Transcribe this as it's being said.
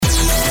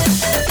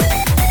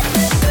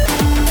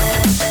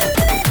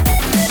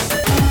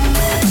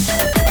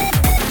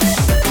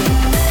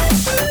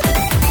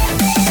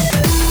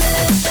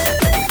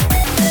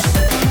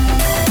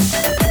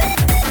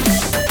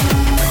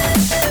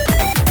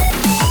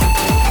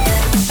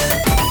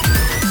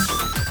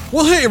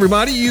Well, hey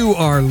everybody, you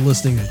are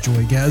listening to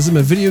Joygasm,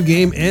 a video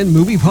game and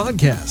movie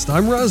podcast.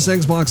 I'm Russ,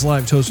 Xbox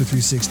Live Toaster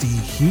 360.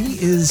 He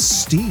is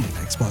Steve,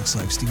 Xbox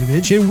Live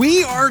Steveovich, and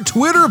we are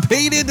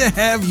Twitter-pated to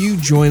have you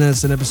join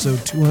us in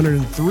episode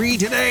 203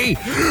 today,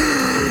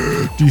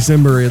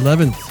 December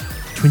 11th,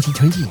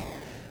 2020.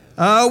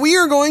 We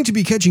are going to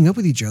be catching up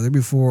with each other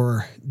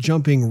before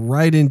jumping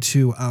right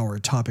into our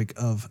topic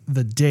of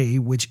the day,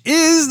 which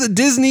is the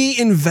Disney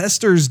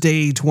Investors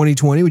Day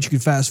 2020, which you can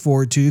fast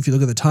forward to if you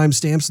look at the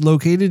timestamps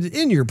located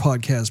in your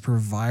podcast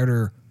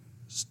provider's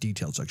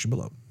detailed section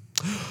below.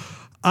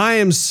 I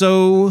am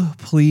so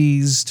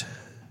pleased,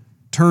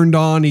 turned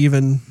on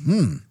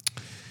even,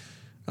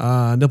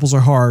 nipples are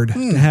hard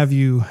to have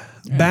you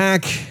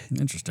back.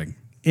 Interesting.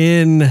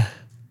 In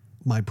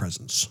my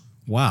presence.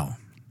 Wow.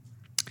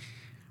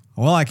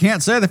 Well, I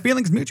can't say the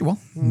feeling's mutual,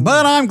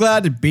 but I'm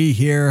glad to be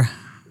here.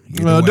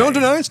 Don't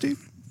deny it, Steve.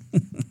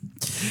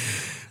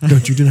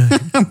 Don't you deny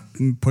it.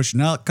 I'm pushing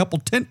out a couple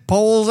tent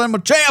poles on my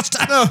chest.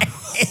 And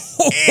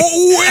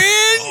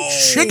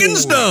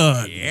chicken's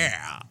done.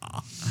 Yeah.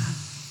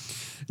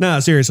 No,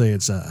 seriously,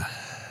 it's a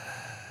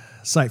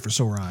sight for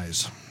sore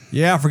eyes.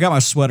 Yeah, I forgot my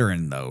sweater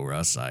in, though,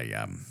 Russ.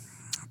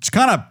 It's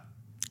kind of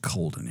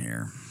cold in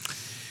here.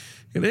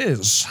 It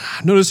is.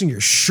 Noticing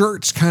your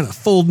shirt's kind of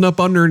folding up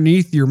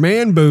underneath your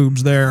man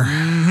boobs there.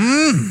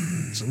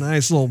 Mm-hmm. It's a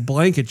nice little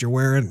blanket you're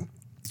wearing.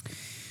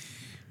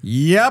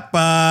 Yep.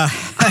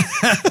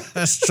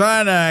 Just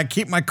trying to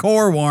keep my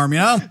core warm, you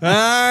know?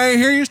 I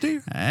hear you,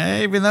 Steve.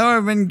 Even though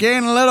I've been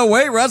gaining a little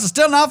weight, Russ, it's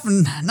still not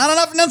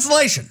enough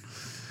insulation.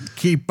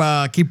 Keep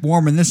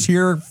warm in this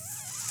here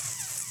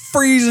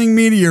freezing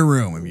media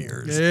room of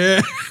yours. Yeah.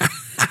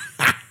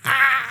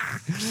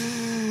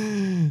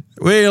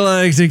 We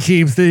like to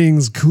keep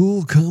things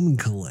cool, calm, and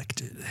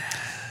collected.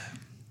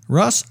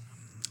 Russ?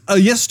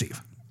 Yes,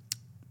 Steve.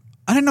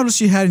 I didn't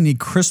notice you had any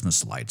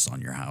Christmas lights on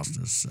your house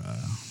as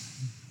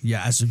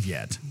of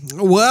yet.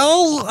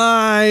 Well,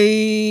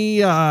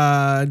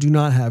 I do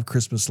not have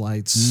Christmas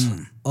lights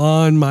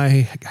on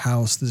my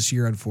house this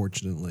year,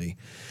 unfortunately.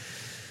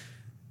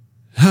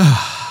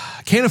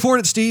 Can't afford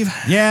it, Steve.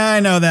 Yeah,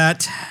 I know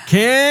that.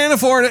 Can't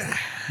afford it.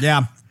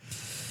 Yeah.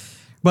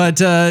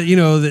 But,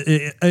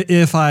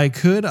 if I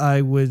could,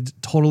 I would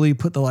totally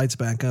put the lights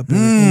back up in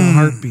a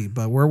heartbeat.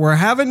 But we're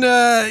having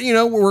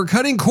we're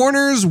cutting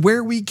corners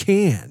where we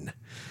can.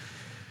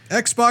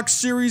 Xbox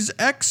Series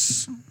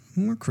X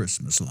or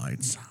Christmas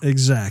lights.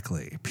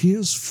 Exactly.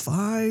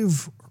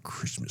 PS5 or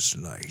Christmas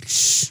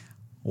lights.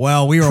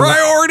 Well, we were...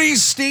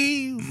 Priorities,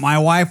 Steve. My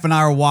wife and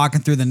I were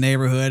walking through the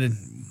neighborhood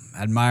and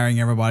admiring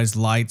everybody's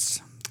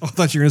lights. I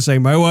thought you were going to say,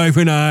 my wife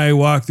and I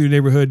walk through the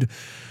neighborhood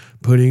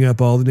putting up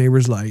all the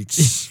neighbors'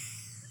 lights.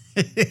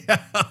 Yeah.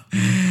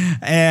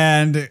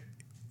 And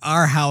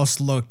our house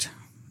looked,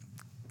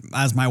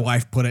 as my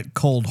wife put it,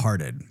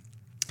 cold-hearted.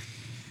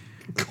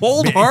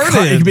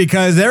 Cold-hearted?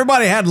 Because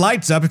everybody had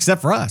lights up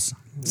except for us.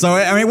 So,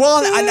 I mean,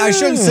 well, I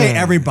shouldn't say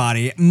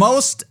everybody.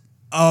 Most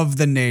of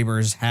the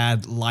neighbors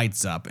had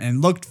lights up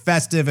and looked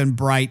festive and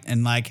bright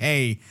and like,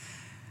 hey...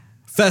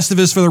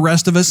 Festivus for the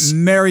rest of us.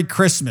 Merry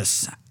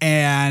Christmas.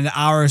 And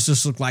ours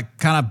just looked like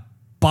kind of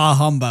bah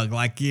humbug.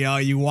 Like, you know,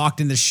 you walked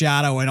in the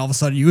shadow and all of a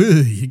sudden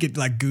you get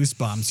like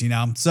goosebumps, you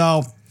know?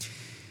 So...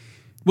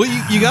 Well,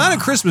 you got a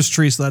Christmas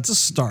tree, so that's a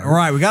start. All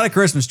right, we got a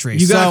Christmas tree.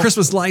 You got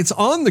Christmas lights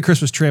on the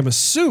Christmas tree, I'm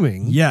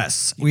assuming.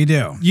 Yes, we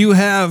do. You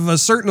have a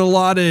certain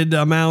allotted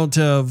amount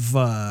of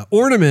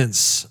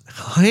ornaments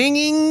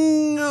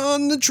hanging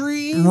on the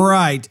tree.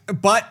 Right,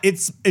 but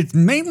it's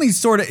mainly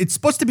it's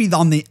supposed to be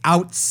on the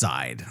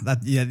outside. I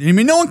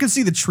mean, no one can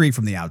see the tree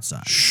from the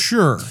outside.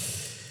 Sure.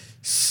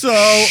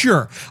 So...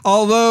 Sure.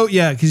 Although,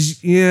 yeah.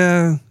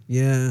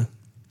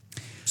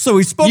 So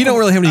we spoke... You don't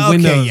really have any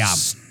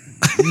windows.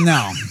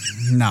 Yeah.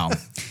 No.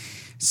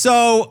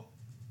 So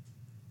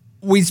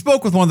we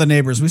spoke with one of the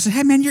neighbors. We said,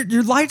 hey, man,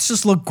 your lights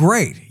just look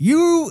great.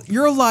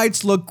 Your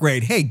lights look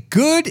great. Hey,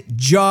 good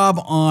job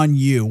on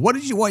you.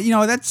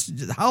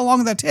 How long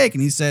did that take?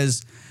 And he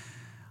says,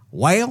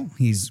 well,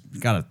 he's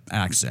got an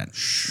accent.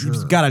 Sure.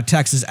 He's got a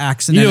Texas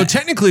accent. You know,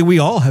 technically we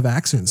all have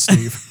accents,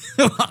 Steve.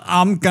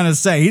 I'm going to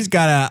say he's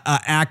got an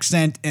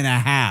accent and a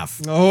half.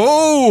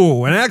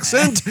 Oh, an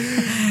accent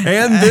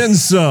and then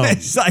some.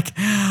 It's like,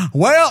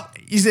 well,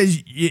 he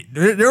says,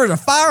 there was a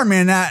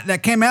fireman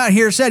that came out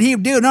here, said he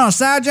would do it on a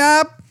side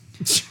job.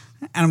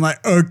 And I'm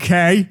like,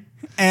 okay.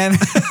 And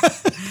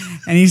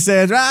and he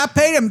says, well, I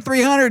paid him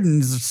 $300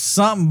 and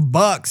something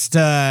bucks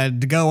to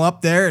go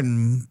up there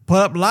and put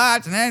up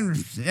lights. And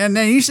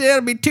then he said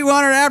it'll be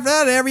 $200 after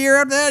that, every year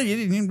after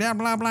that. Blah,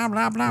 blah, blah,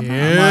 blah, blah.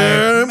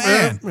 Yeah, I'm like,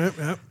 man.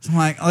 Yep. So I'm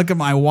like, I look at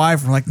my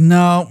wife. We're like,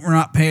 no, we're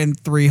not paying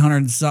 $300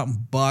 and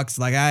something bucks.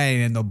 Like, I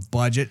ain't in the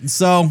budget. And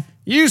so...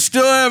 You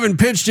still haven't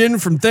pitched in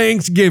from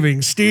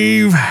Thanksgiving,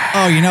 Steve.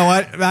 Oh, you know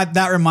what?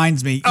 That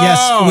reminds me.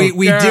 Yes,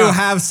 we do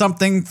have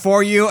something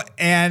for you,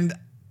 and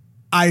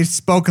I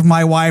spoke with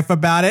my wife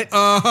about it,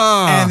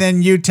 and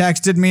then you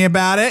texted me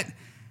about it,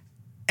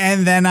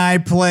 And then I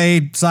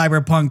played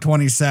Cyberpunk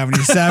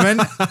 2077,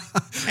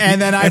 and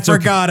then I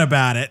forgot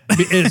about it.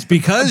 It's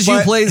because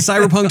you played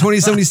Cyberpunk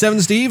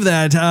 2077, Steve,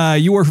 that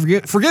you were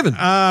forgiven.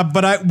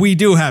 But we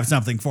do have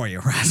something for you.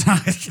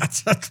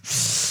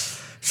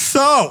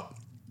 So,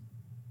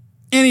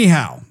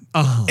 anyhow,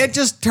 it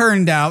just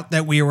turned out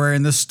that we were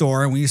in the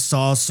store and we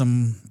saw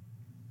some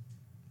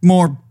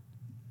more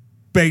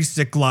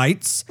basic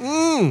lights.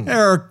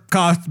 They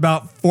cost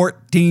about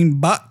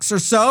 $14 or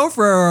so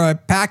for a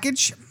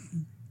package.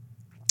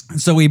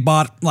 So we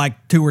bought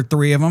like 2 or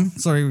 3 of them.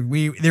 So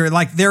they were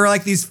like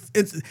these.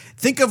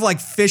 Think of like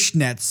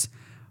fishnets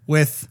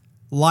with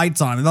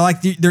lights on it. They're like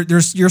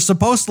you're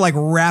supposed to like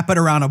wrap it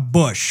around a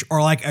bush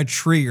or like a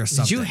tree or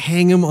something. Did you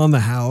hang them on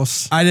the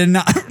house? I did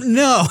not.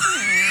 No.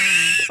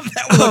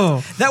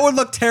 That would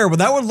look terrible.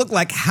 That would look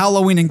like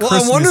Halloween and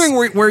Christmas. I'm wondering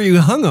where you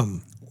hung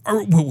them.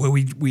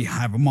 We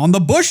have them on the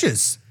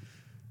bushes.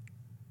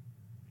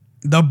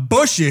 The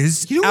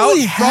bushes. You don't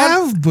really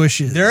have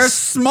bushes. They're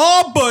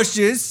small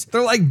bushes.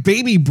 They're like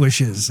baby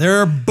bushes.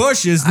 They're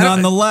bushes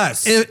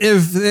nonetheless.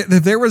 If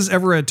there was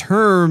ever a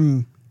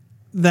term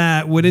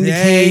that would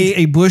indicate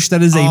a bush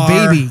that is a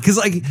baby, because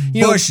like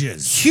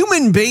bushes,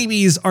 human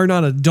babies are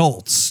not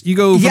adults. You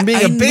go from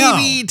being a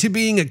baby to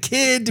being a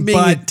kid to being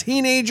a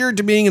teenager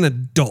to being an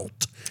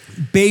adult.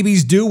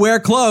 Babies do wear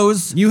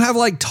clothes. You have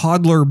like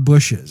toddler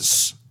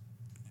bushes.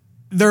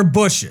 They're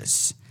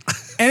bushes.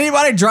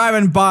 Anybody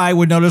driving by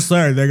would notice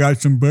there they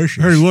got some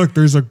bushes. Hey, look,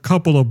 there's a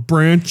couple of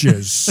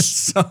branches.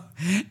 So,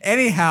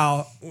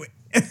 anyhow,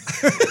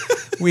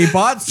 we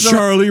bought some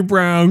Charlie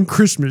Brown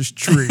Christmas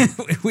tree.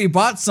 We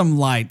bought some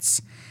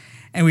lights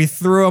and we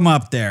threw them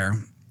up there.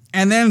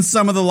 And then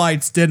some of the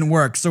lights didn't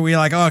work. So we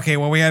like, okay,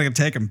 well, we had to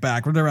take them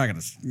back. We're never going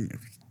to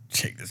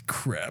take this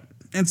crap.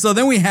 And so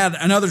then we had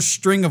another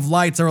string of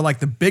lights that were like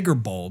the bigger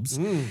bulbs.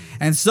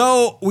 And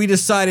so we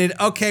decided,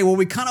 okay, well,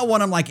 we kind of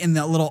want them like in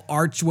that little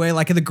archway.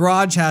 Like the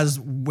garage has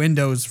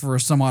windows for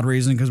some odd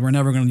reason because we're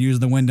never going to use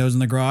the windows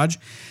in the garage.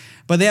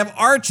 But they have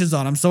arches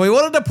on them. So we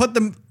wanted to put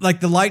them like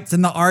the lights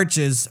in the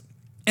arches.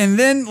 And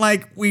then,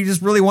 like, we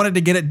just really wanted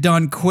to get it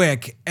done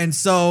quick. And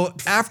so,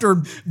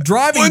 after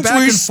driving back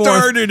and forth... Once we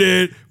started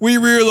it, we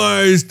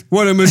realized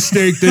what a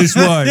mistake this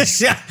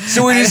was.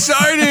 So we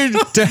decided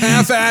to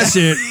half-ass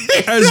it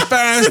as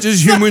fast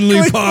as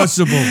humanly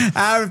possible.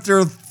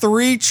 After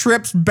 3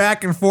 trips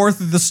back and forth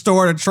to the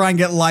store to try and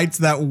get lights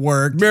that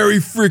worked. Merry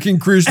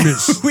freaking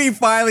Christmas. We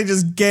finally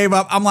just gave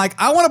up. I'm like,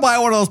 I want to buy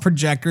one of those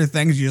projector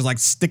things you just, like,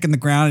 stick in the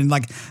ground and,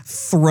 like,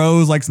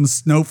 throws, like, some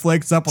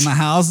snowflakes up on the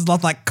house. And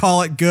let's, like,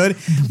 call it good.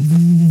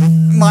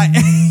 My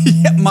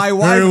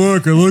wife. Hey,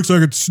 look, it looks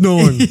like it's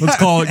snowing. Let's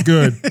call it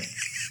good.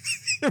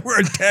 We're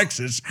in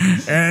Texas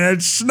and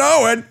it's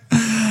snowing.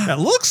 It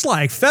looks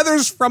like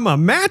feathers from a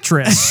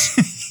mattress.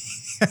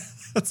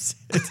 That's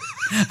it.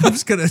 I'm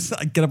just gonna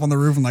like, get up on the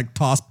roof and like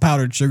toss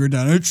powdered sugar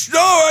down. It's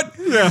snowing.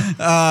 Yeah.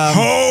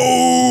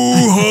 Ho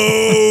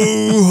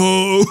ho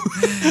ho.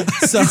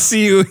 So I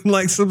see you in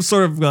like some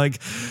sort of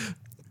like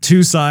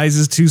 2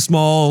 sizes too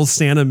small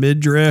Santa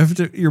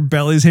midriff. Your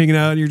belly's hanging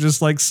out and you're just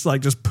like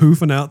just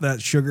poofing out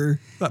that sugar,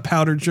 that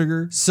powdered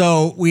sugar.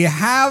 So we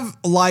have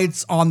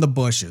lights on the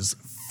bushes.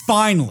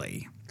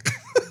 Finally,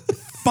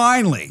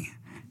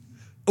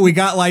 we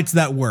got lights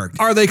that worked.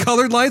 Are they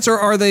colored lights or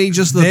are they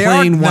just the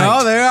plain white?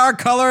 No, they are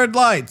colored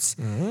lights.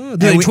 Do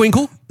they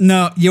twinkle?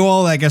 No,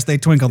 I guess they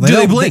twinkle. Do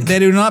they blink? They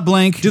do not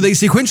blink. Do they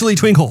sequentially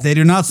twinkle? They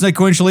do not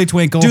sequentially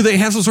twinkle. Do they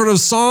have some sort of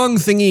song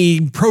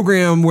thingy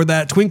program where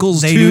that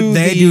twinkles They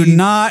do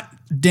not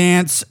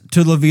dance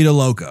to La Vida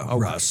Loca,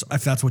 Russ,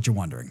 if that's what you're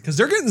wondering. Because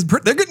they're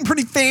getting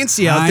pretty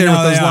fancy out there with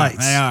those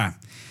lights. They are.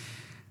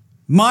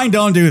 Mine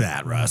don't do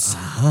that, Russ.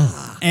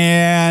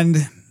 And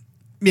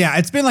yeah,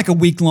 it's been like a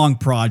week-long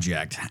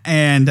project.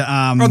 And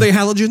are they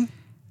halogen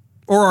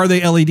or are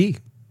they LED?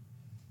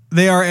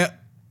 They are.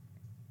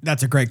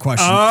 That's a great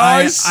question.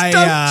 I stumped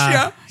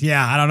ya.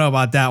 Yeah, I don't know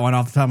about that one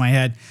off the top of my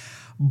head,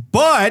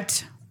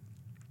 but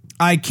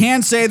I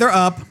can say they're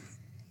up.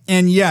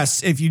 And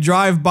yes, if you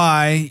drive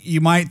by,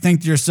 you might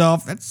think to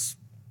yourself, "That's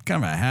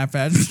kind of a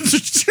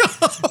half-assed job."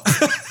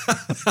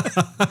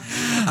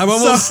 I'm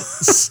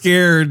almost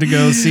scared to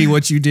go see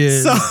what you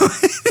did. So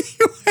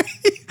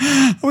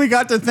anyway, we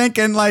got to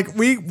thinking, like,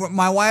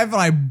 my wife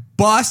and I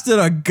busted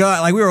a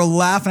gut. Like, we were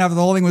laughing after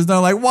the whole thing was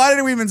done. Like, why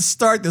did we even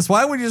start this?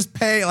 Why didn't we just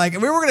pay? Like,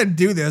 if we were going to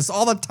do this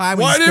all the time.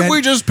 Why didn't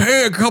we just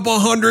pay a couple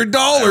 $100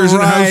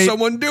 and have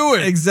someone do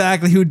it?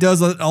 Exactly. Who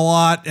does it a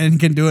lot and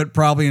can do it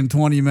probably in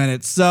 20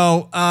 minutes.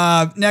 So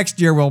next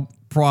year we'll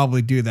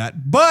probably do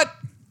that. But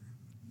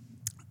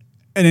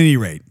at any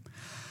rate,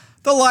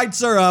 the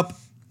lights are up.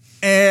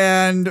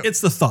 And it's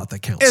the thought that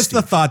counts. It's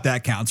the thought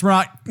that counts.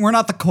 We're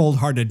not the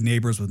cold-hearted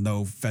neighbors with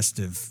no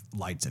festive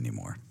lights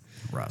anymore,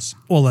 Russ.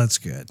 Well, that's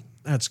good.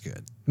 That's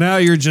good. Now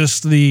you're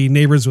just the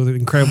neighbors with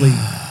incredibly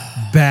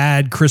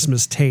bad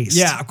Christmas taste.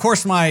 Yeah, of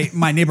course my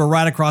neighbor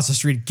right across the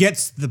street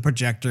gets the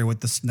projector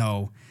with the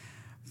snow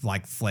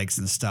like flakes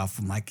and stuff.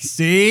 I'm like,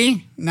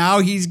 see? Now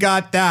he's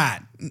got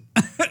that.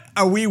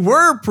 We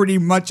were pretty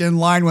much in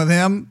line with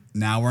him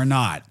Now we're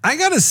not. I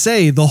gotta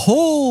say, the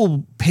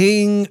whole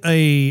paying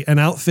an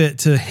outfit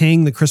to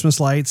hang the Christmas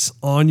lights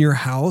on your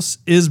house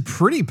is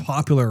pretty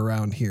popular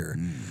around here.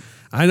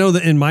 I know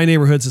that in my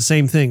neighborhood, it's the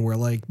same thing where,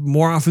 like,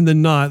 more often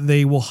than not,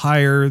 they will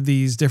hire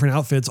these different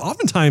outfits.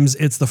 Oftentimes,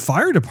 it's the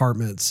fire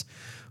departments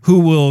who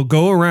will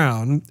go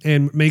around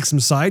and make some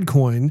side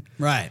coin.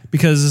 Right.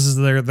 Because this is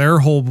their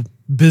whole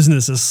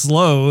business is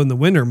slow in the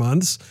winter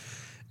months.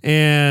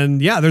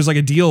 And yeah, there's like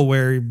a deal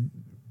where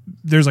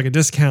there's like a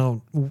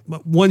discount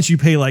once you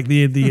pay like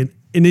the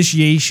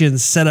initiation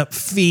setup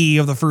fee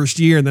of the first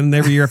year, and then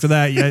every year after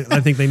that,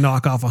 I think they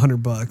knock off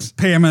 $100.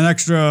 Pay them an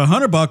extra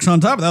 $100 on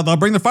top of that. They'll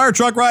bring the fire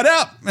truck right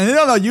out, and then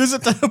they'll use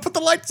it to put the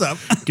lights up.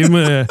 Give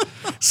them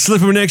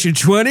slip them an extra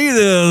 20.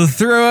 They'll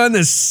throw on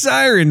the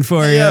siren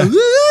for you. Yeah.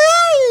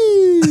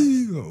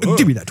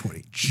 Give me that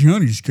 20.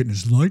 Johnny's getting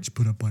his lights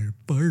put up by a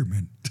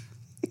fireman.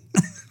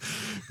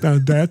 Now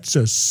that's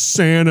a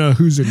Santa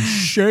who's in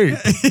shape.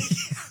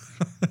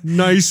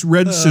 Nice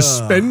red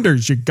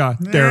suspenders you got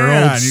there,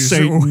 old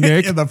Saint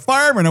Nick. Yeah, the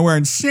firemen are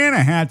wearing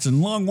Santa hats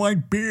and long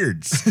white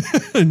beards.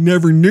 I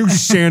never knew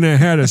Santa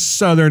had a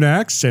southern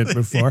accent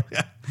before.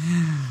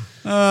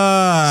 So what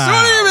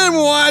have you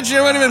been watching?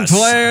 What have you been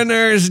playing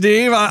there,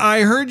 Steve?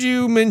 I heard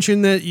you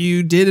mention that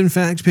you did, in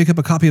fact, pick up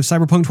a copy of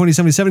Cyberpunk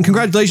 2077.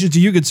 Congratulations to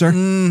you, good sir.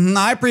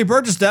 I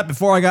pre-purchased that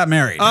before I got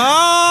married.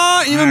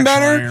 Even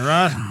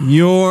better.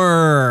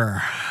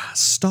 Your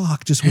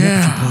stock just went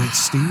up 2 points,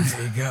 Steve.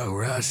 There you go,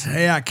 Russ.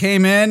 Hey, I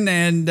came in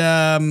and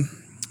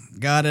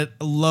got it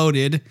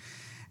loaded,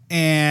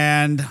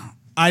 and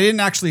I didn't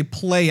actually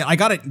play it. I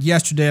got it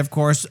yesterday, of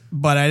course,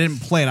 but I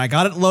didn't play it. I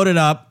got it loaded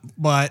up,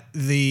 but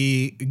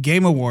the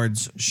Game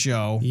Awards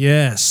show,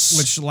 yes,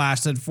 which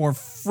lasted for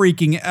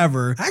freaking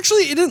ever.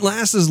 Actually, it didn't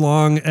last as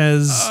long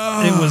as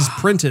it was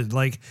printed.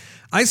 Like,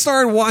 I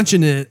started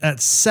watching it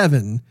at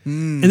 7,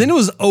 and then it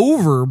was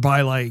over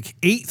by like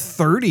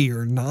 8:30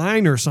 or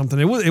 9 or something.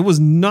 It was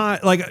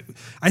not like,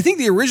 I think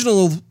the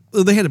original,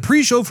 they had a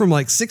pre-show from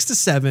like 6 to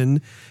 7,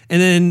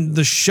 and then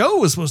the show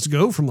was supposed to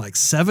go from like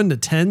 7 to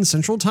 10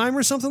 Central Time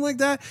or something like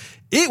that.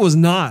 It was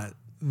not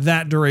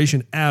that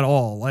duration at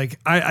all. Like,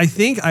 I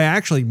think I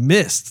actually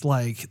missed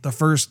like the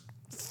first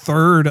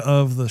third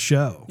of the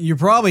show. You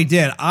probably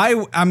did.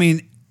 I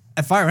mean,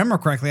 if I remember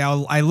correctly,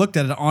 I looked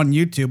at it on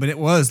YouTube, and it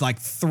was like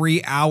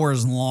 3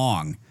 hours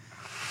long.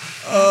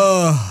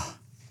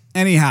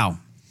 Anyhow,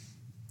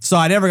 so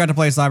I never got to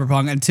play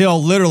Cyberpunk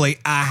until literally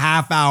a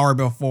half hour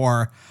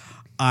before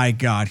I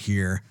got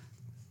here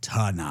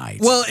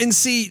tonight. Well, and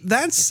see,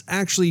 that's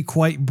actually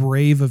quite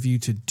brave of you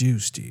to do,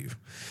 Steve.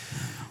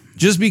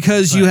 Just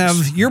because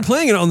you're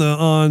playing it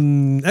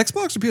on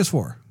Xbox or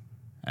PS4?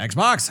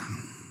 Xbox.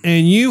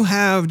 And you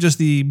have just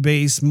the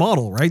base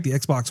model, right? The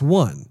Xbox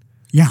One.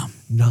 Yeah.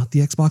 Not the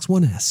Xbox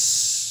One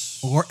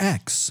S. Or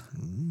X.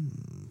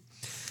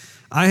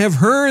 I have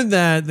heard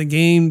that the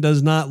game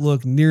does not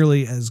look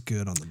nearly as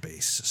good on the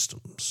base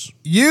systems.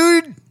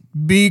 You'd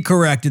be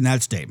correct in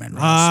that statement,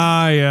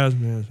 Ross. Yes.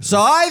 So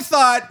I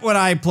thought when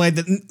I played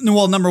that,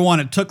 well, number one,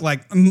 it took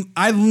like,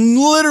 I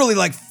literally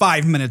like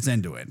 5 minutes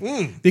into it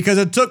because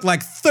it took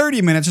like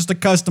 30 minutes just to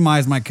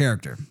customize my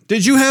character.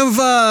 Did you have,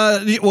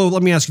 well,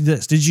 let me ask you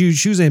this. Did you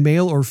choose a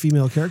male or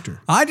female character?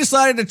 I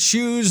decided to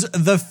choose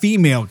the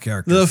female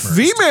character first.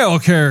 Female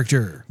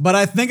character. But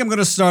I think I'm going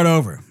to start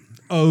over.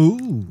 Oh.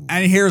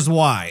 And here's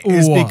why.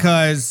 It's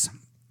because,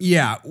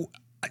 yeah,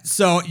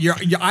 so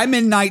I'm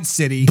in Night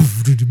City.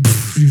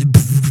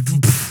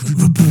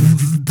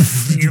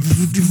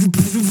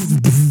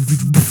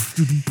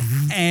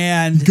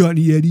 And got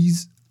any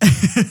Eddies?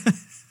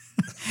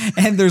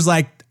 And there's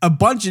like a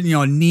bunch of,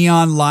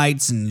 neon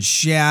lights and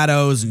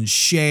shadows and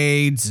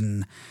shades,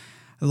 and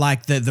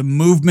like the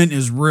movement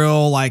is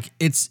real. Like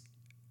it's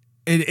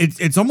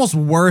almost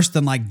worse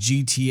than like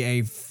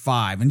GTA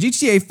 5. And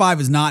GTA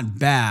 5 is not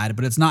bad,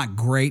 but it's not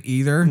great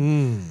either.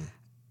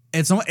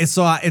 It's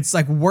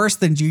like worse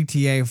than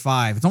GTA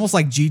 5. It's almost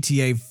like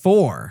GTA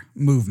 4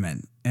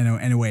 movement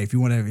in a way, if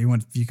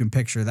you can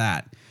picture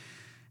that.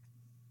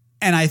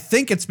 And I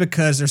think it's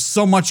because there's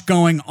so much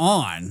going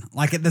on.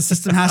 Like the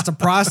system has to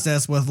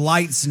process with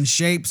lights and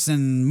shapes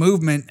and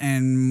movement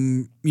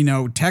and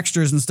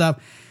textures and stuff.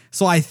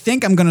 So I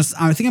think I'm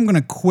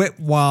gonna quit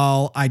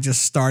while I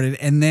just started,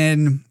 and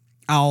then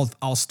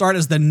I'll start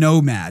as the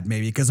nomad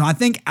maybe, because I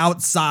think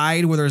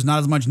outside where there's not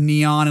as much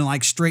neon and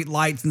like straight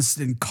lights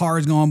and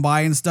cars going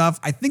by and stuff,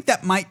 I think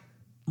that might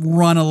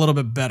run a little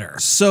bit better.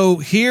 So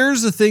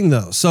here's the thing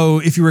though. So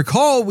if you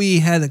recall, we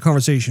had that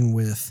conversation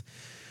with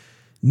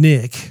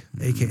Nick,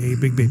 aka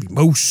Big Baby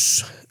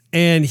Moose,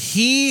 and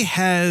he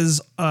has,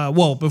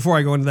 before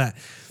I go into that,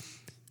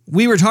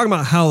 we were talking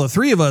about how the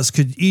three of us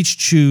could each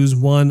choose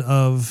one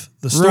of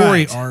the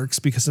story arcs,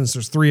 because since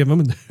there's three of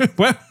them,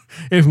 well,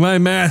 if my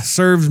math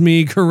serves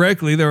me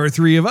correctly, there are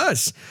three of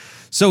us.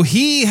 So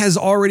he has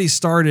already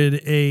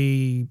started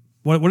a,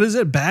 what is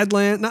it?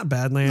 Badland? Not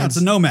Badlands. No, it's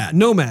a Nomad.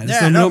 Nomad. It's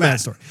the Nomad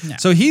story. Yeah.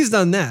 So he's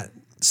done that.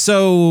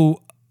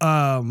 So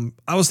I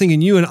was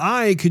thinking you and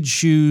I could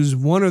choose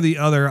one or the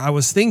other. I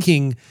was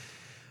thinking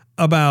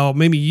about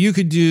maybe you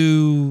could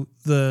do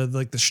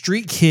the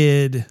street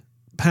kid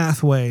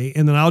pathway,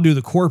 and then I'll do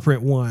the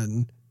corporate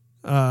one,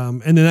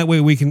 and then that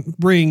way we can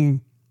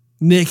bring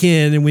Nick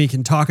in and we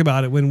can talk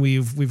about it when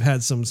we've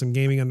had some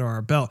gaming under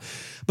our belt.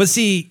 But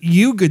see,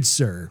 you good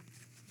sir,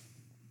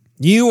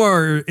 you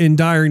are in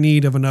dire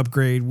need of an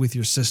upgrade with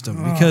your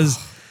system because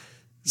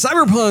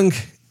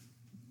Cyberpunk,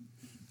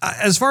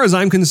 as far as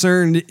I'm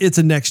concerned, it's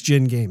a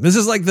next-gen game. This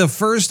is like the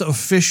first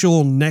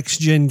official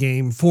next-gen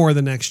game for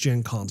the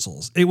next-gen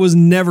consoles. It was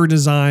never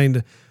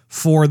designed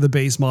for the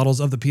base models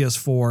of the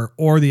PS4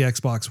 or the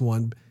Xbox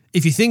One.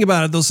 If you think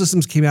about it, those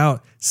systems came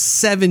out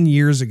 7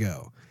 years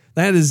ago.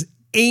 That is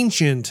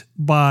ancient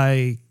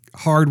by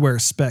hardware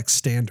spec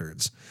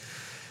standards.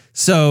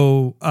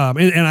 So,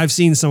 and I've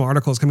seen some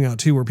articles coming out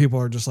too where people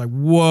are just like,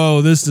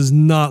 whoa, this does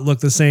not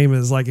look the same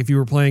as like if you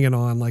were playing it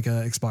on like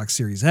a Xbox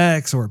Series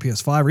X or a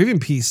PS5 or even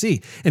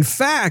PC. In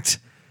fact,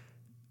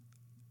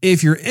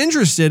 if you're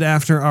interested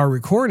after our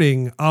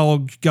recording,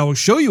 I'll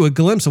show you a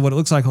glimpse of what it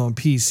looks like on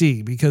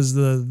PC because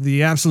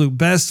the absolute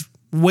best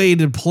way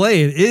to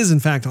play it is in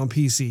fact on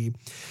PC.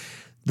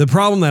 The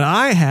problem that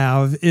I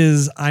have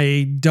is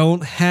I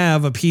don't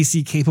have a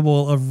PC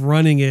capable of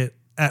running it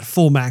at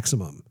full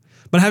maximum.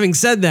 But having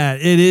said that,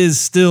 it is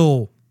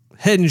still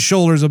head and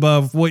shoulders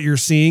above what you're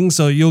seeing,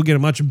 so you'll get a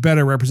much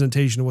better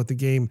representation of what the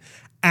game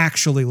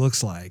actually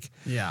looks like.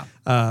 Yeah.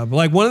 But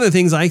like one of the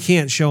things I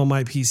can't show on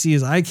my PC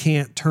is I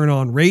can't turn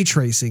on ray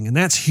tracing, and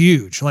that's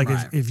huge. Like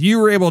right. if you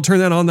were able to turn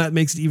that on, that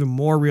makes it even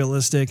more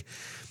realistic.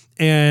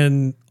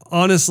 And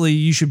honestly,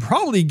 you should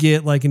probably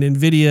get like an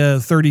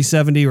NVIDIA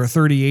 3070 or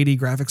 3080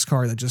 graphics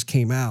card that just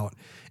came out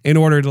in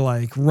order to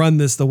like run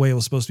this the way it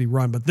was supposed to be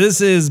run. But this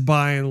is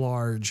by and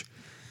large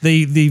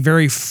the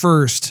very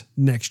first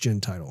next-gen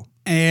title.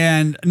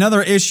 And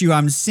another issue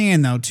I'm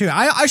seeing, though, too,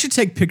 I should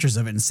take pictures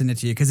of it and send it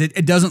to you because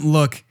it doesn't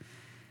look,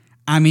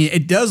 I mean,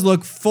 it does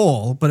look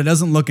full, but it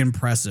doesn't look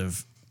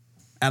impressive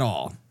at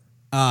all.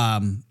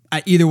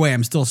 Either way,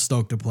 I'm still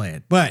stoked to play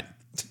it. But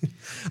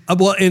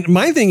well, and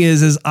my thing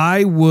is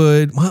I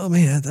would, well,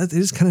 man, that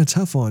is kind of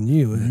tough on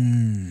you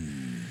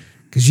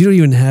because you don't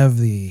even have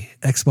the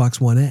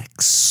Xbox One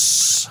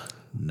X.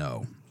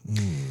 No.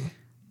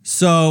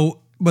 So...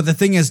 But the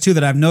thing is, too,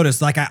 that I've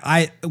noticed, like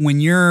I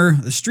when you're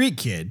the street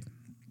kid,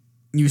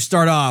 you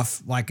start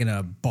off like in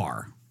a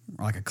bar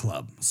or like a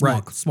club,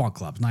 small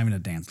clubs, not even a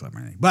dance club or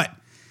anything. But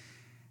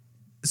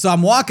so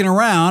I'm walking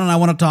around and I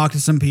want to talk to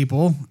some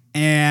people,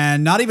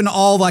 and not even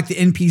all like the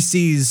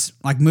NPCs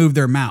like move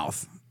their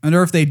mouth, and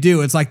or if they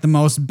do, it's like the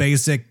most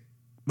basic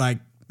like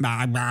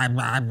blah, blah,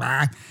 blah,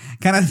 blah,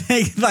 kind of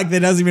thing, like they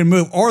doesn't even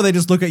move, or they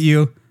just look at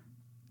you,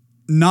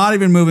 not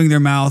even moving their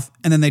mouth,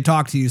 and then they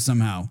talk to you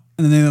somehow,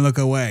 and then they look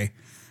away.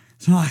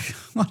 So I'm like,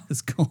 what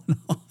is going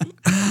on?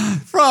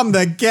 From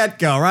the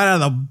get-go, right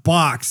out of the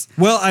box.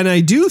 Well, and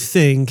I do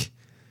think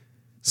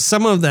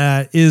some of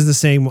that is the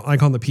same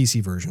like on the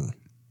PC version.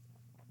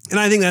 And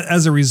I think that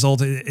as a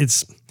result,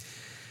 it's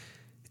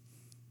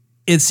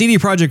CD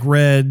Projekt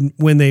Red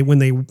when they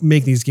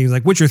make these games.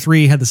 Like Witcher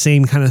 3 had the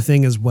same kind of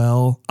thing as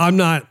well. I'm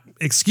not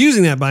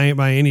excusing that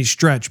by any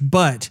stretch,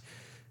 but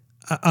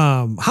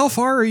how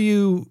far are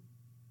you?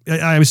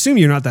 I assume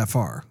you're not that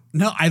far.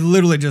 No, I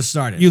literally just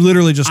started. You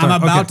literally just started.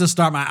 I'm about to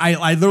start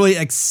I literally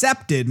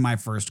accepted my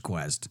first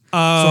quest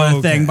sort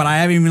of thing, but I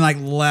haven't even like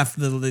left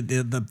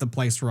the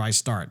place where I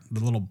start, the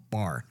little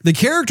bar. The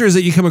characters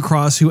that you come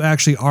across who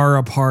actually are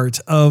a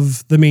part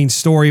of the main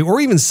story or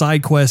even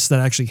side quests that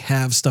actually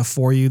have stuff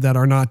for you that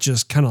are not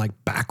just kind of like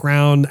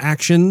background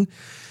action,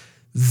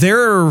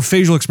 their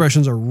facial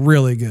expressions are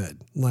really good.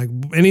 Like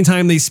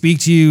anytime they speak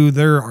to you,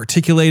 they're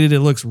articulated. It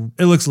looks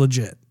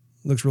legit. It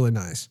looks really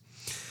nice.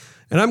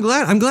 And I'm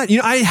glad. You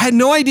know, I had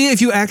no idea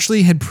if you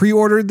actually had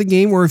pre-ordered the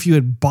game or if you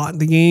had bought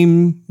the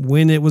game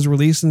when it was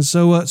released. And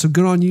so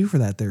good on you for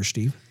that there,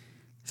 Steve.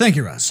 Thank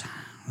you, Russ.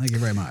 Thank you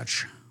very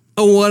much.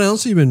 Oh, what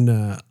else have you been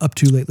up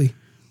to lately?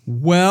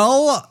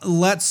 Well,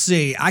 let's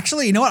see.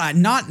 Actually, you know what?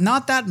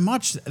 Not that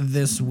much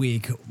this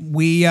week.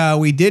 We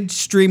did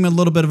stream a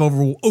little bit of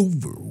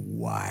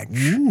Overwatch.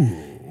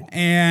 Ooh.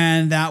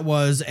 And that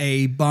was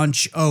a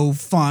bunch of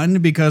fun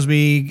because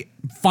we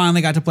finally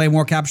got to play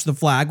more Capture the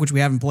Flag, which we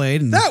haven't played.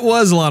 And that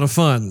was a lot of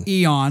fun.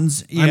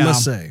 Eons. Yeah. I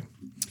must say.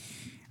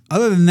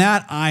 Other than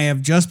that, I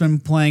have just been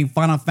playing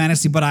Final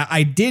Fantasy, but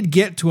I did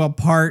get to a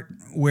part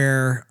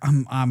where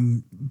I'm a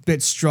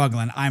bit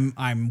struggling.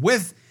 I'm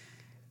with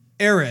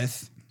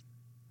Aerith,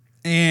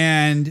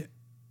 and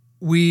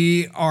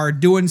we are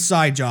doing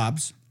side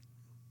jobs.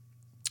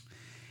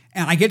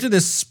 And I get to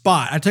this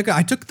spot.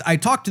 I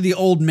talked to the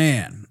old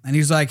man, and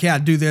he's like, "Yeah,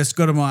 do this.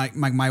 Go to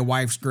my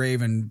wife's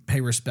grave and pay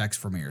respects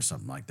for me, or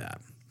something like that."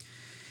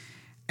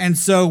 And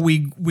so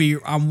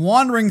I'm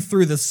wandering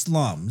through the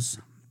slums,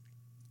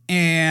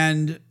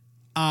 and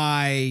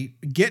I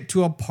get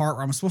to a part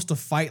where I'm supposed to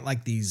fight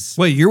like these.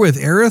 Wait, you're with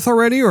Aerith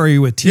already, or are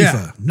you with Tifa?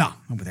 Yeah, no,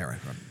 I'm with Aerith.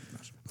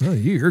 Oh,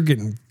 you're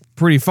getting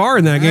pretty far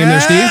in that game, there,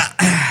 Steve.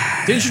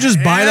 Didn't you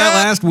just buy that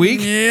last week?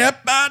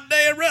 Yep, I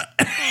did.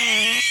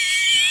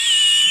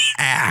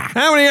 Yeah.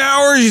 How many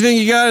hours do you think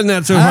you got in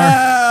that so far?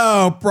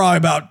 Oh, probably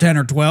about 10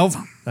 or 12.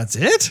 That's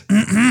it?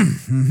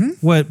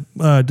 What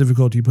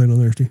difficulty you playing on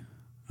there, Steve?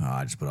 Oh,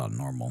 I just put it on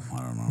normal. I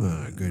don't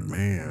know. Good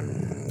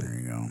man. There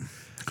you go.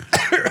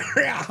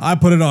 I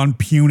put it on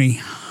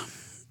puny.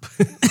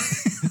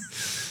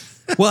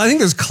 Well, I think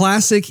there's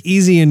classic,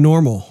 easy, and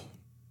normal.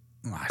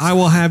 I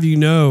will have you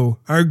know,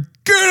 our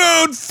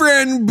good old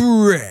friend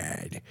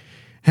Brad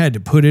had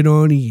to put it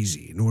on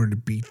easy in order to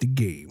beat the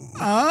game.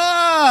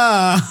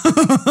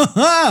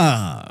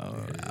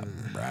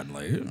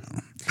 Bradley.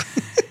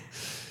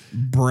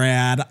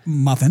 Brad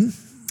Muffin.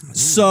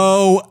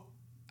 So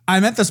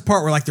I'm at this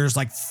part where like there's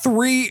like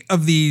 3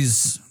 of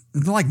these,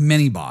 they're like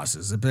mini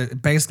bosses,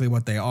 basically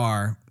what they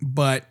are,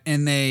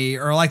 and they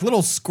are like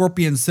little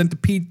scorpion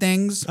centipede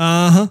things.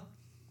 Uh-huh.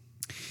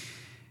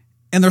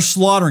 And they're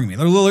slaughtering me.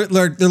 They're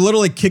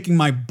literally kicking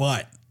my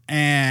butt.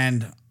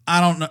 And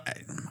I don't know.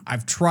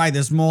 I've tried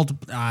this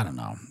multiple. I don't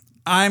know.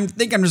 I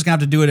think I'm just gonna have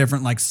to do a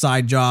different like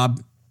side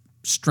job,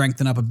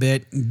 strengthen up a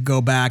bit, and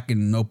go back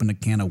and open a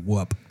can of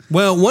whoop.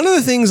 Well, one of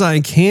the things I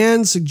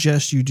can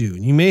suggest you do,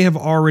 and you may have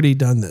already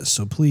done this,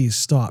 so please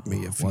stop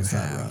me if you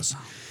have.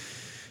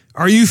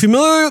 Are you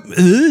familiar?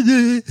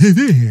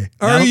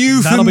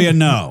 That'll be a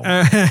no.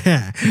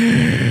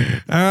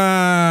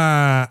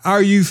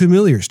 Are you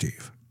familiar,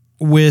 Steve,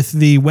 with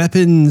the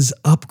weapons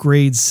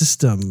upgrade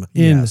system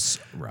in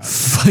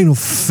Final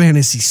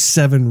Fantasy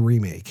VII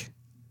Remake?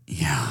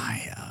 Yeah,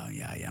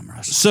 I'm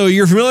Russ. So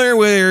you're familiar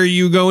where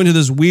you go into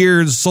this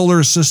weird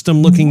solar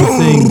system looking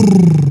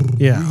thing?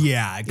 Yeah.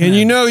 Yeah. And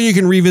you know you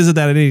can revisit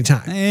that at any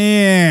time.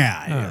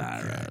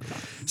 Yeah. Right.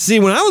 See,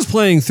 when I was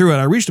playing through it,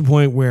 I reached a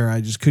point where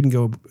I just couldn't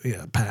go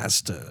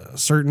past a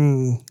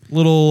certain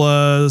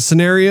little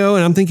scenario.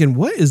 And I'm thinking,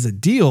 what is the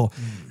deal?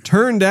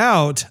 Turned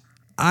out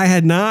I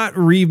had not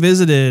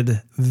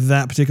revisited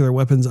that particular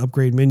weapons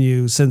upgrade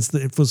menu since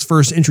it was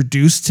first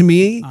introduced to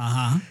me.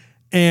 Uh-huh.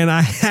 And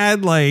I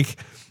had like,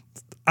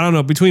 I don't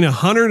know, between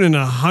 100 and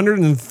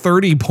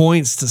 130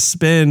 points to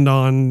spend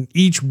on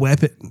each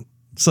weapon.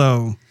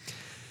 So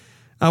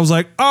I was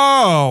like,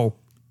 oh.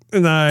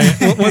 And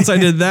once I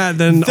did that,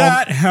 then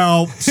that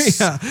helps.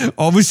 Yeah,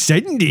 all of a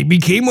sudden it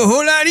became a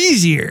whole lot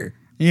easier.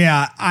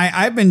 Yeah,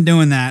 I've been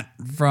doing that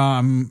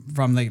from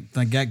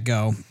the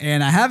get-go,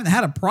 and I haven't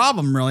had a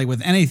problem really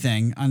with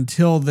anything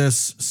until this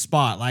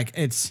spot. Like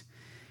it's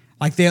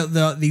like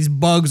these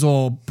bugs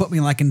will put me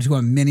like into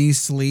a mini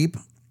sleep,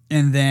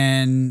 and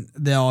then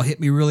they'll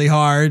hit me really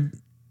hard,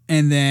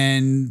 and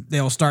then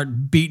they'll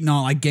start beating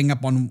on, like getting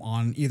up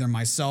on either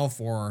myself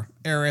or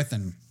Aerith.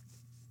 And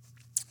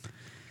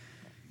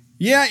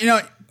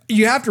yeah,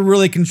 you have to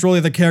really control the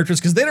other characters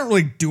because they don't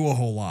really do a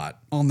whole lot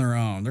on their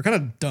own. They're kind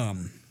of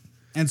dumb.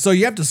 And so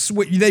you have to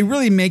switch. They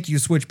really make you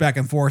switch back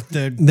and forth.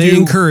 They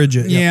encourage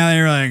it. Yeah, they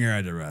really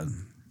encourage it.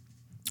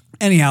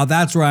 Anyhow,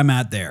 that's where I'm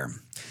at there.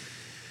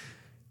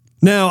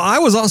 Now, I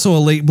was also a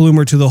late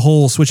bloomer to the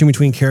whole switching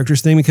between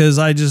characters thing because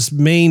I just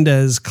mained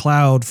as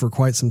Cloud for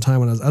quite some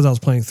time as I was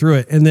playing through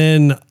it. And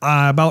then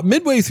about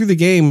midway through the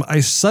game,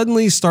 I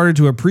suddenly started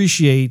to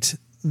appreciate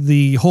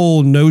the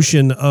whole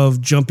notion of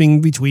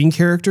jumping between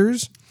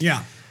characters.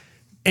 Yeah.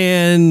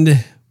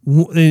 And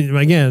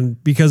again,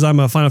 because I'm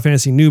a Final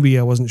Fantasy newbie,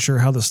 I wasn't sure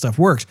how this stuff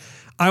worked.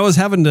 I was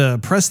having to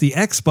press the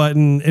X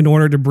button in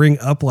order to bring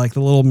up like the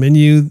little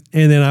menu,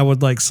 and then I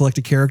would like select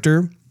a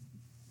character,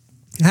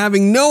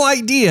 having no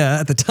idea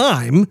at the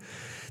time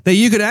that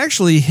you could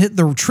actually hit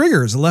the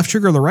triggers, the left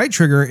trigger or the right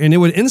trigger, and it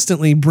would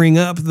instantly bring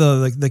up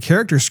the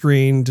character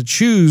screen to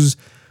choose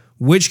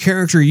which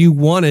character you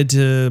wanted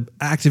to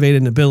activate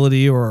an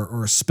ability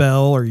or a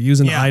spell or use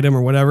an item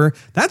or whatever.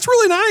 That's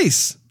really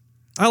nice.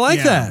 I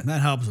like that.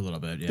 That helps a little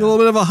bit. Yeah. A little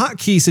bit of a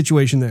hotkey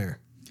situation there.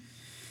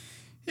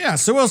 Yeah,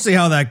 so we'll see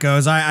how that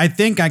goes. I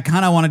think I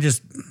kind of want to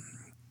just,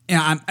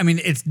 I mean,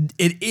 it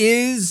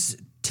is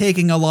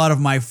taking a lot of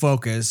my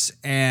focus,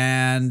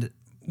 and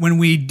when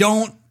we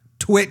don't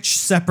Twitch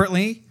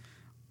separately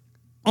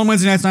on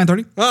Wednesday nights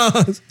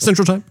 9:30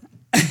 Central Time,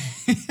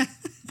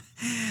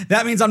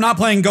 that means I'm not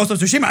playing Ghost of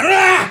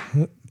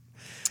Tsushima.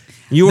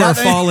 You are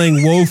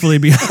falling woefully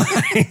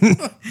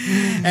behind.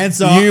 And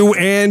so you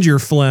and your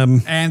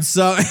phlegm. And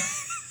so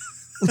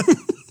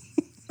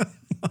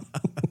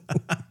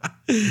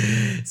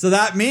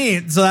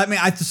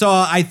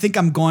I think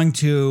I'm going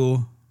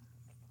to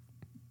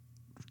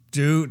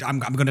I'm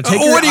going to take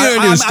what are you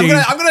going to do, Steve?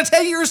 I'm going to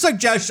take your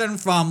suggestion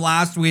from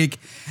last week,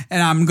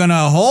 and I'm going to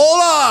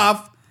hold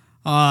off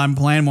on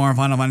playing more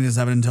Final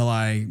Fantasy VII until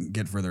I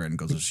get further in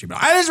Ghost of Tsushima.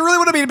 I just really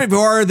want to beat it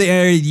before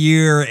the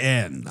year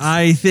ends.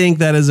 I think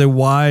that is a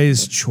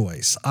wise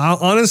choice.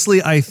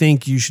 Honestly, I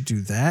think you should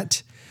do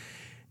that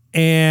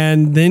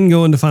and then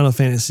go into Final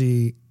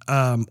Fantasy.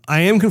 I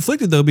am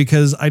conflicted though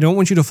because I don't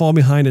want you to fall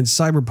behind in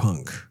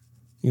Cyberpunk.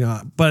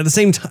 But at the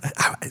same time,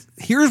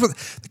 here's what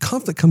the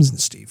conflict comes in,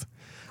 Steve.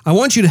 I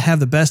want you to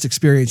have the best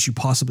experience you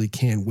possibly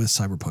can with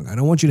Cyberpunk. I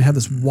don't want you to have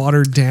this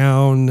watered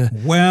down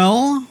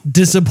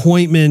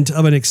disappointment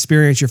of an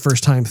experience your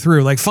first time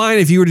through. Like, fine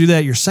if you were to do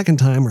that your second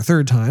time or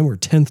third time or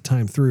 10th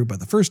time through, but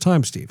the first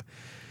time, Steve,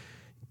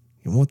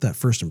 You want that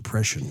first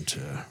impression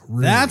to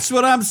really That's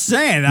what I'm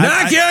saying.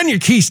 knock you on your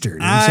keister. You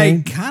know what I'm I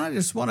saying? kind of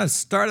just want to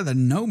start at the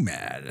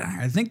Nomad.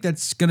 I think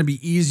that's going to be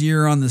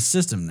easier on the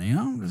system.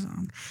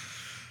 I'm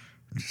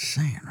just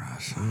saying,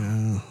 Ross.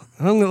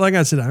 Like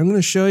I said, I'm going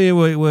to show you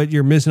what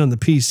you're missing on the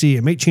PC.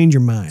 It may change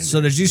your mind.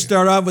 So did you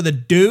start off with a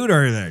dude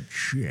or the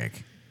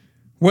chick?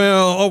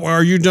 Well,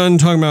 are you done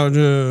talking about?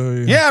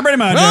 Yeah, pretty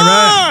much.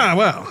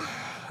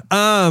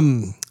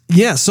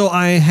 Yeah. So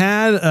I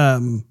had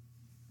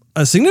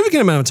a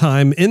significant amount of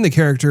time in the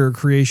character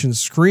creation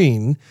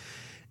screen,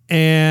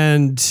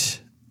 and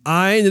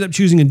I ended up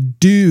choosing a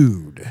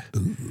dude.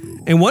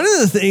 Ooh. And one of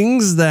the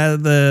things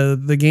that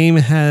the game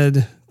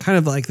had kind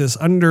of like this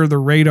under the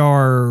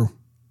radar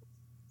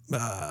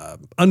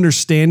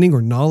understanding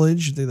or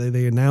knowledge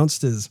they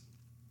announced is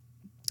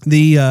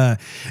the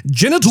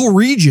genital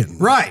region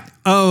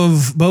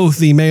of both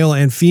the male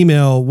and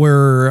female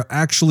were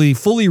actually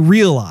fully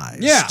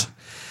realized. Yeah.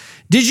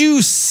 Did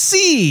you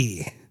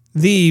see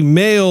the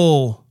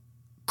male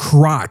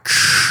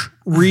crotch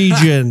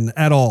region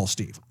at all,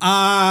 Steve?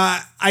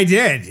 I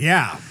did,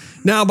 yeah.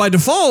 Now, by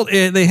default,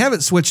 they have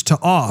it switched to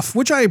off,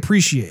 which I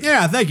appreciate.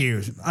 Yeah, thank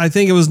you. I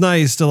think it was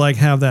nice to like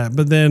have that.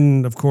 But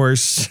then, of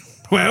course,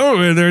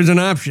 well, there's an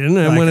option.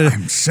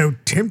 I'm so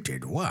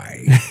tempted.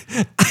 Why?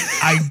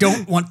 I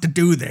don't want to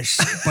do this,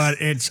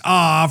 but it's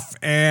off,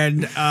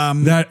 and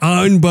that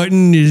on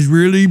button is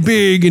really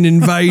big and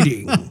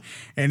inviting.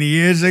 And he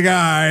is a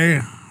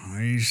guy.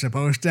 He's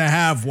supposed to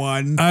have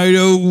one. I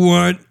don't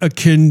want a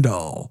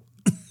Kindle.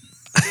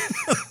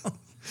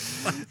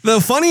 The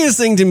funniest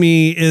thing to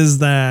me is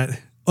that,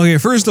 okay,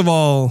 first of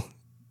all,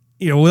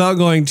 without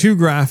going too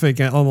graphic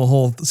on the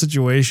whole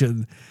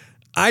situation,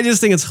 I just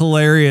think it's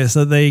hilarious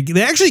that they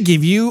actually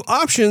give you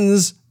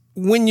options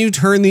when you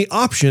turn the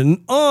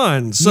option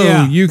on.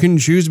 So you can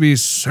choose to be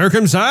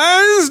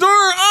circumcised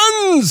or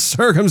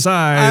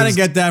uncircumcised. I didn't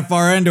get that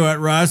far into it,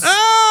 Russ.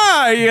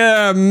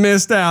 Yeah,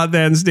 missed out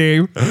then,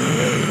 Steve.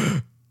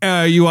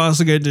 You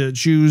also get to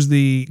choose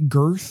the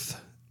girth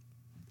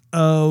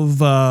of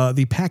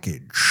the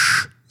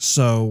package.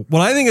 So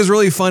what I think is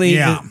really funny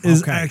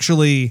is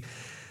actually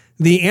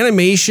the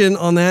animation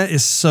on that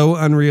is so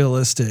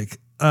unrealistic.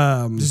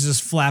 It's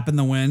just flapping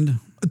the wind.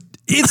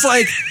 It's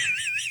like,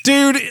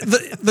 dude,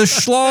 the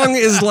schlong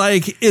is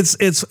like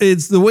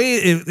it's the way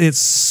it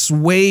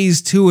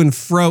sways to and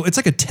fro. It's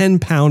like a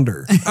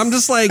 10-pounder. I'm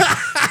just like,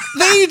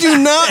 they do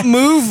not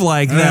move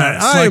like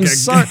that. I'm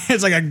sorry.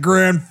 It's like a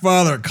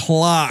grandfather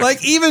clock.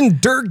 Like even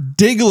Dirk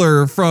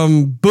Diggler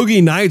from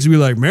Boogie Nights would be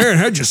like, man,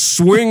 how'd you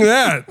swing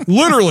that?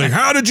 Literally,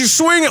 how did you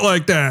swing it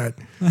like that?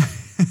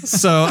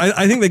 So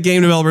I think the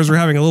game developers were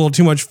having a little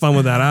too much fun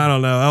with that. I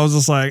don't know. I was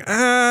just like,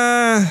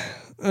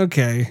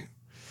 okay,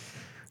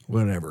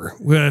 whatever.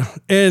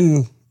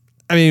 And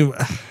I mean,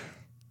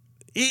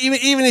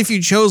 even if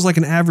you chose like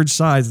an average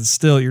size, it's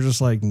still, you're just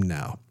like,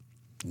 no.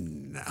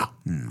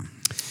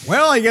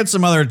 Well, I get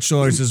some other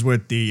choices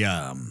with the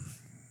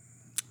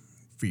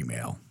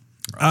female.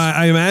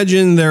 I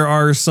imagine there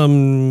are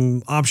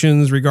some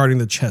options regarding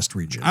the chest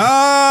region.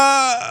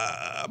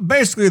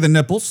 Basically the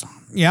nipples.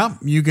 Yeah,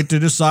 you get to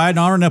decide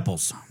on our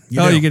nipples.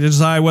 You get to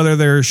decide whether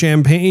they're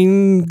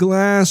champagne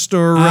glassed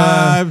or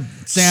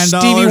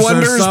Stevie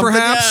Wonders,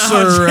 perhaps.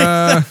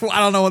 Yeah. Or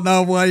I don't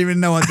know. I even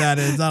know what that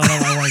is. I don't know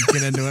if I want to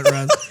get into it,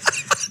 Russ.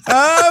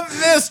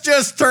 This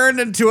just turned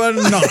into a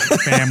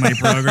non-family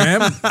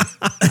program.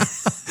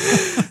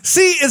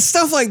 See, it's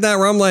stuff like that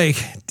where I'm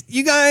like,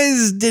 you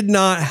guys did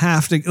not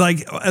have to,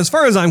 like, as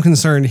far as I'm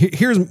concerned,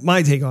 here's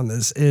my take on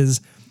this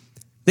is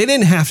they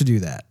didn't have to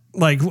do that.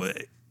 Like,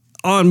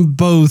 on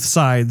both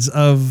sides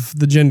of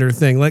the gender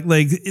thing.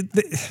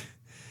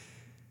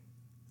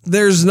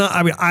 There's not,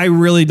 I mean, I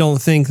really don't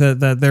think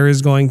that there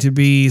is going to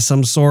be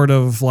some sort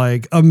of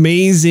like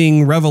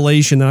amazing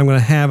revelation that I'm going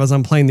to have as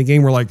I'm playing the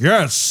game. We're like,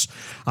 yes,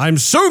 I'm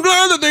so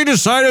glad that they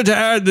decided to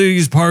add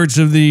these parts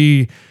of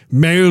the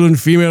male and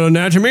female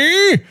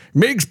anatomy.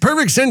 Makes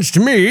perfect sense to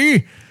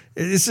me.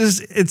 It's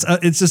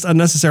just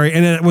unnecessary.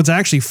 And what's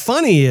actually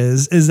funny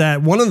is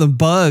that one of the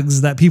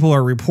bugs that people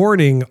are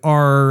reporting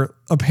are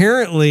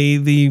apparently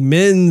the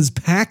men's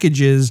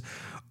packages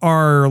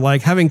are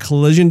like having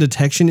collision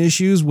detection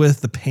issues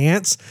with the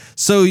pants.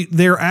 So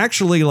they're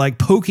actually like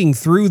poking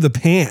through the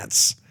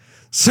pants.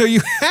 So you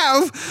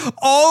have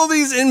all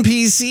these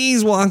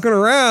NPCs walking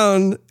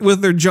around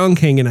with their junk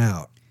hanging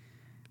out.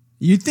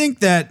 You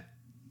think that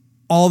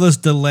all this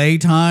delay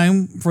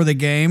time for the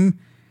game,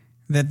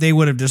 that they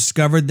would have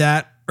discovered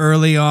that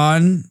early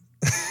on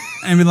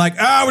and be like,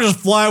 we'll just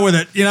fly with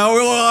it.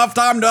 We'll have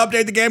time to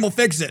update the game. We'll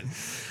fix it.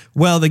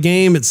 Well, the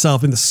game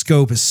itself and the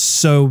scope is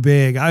so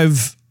big.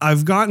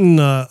 I've gotten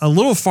a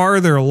little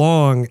farther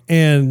along,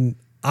 and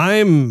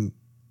I'm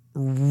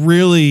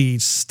really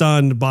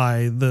stunned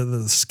by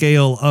the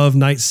scale of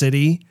Night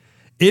City.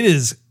 It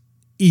is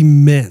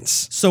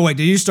immense. So wait,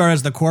 did you start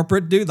as the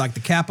corporate dude, like the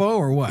capo,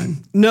 or what?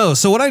 No.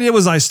 So what I did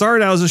was I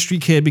started out as a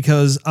street kid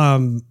because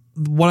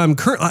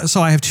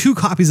so I have 2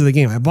 copies of the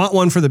game. I bought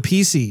one for the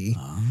PC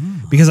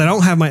because I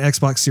don't have my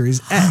Xbox Series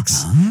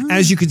X.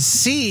 As you could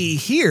see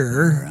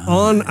here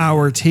on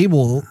our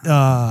table,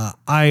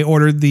 I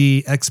ordered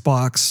the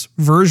Xbox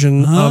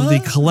version of the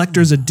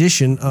collector's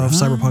edition of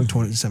Cyberpunk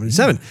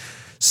 2077.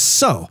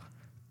 So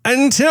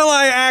until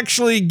I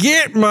actually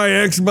get my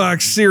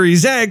Xbox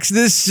Series X,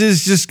 this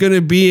is just going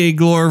to be a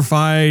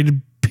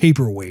glorified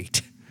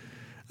paperweight.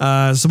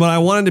 But I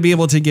wanted to be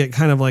able to get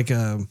kind of like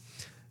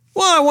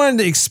I wanted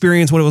to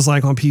experience what it was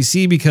like on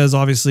PC, because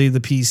obviously the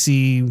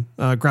PC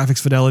graphics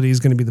fidelity is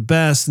going to be the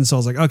best. And so I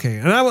was like, okay.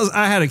 And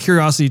I had a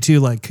curiosity too,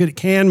 like,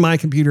 can my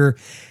computer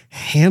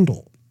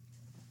handle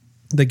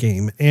the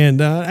game?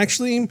 And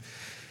actually,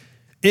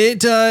 it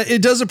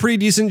does a pretty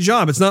decent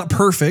job. It's not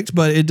perfect,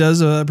 but it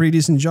does a pretty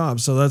decent job.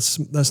 So that's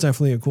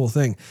definitely a cool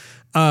thing.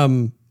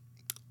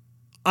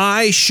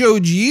 I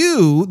showed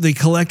you the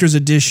collector's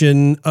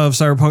edition of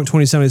Cyberpunk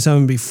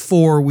 2077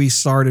 before we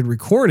started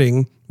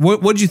recording.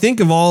 What did you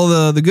think of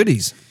all the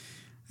goodies?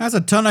 That's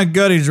a ton of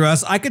goodies,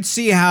 Russ. I could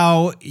see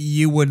how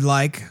you would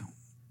like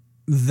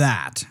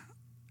that,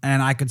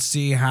 and I could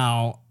see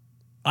how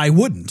I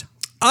wouldn't.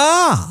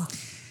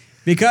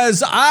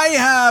 Because I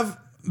have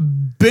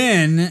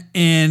been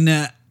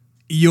in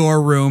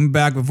your room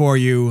back before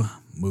you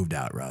moved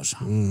out, Russ,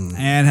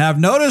 and have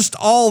noticed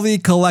all the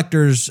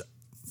collector's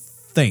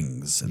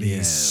things,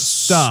 the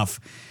stuff.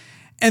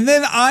 And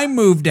then I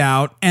moved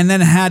out and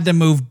then had to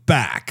move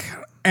back.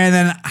 And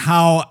then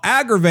how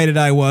aggravated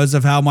I was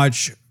of how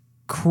much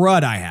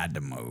crud I had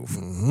to move.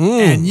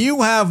 And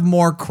you have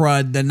more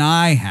crud than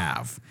I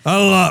have. A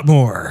lot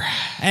more.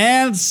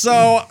 And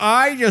so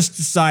I just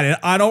decided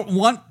I don't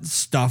want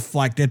stuff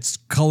like it's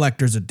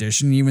collector's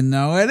edition, even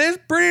though it is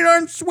pretty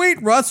darn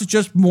sweet, Russ. It's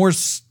just more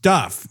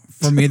stuff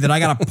for me that I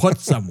got to put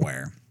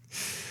somewhere.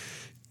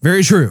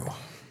 Very true.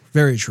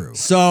 Very true.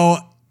 So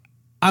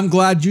I'm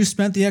glad you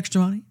spent the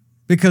extra money,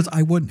 because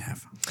I wouldn't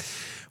have.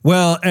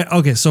 Well,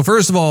 okay. So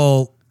first of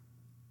all,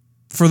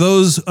 for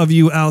those of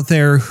you out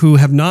there who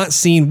have not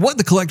seen what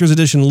the collector's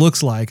edition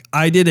looks like,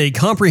 I did a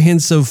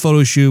comprehensive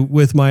photo shoot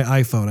with my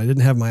iPhone. I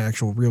didn't have my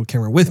actual real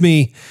camera with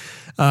me,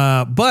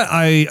 but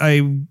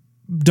I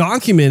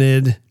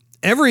documented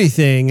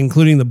everything,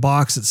 including the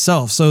box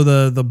itself. So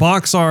the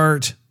box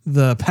art,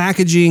 the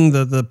packaging,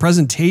 the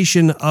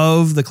presentation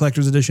of the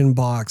collector's edition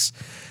box,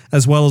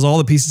 as well as all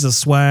the pieces of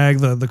swag,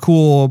 the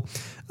cool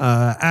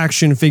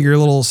action figure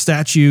little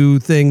statue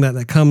thing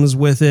that comes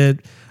with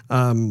it,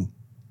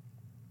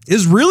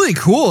 is really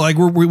cool. Like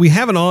we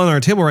have it on our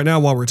table right now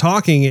while we're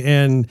talking,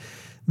 and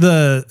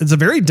it's a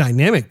very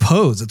dynamic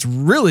pose. It's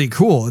really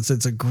cool.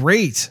 It's a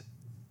great,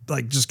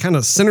 like, just kind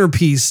of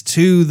centerpiece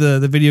to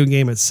the video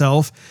game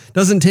itself.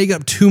 Doesn't take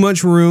up too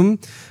much room,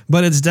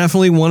 but it's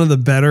definitely one of the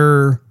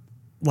better,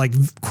 like,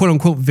 quote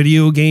unquote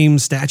video game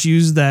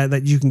statues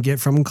that you can get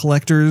from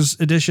collector's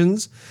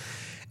editions.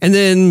 And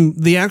then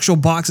the actual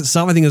box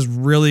itself, I think, is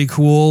really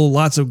cool.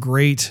 Lots of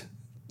great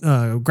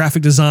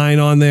graphic design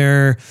on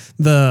there.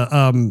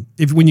 When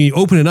you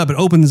open it up, it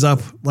opens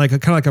up like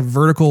kind of like a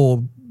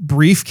vertical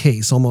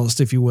briefcase almost,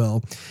 if you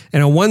will.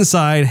 And on one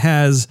side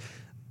has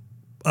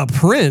a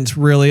print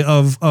really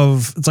of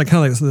it's like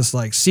kind of like this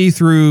like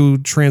see-through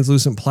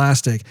translucent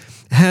plastic.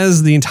 It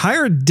has the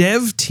entire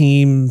dev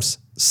team's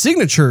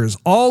signatures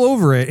all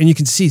over it, and you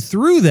can see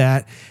through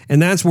that,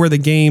 and that's where the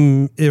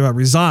game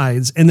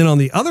resides. And then on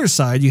the other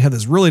side, you have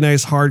this really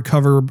nice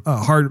hardcover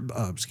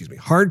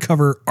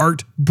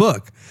art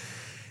book,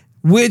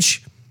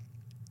 which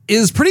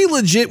is pretty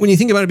legit when you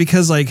think about it,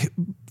 because like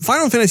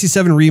Final Fantasy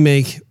VII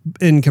Remake,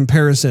 in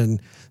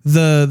comparison,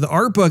 the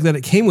art book that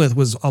it came with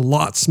was a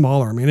lot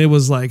smaller. I mean, it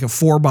was like a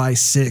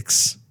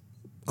 4x6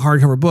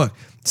 hardcover book.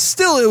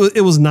 Still,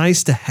 it was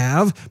nice to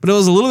have, but it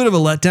was a little bit of a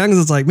letdown, because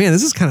it's like, man,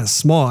 this is kind of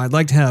small. I'd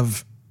like to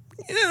have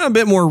a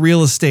bit more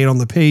real estate on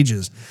the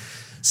pages.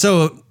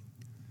 So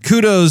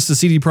kudos to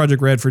CD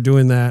Projekt Red for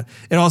doing that.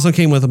 It also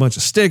came with a bunch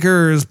of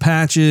stickers,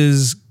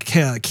 patches,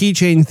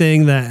 keychain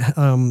thing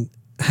that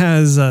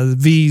has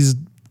V's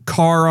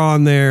car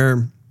on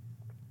there,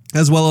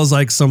 as well as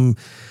like some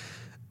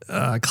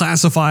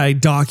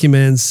classified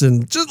documents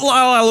and just a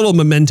lot of little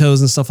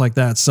mementos and stuff like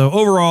that. So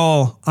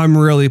overall, I'm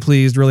really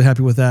pleased, really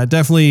happy with that.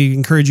 Definitely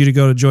encourage you to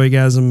go to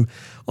Joygasm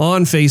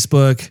on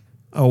Facebook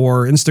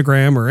or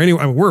Instagram or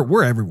anywhere. I mean,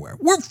 we're everywhere.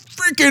 We're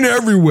freaking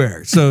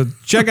everywhere. So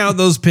check out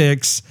those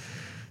pics.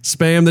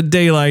 Spam the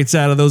daylights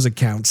out of those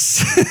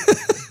accounts.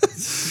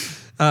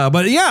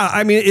 But yeah,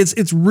 I mean,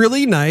 it's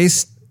really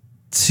nice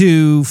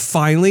to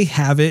finally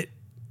have it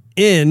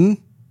in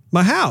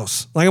my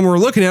house. Like, when we're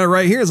looking at it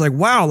right here, it's like,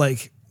 wow,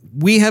 like,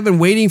 we have been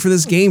waiting for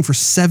this game for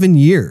 7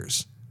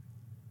 years.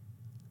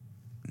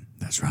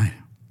 That's right.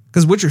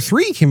 Because Witcher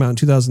 3 came out in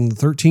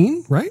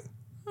 2013, right?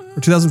 Or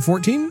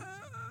 2014?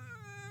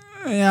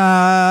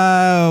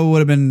 Yeah, would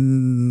have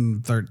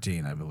been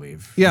 13, I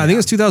believe. Yeah, I think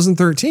it's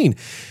 2013.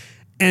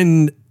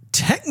 And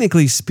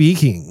technically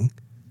speaking,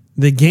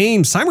 the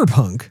game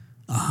Cyberpunk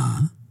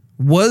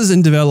was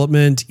in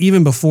development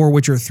even before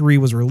Witcher 3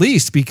 was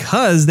released,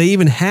 because they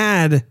even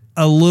had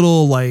a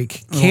little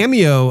like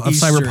cameo of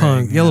Easter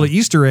Cyberpunk, egg, a little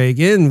Easter egg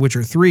in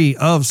Witcher 3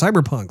 of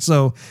Cyberpunk.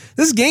 So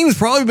this game has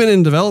probably been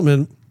in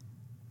development,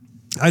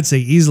 I'd say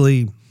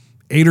easily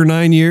 8 or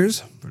 9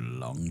 years.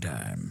 Long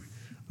time.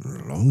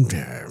 Long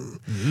time.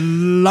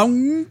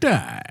 Long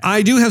time.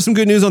 I do have some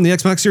good news on the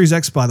Xbox Series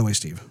X, by the way,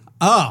 Steve.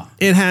 Oh,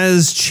 It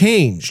has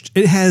changed.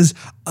 It has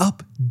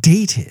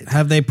updated.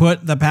 have they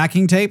put the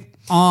packing tape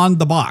on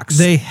the box?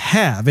 They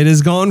have. It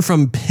has gone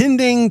from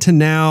pending to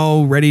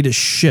now ready to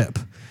ship.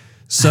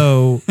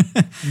 So,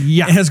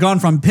 yeah. It has gone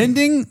from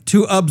pending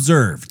to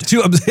observed.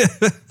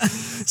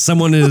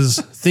 Someone is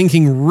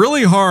thinking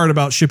really hard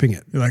about shipping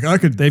it. You're like, I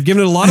could They've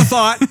given it a lot of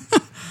thought.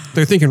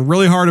 They're thinking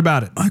really hard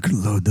about it. I could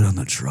load that on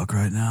the truck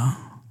right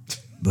now,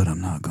 but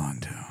I'm not going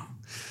to.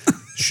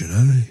 Should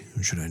I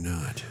or should I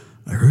not?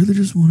 I heard they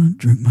just want to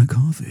drink my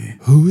coffee.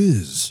 Who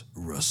is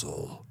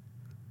Russell?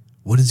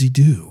 What does he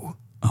do?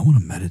 I want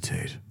to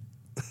meditate.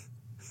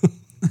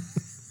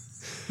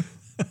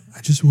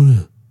 I just want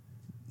to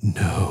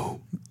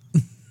know.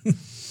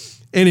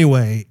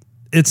 Anyway,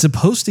 it's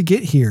supposed to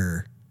get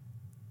here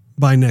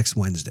by next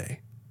Wednesday.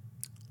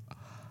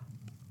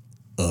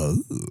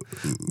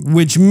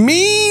 Which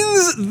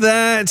means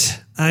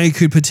that I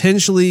could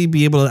potentially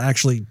be able to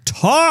actually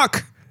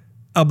talk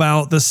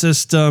about the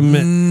system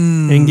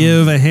and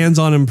give a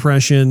hands-on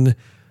impression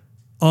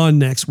on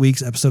next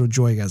week's episode of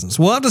Joygasm.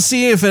 So we'll have to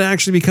see if it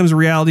actually becomes a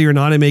reality or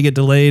not. It may get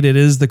delayed. It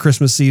is the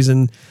Christmas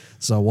season,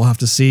 so we'll have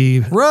to see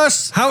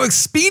Russ, how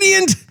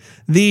expedient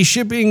the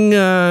shipping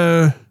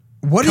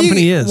what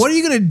company is. What are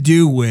you going to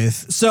do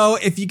with? So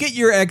if you get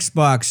your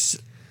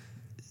Xbox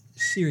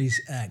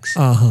Series X,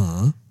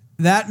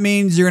 that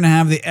means you're going to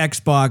have the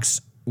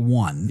Xbox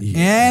One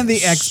and the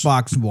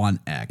Xbox One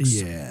X.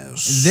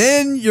 Yes.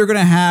 Then you're going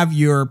to have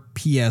your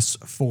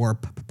PS4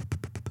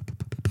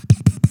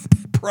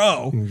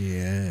 Pro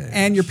Yeah.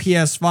 and your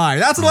PS5.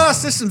 That's a lot of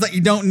systems that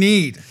you don't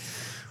need.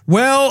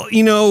 Well,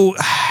 you know,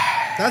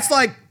 That's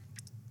like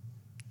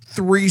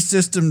 3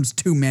 systems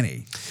too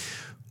many.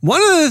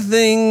 one of the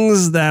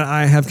things that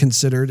I have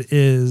considered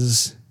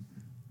is,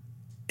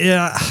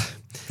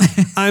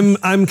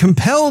 I'm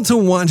compelled to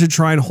want to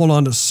try and hold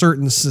on to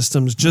certain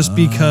systems just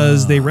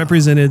because they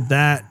represented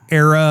that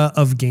era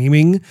of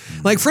gaming.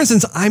 Like, for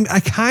instance, I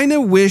kind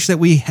of wish that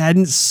we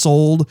hadn't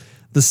sold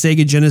the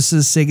Sega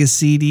Genesis, Sega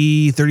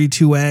CD,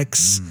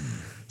 32X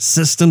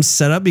system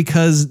setup,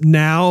 because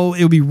now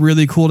it would be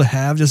really cool to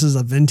have just as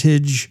a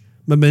vintage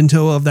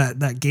memento of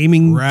that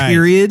gaming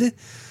period.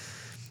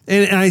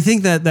 And I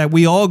think that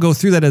we all go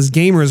through that as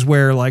gamers,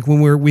 where like when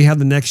we have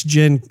the next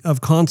gen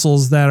of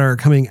consoles that are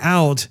coming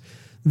out,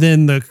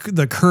 then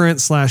the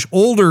current /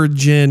 older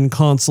gen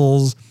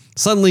consoles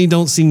suddenly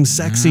don't seem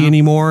sexy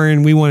anymore,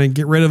 and we want to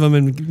get rid of them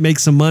and make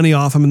some money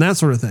off them and that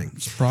sort of thing.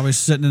 It's probably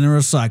sitting in a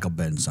recycle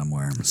bin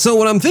somewhere. So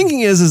what I'm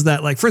thinking is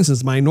that, like, for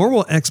instance, my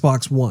normal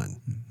Xbox One,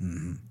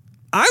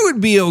 I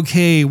would be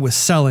okay with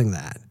selling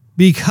that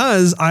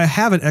because I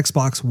have an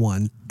Xbox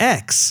One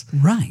X,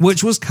 Right.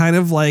 which was kind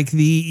of like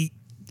the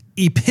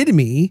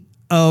epitome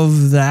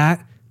of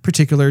that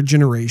particular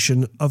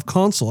generation of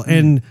console.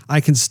 And I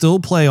can still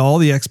play all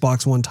the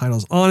Xbox One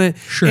titles on it.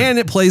 Sure. And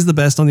it plays the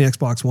best on the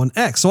Xbox One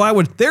X. So I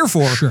would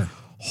therefore Sure.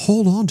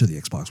 hold on to the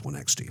Xbox One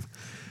X, Steve,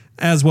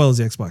 as well as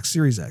the Xbox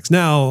Series X.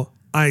 Now,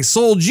 I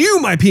sold you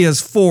my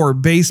PS4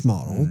 base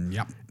model.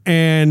 Yep.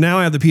 And now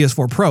I have the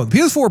PS4 Pro. The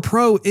PS4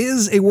 Pro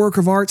is a work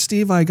of art,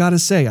 Steve. I got to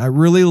say, I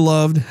really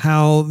loved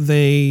how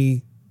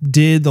they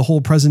did the whole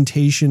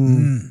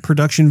presentation,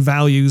 production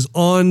values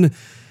on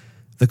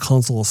the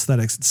console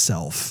aesthetics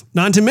itself.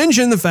 Not to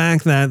mention the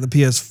fact that the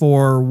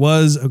PS4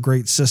 was a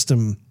great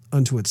system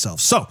unto itself.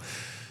 So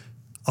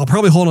I'll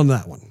probably hold on to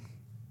that one.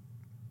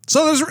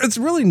 So it's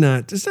really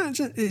not. It's not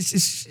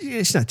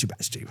too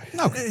bad, Steve.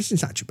 No,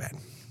 it's not too bad.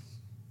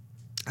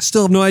 I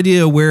still have no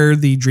idea where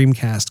the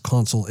Dreamcast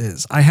console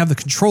is. I have the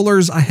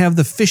controllers, I have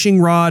the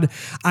fishing rod,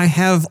 I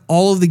have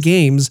all of the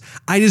games.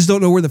 I just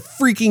don't know where the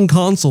freaking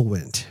console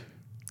went,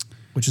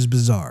 which is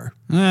bizarre.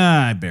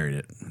 I buried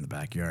it in the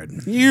backyard.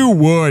 You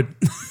would.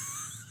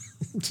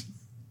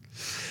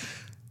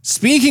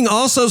 Speaking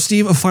also,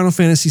 Steve, of Final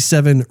Fantasy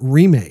VII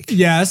Remake.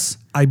 Yes.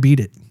 I beat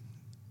it.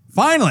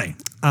 Finally.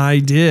 I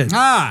did.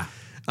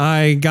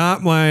 I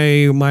got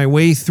my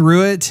way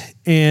through it,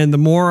 and the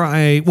more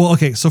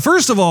so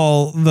first of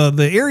all,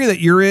 the area that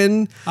you're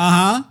in,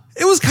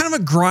 it was kind of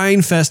a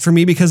grind fest for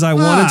me because I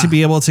wanted to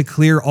be able to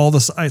clear all the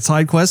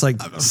side quests, like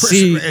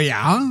see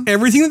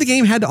everything that the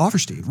game had to offer,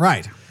 Steve.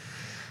 Right.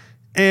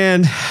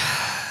 And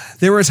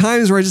there were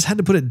times where I just had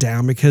to put it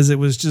down because it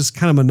was just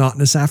kind of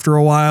monotonous after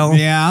a while.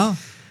 Yeah.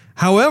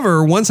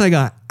 However, once I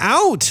got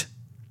out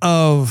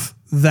of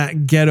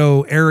that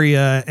ghetto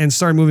area and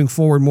started moving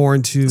forward more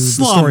into the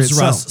story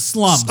itself. Russ,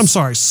 slums. I'm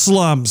sorry,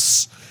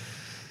 slums.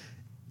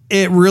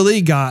 It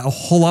really got a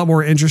whole lot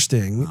more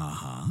interesting.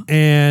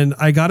 And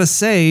I got to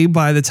say,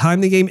 by the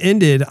time the game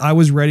ended, I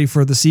was ready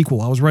for the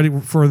sequel. I was ready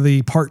for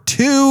the part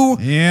 2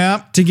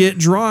 Yep. to get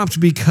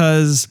dropped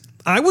because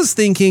I was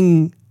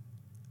thinking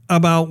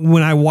about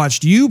when I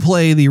watched you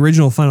play the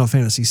original Final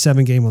Fantasy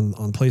VII game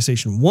on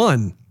PlayStation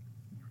 1.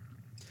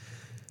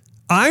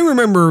 I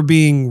remember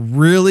being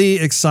really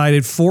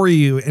excited for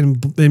you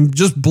and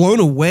just blown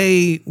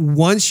away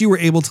once you were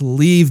able to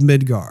leave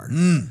Midgard.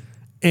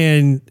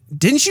 And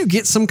didn't you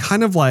get some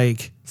kind of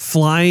like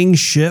flying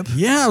ship?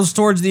 Yeah, it was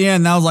towards the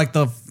end. That was like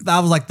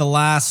the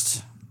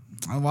last,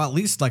 well, at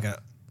least like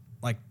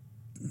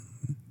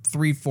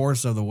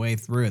 3/4 of the way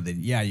through. Then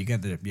yeah, you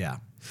get the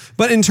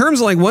But in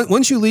terms of like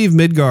once you leave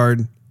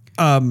Midgard,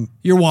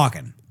 you're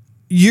walking.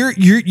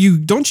 you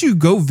don't you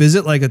go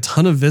visit like a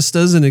ton of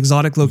vistas and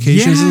exotic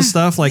locations Yeah, and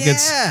stuff? Like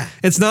yeah.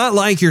 it's not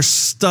like you're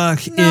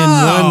stuck in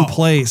No. one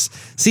place.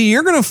 See,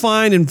 you're gonna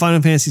find in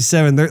Final Fantasy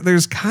VII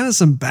there's kind of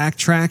some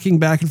backtracking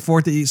back and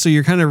forth so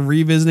you're kind of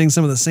revisiting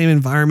some of the same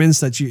environments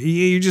that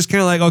you're just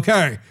kind of like,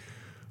 okay,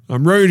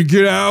 I'm ready to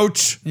get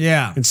out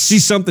Yeah, and see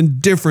something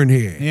different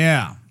here.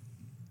 yeah.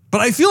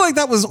 But I feel like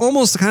that was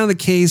almost kind of the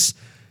case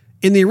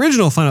in the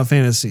original Final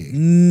Fantasy.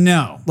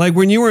 No, Like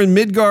when you were in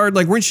Midgard,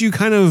 like weren't you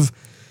kind of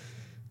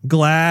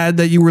glad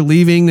that you were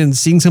leaving and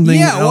seeing something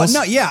else?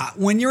 Well, no, yeah.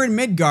 When you're in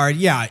Midgard,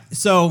 yeah.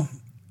 So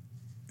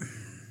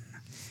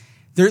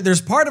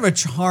there's part of a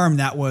charm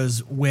that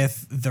was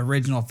with the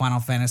original Final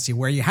Fantasy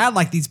where you had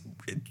like these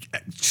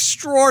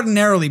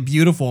extraordinarily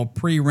beautiful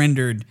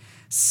pre-rendered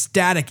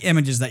static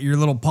images that your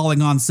little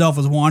polygon self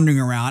was wandering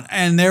around,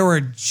 and they were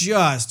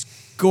just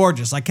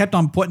gorgeous. I kept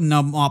on putting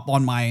them up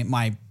on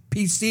my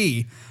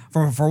PC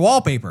for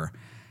wallpaper.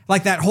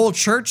 Like that whole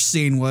church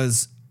scene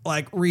was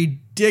like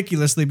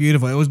ridiculously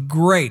beautiful. It was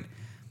great.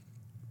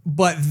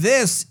 But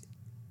this,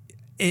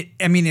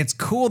 it's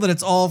cool that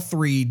it's all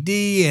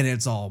 3D and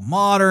it's all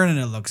modern and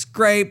it looks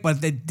great,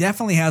 but it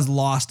definitely has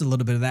lost a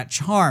little bit of that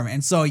charm.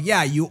 And so,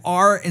 yeah, you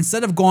are,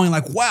 instead of going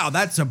like, wow,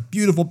 that's a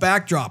beautiful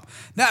backdrop,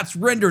 that's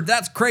rendered,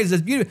 that's crazy,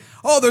 that's beautiful.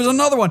 Oh, there's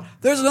another one.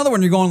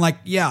 You're going like,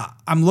 yeah,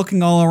 I'm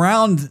looking all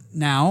around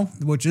now,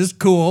 which is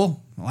cool.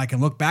 I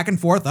can look back and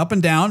forth, up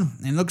and down,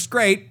 and it looks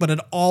great, but it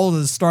all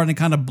is starting to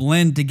kind of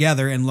blend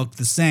together and look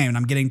the same. And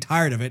I'm getting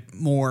tired of it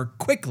more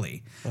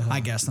quickly,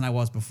 I guess, than I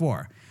was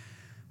before.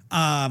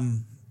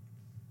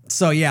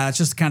 So yeah, it's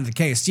just kind of the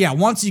case. Yeah,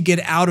 once you get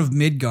out of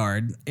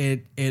Midgard,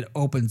 it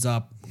opens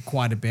up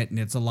quite a bit, and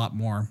it's a lot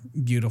more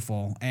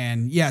beautiful.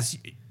 And yes,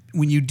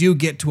 when you do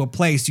get to a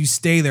place, you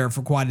stay there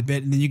for quite a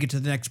bit, and then you get to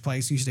the next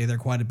place, you stay there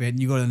quite a bit,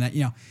 and you go to the next,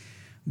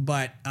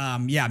 But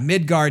yeah,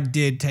 Midgard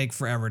did take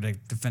forever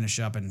to finish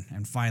up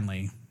and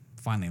finally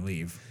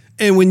leave.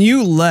 And when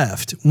you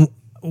left,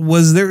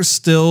 was there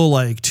still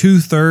like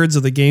 2/3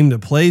 of the game to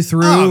play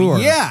through? Oh, or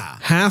yeah.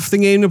 half the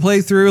game to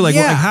play through? Like,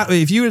 Yeah.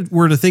 if you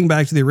were to think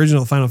back to the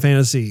original Final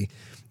Fantasy,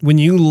 when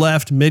you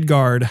left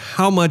Midgard,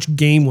 how much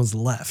game was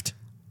left?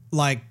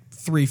 Like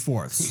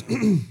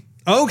 3/4.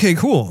 Okay,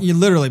 cool. You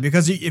literally,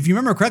 because if you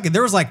remember correctly,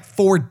 there was like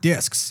 4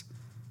 discs.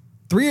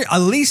 At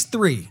least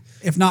 3.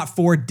 If not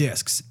 4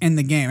 discs in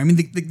the game. I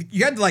mean,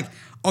 you had to like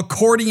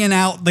accordion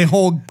out the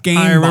whole game.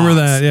 I remember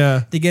box that, yeah.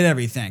 to get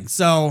everything.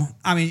 So,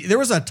 I mean, there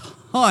was a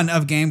ton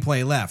of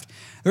gameplay left.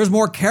 There's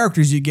more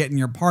characters you get in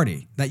your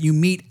party that you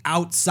meet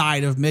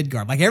outside of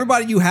Midgard. Like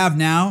everybody you have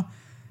now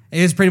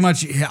is pretty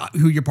much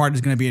who your party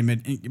is going to be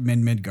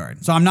in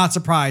Midgard. So I'm not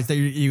surprised that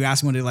you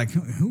ask me to like,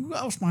 who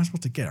else am I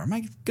supposed to get? Am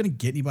I going to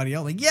get anybody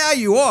else? Like, yeah,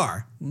 you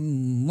are.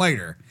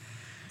 Later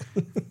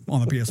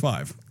on the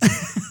PS5.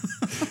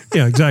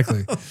 Yeah,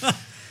 exactly.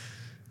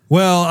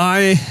 Well,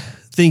 I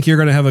think you're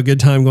going to have a good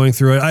time going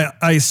through it.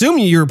 I assume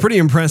you're pretty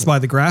impressed by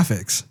the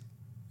graphics.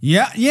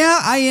 Yeah,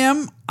 I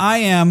am.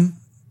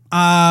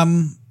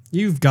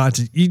 You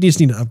just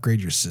need to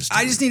upgrade your system.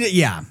 I just need it.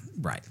 Yeah,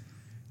 right.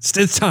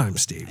 It's time,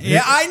 Steve.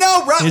 Yeah, I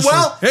know. Right.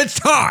 It's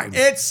time.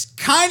 It's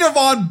kind of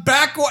on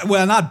back.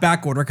 Well, not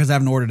back order because I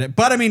haven't ordered it,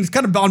 but I mean, it's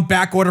kind of on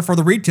back order for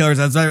the retailers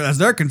as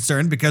they're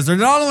concerned because they're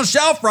not on the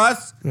shelf for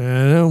us. I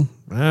know.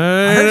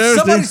 I heard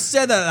somebody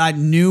said that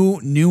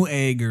new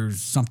egg or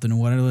something.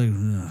 Whatever.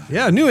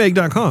 Yeah,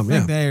 newegg.com. I Yeah.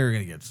 think they're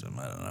gonna get some.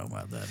 I don't know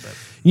about that, but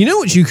You know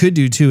what you could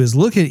do too is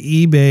look at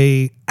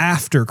eBay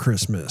after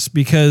Christmas,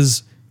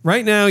 because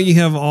right now you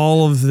have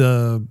all of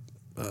the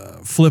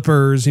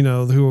flippers,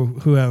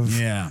 who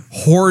have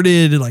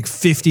hoarded like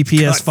 50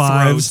 PS5s.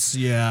 Cutthroats,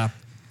 yeah.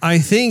 I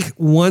think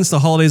once the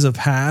holidays have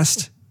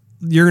passed,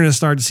 you're going to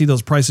start to see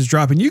those prices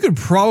drop, and you could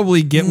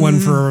probably get one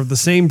for the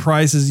same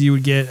price as you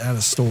would get at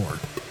a store.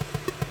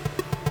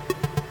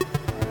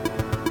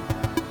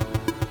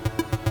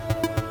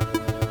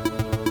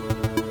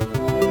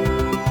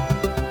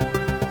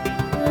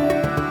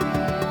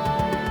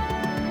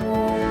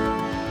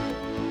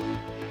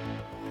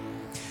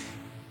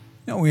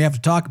 We have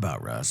to talk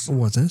about, Russ.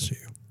 What's that to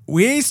you?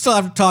 We still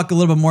have to talk a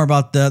little bit more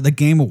about the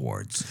Game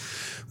Awards.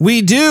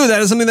 We do.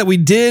 That is something that we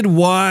did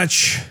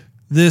watch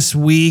this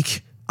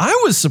week. I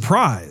was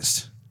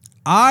surprised.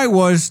 I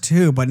was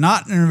too, but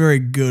not in a very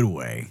good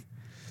way.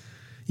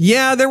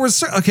 Yeah, there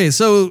was. Okay,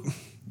 so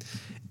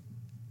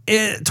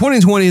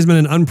 2020 has been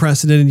an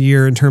unprecedented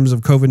year in terms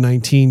of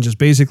COVID-19, just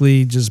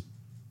basically just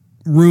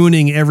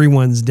ruining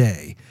everyone's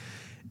day.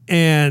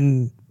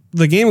 And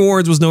the Game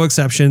Awards was no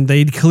exception.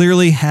 They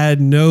clearly had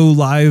no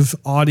live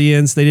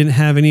audience. They didn't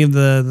have any of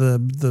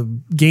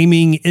the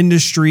gaming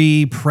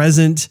industry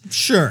present.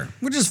 Sure,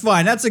 which is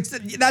fine. That's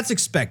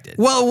expected.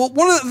 Well,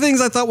 one of the things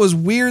I thought was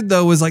weird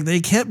though was like they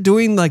kept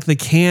doing like the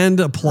canned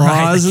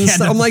applause and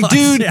stuff. I'm like,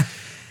 dude. Yeah.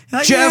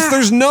 Like, Jeff,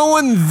 there's no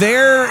one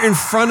there in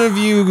front of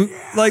you.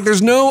 Like,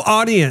 there's no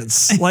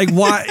audience. Like,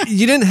 why?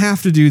 You didn't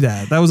have to do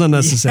that. That was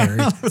unnecessary.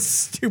 Yeah, that was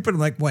stupid. I'm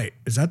like, wait,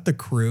 is that the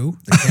crew?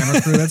 The camera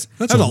crew? That's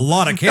a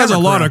lot of camera. That's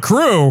a lot of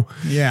crew.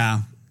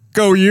 Yeah.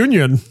 Go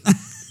Union.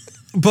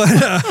 But,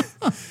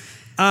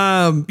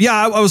 yeah,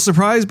 I was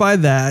surprised by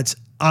that.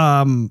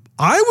 I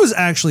was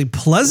actually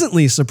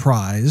pleasantly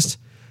surprised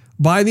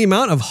by the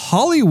amount of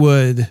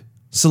Hollywood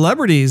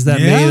celebrities that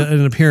made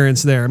an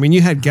appearance there. I mean,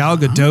 you had Gal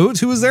Gadot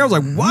who was there. I was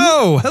like,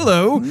 whoa,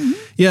 hello.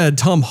 You had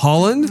Tom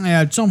Holland.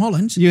 Yeah, Tom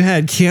Holland. You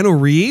had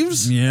Keanu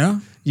Reeves.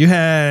 Yeah. You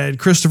had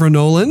Christopher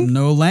Nolan.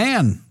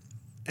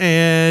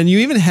 And you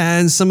even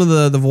had some of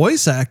the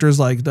voice actors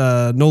like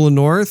Nolan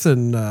North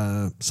and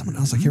someone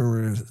else. I can't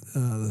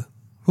remember.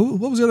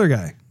 What was the other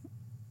guy?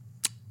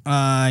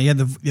 You had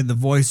the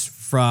voice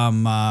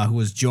from who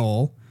was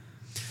Joel.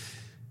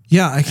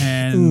 Yeah.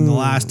 And The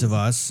Last of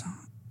Us.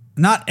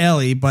 Not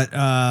Ellie, but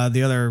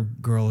the other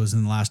girl who's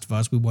in The Last of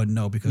Us. We wouldn't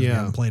know because we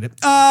haven't played it.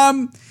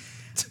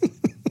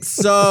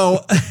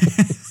 So,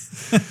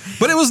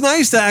 but it was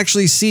nice to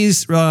actually see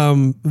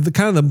the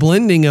kind of the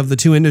blending of the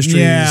two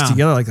industries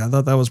together. Like I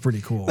thought that was pretty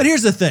cool. But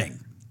here's the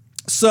thing.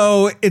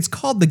 So it's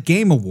called the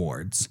Game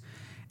Awards,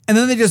 and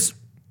then they just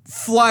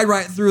fly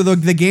right through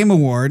the Game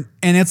Award,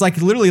 and it's like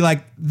literally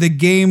like the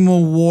Game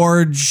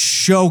Award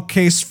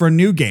showcase for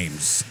new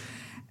games.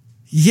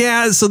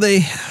 Yeah. So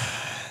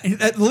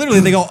literally,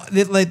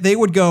 they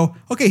would go,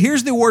 okay,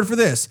 here's the award for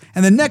this.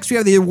 And then next we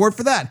have the award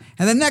for that.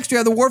 And then next we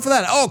have the award for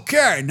that.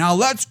 Okay, now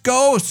let's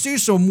go see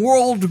some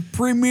world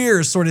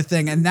premieres sort of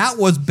thing. And that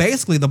was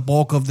basically the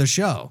bulk of the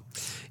show.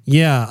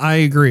 Yeah, I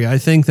agree. I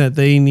think that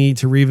they need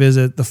to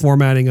revisit the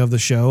formatting of the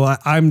show.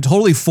 I'm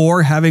totally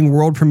for having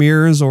world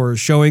premieres or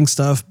showing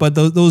stuff, but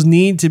those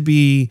need to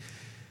be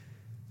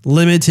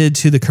limited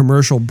to the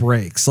commercial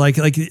breaks. Like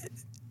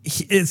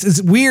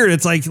it's weird.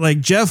 It's like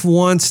Jeff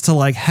wants to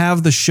like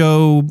have the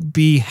show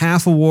be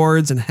half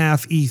awards and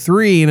half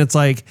E3. And it's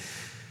like,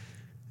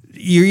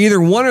 you're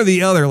either one or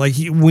the other. Like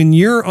when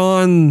you're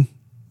on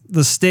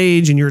the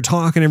stage and you're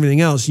talking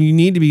everything else, you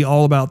need to be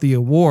all about the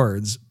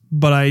awards.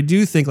 But I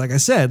do think, like I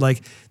said,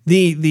 like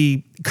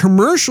the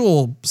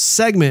commercial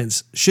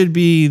segments should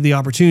be the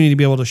opportunity to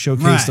be able to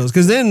showcase those.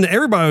 Cause then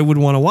everybody would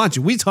want to watch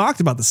it. We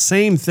talked about the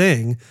same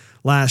thing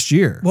last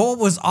year. Well, what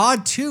was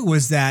odd too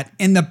was that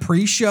in the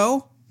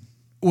pre-show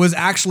was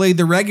actually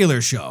the regular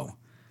show.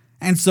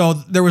 And so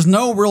there was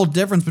no real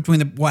difference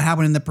between what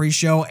happened in the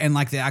pre-show and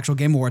like the actual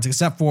Game Awards,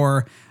 except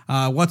for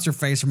what's her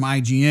face from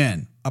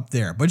IGN up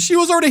there. But she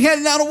was already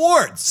handing out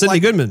awards. Sydney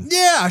Goodman.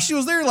 Yeah, she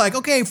was there like,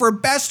 okay, for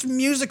best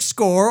music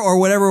score or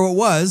whatever it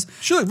was.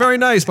 She looked very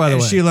nice, by the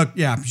way. She looked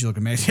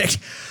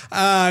amazing.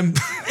 But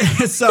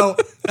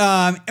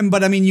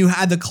I mean, you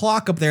had the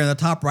clock up there in the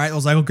top right. It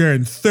was like, okay,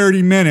 in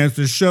 30 minutes,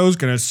 the show's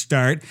going to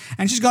start.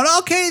 And she's going,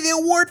 okay, the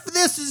award for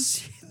this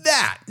is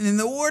that, and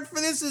the award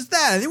for this is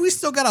that. And then we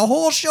still got a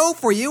whole show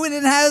for you, and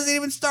it hasn't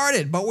even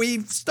started, but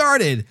we've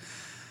started.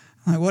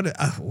 Like,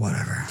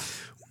 whatever.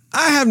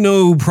 I have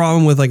no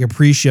problem with like a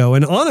pre-show,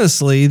 and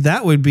honestly,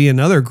 that would be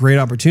another great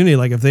opportunity.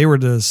 Like if they were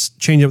to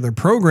change up their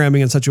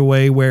programming in such a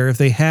way where if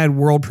they had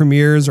world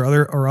premieres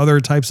or other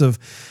types of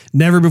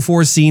never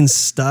before seen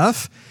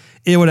stuff,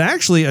 it would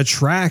actually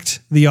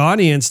attract the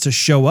audience to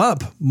show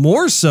up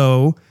more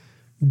so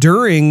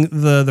during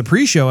the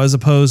pre-show as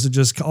opposed to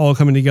just all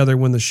coming together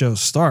when the show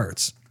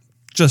starts.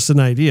 Just an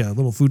idea, a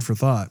little food for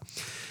thought.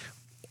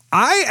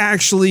 I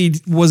actually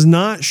was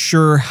not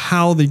sure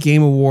how the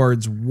Game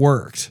Awards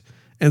worked.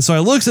 And so I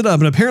looked it up,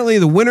 and apparently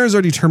the winners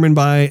are determined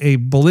by a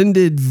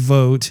blended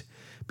vote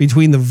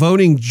between the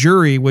voting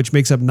jury, which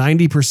makes up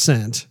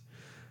 90%,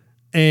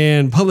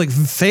 and public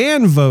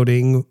fan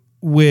voting,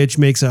 which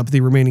makes up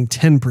the remaining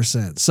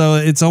 10%. So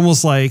it's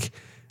almost like,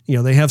 you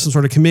know, they have some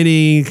sort of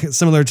committee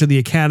similar to the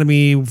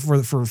Academy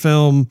for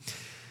film,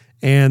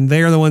 and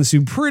they're the ones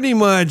who pretty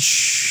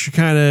much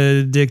kind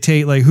of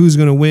dictate like who's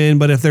going to win.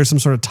 But if there's some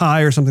sort of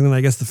tie or something, then I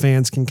guess the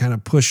fans can kind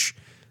of push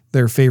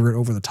their favorite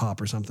over the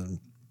top or something.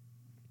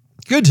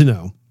 Good to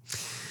know.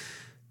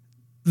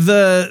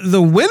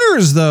 The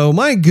winners, though,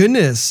 my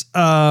goodness,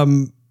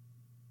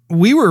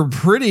 we were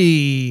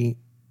pretty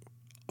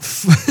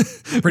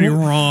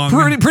wrong.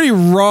 Pretty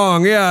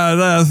wrong.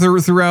 Yeah.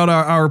 Throughout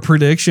our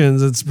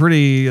predictions, it's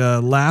pretty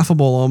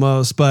laughable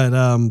almost. But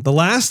The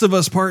Last of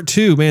Us Part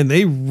 2, man,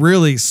 they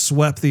really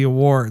swept the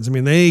awards. I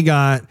mean, they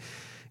got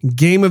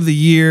Game of the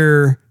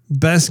Year,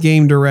 Best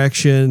Game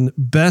Direction,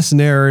 Best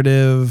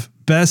Narrative,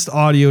 Best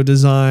Audio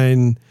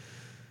Design,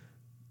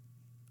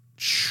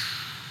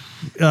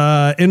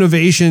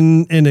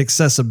 Innovation and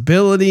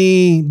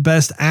Accessibility,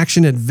 Best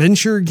Action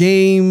Adventure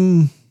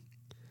Game.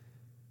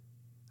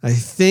 I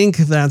think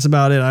that's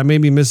about it. I may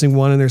be missing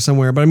one in there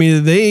somewhere, but I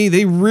mean,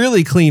 they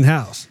really clean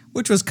house.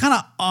 which was kind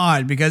of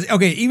odd because,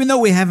 okay, even though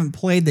we haven't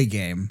played the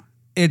game,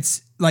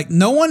 it's like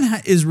no one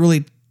is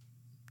really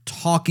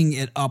talking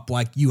it up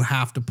like you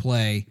have to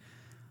play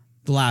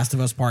The Last of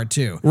Us Part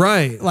 2.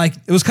 Right. Like,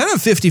 it was kind of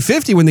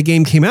 50-50 when the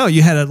game came out.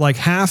 You had like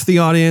half the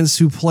audience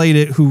who played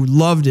it, who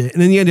loved it.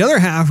 And then you had the other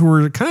half who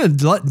were kind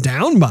of let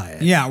down by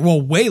it. yeah,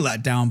 well, way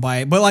let down by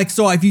it. But like,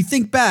 so if you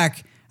think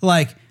back,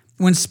 like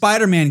when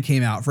Spider-Man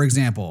came out, for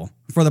example,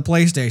 for the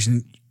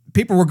PlayStation,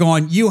 people were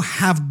going, you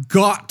have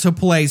got to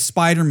play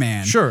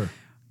Spider-Man. Sure.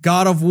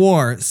 God of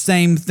War,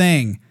 same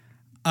thing.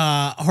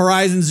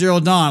 Horizon Zero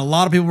Dawn, a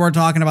lot of people were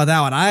talking about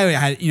that one.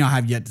 I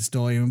have yet to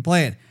still even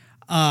play it.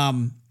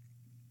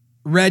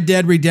 Red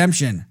Dead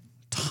Redemption,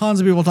 tons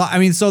of people talk. I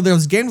mean, so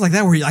there's games like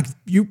that where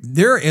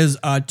there is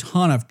a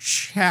ton of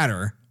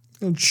chatter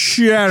on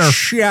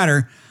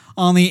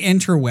the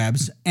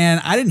interwebs, and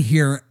I didn't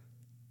hear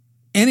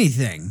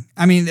anything.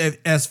 I mean,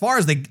 as far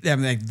as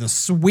the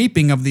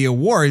sweeping of the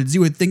awards, you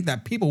would think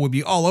that people would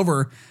be all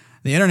over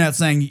the internet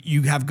saying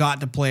you have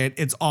got to play it.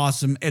 It's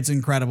awesome. It's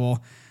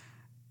incredible.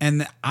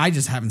 And I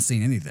just haven't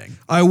seen anything.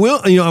 I will,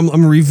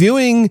 I'm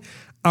reviewing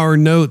our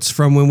notes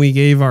from when we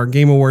gave our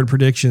Game Award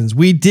predictions.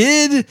 We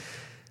did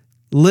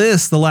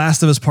list The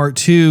Last of Us Part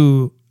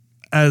 2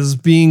 as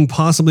being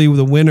possibly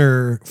the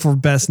winner for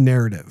best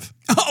narrative.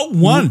 Oh,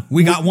 one.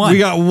 We got one. We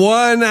got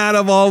one out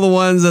of all the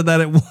ones that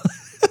it was.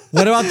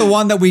 What about the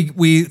one that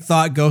we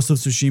thought Ghost of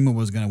Tsushima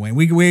was going to win?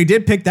 We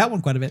did pick that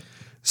one quite a bit.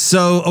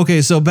 So,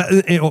 okay. Since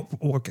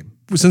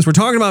we're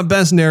talking about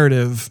best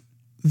narrative,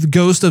 the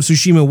Ghost of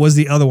Tsushima was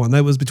the other one.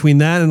 That was between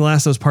that and The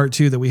Last of Us Part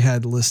 2 that we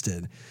had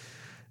listed.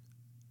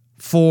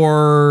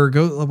 For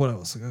what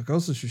else?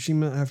 Ghost of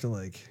Tsushima, I have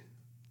to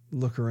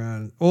look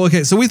around. Well,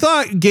 okay. So we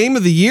thought Game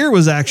of the Year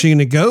was actually going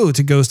to go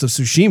to Ghost of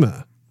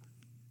Tsushima.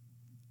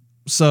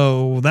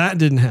 So that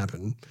didn't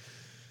happen.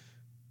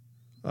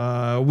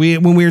 When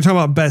we were talking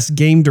about best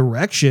game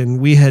direction,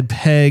 we had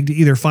pegged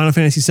either Final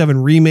Fantasy VII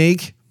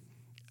Remake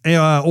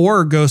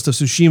or Ghost of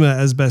Tsushima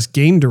as best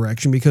game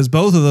direction because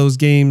both of those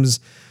games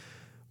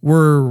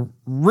were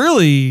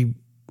really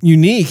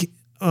unique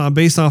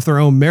based off their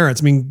own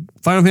merits. I mean,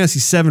 Final Fantasy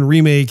VII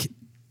Remake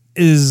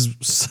is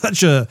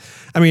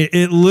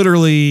it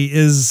literally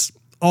is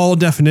all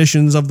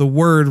definitions of the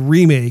word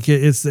remake.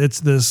 It's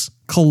this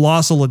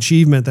colossal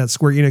achievement that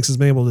Square Enix has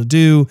been able to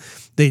do.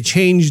 They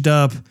changed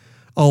up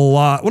a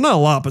lot. Well, not a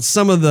lot, but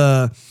some of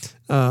just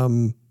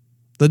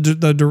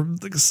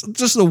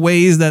the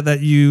ways that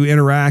you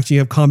interact, you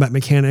have combat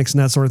mechanics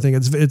and that sort of thing.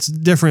 It's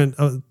different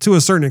to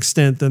a certain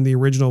extent than the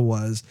original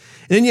was.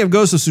 And then you have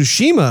Ghost of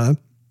Tsushima,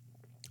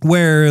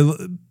 where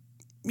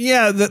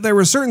there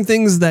were certain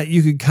things that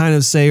you could kind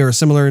of say are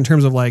similar in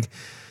terms of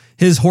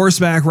his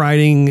horseback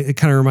riding. It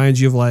kind of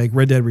reminds you of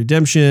Red Dead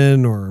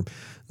Redemption or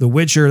The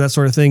Witcher, that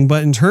sort of thing.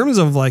 But in terms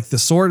of the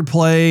sword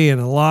play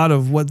and a lot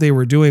of what they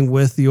were doing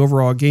with the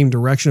overall game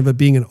direction of it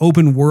being an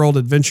open world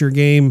adventure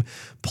game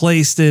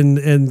placed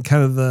in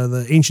kind of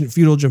the ancient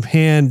feudal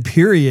Japan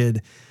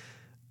period,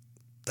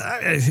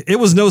 it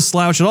was no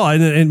slouch at all.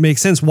 And it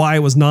makes sense why it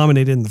was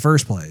nominated in the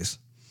first place.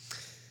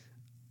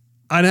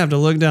 I'd have to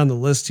look down the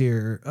list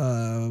here.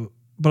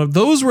 But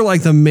those were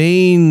the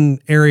main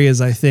areas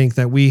I think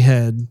that we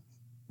had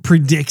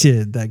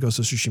predicted that Ghost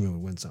of Tsushima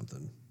would win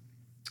something.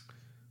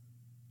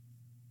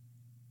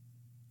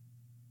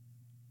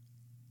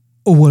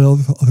 Oh, what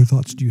other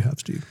thoughts do you have,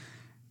 Steve?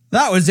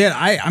 That was it.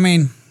 I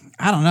mean,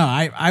 I don't know.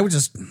 I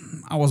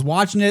was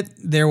watching it.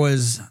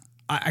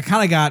 I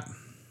kind of got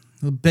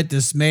a bit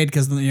dismayed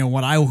because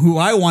who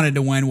I wanted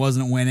to win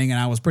wasn't winning, and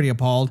I was pretty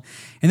appalled.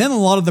 And then a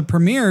lot of the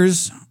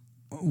premieres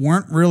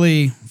weren't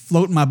really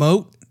floating my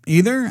boat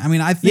either. I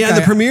mean, I think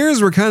the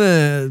premieres were kind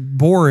of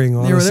boring.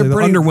 Honestly, they're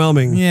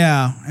underwhelming.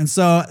 Yeah, and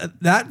so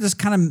that just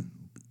kind of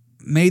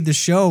made the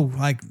show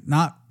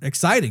not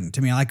exciting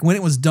to me. When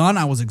it was done,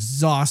 I was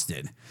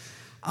exhausted.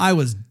 I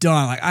was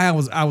done. I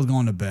was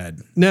going to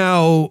bed.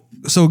 Now,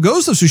 so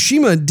Ghost of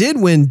Tsushima did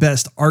win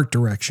Best Art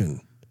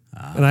Direction.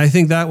 And I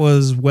think that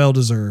was well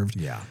deserved.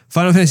 Yeah.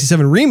 Final Fantasy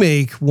VII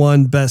Remake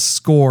won Best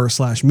Score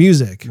 /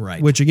 Music.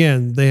 Right. Which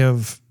again, they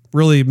have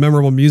really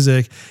memorable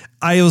music.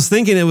 I was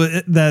thinking it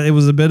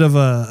was a bit of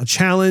a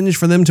challenge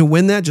for them to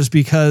win that just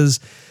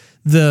because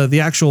the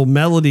actual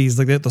melodies,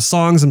 the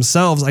songs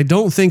themselves, I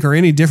don't think are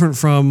any different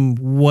from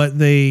what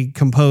they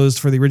composed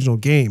for the original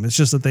game. It's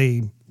just that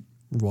they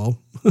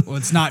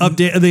it's not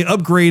they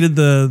upgraded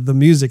the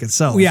music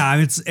itself.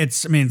 Yeah,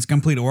 it's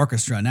complete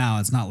orchestra now.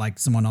 It's not like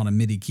someone on a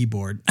MIDI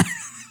keyboard.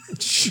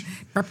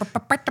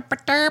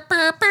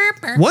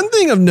 One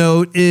thing of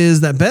note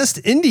is that Best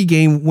Indie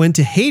Game went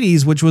to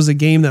Hades, which was a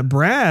game that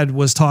Brad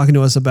was talking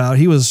to us about.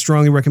 He was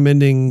strongly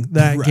recommending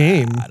that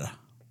game.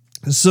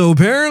 So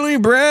apparently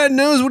Brad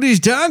knows what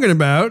he's talking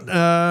about.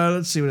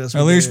 Let's see what else.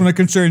 At least when it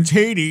concerns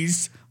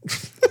Hades.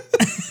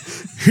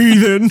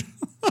 Heathen.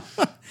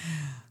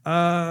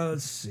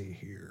 Let's see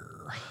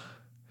here.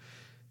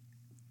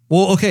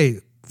 Well, okay.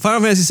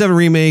 Final Fantasy VII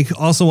Remake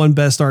also won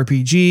Best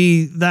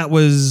RPG. That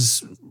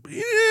was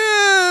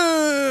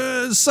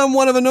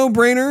somewhat of a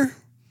no-brainer.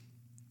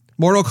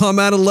 Mortal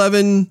Kombat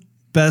 11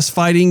 best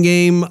fighting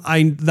game,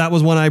 that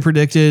was one I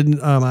predicted.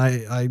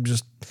 I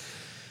just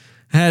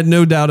had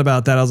no doubt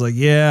about that. I was like,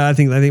 yeah, I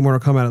think Mortal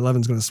Kombat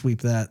 11 is going to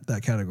sweep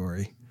that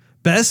category.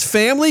 Best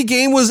family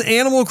game was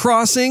Animal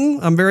Crossing.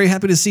 I'm very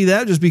happy to see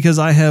that, just because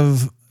I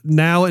have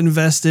now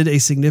invested a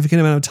significant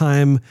amount of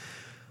time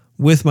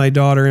with my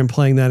daughter in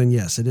playing that. And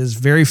yes, it is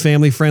very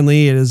family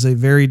friendly. It is a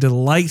very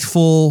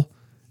delightful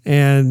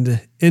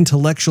and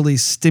intellectually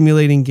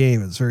stimulating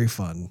game. It's very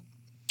fun.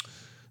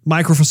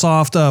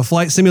 Microsoft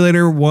Flight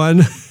Simulator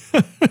won.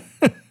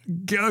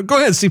 Go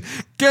ahead,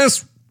 Steve.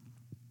 Guess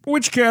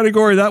which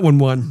category that one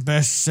won.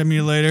 Best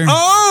simulator.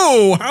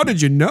 Oh, how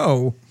did you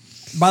know?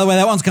 By the way,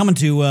 that one's coming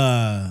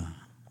to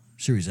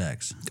Series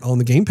X. On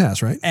the Game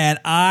Pass, right? And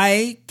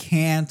I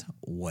can't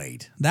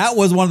wait. That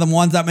was one of the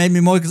ones that made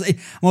me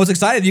most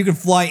excited. You can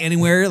fly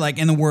anywhere, like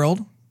in the world.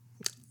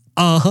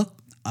 Uh-huh.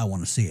 I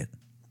want to see it.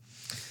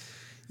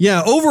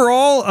 Yeah,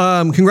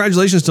 overall,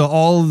 congratulations to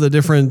all of the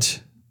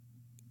different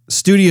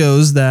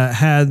studios that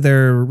had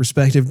their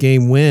respective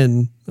game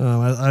win.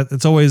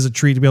 It's always a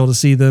treat to be able to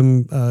see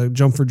them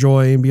jump for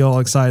joy and be all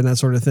excited and that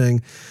sort of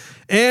thing.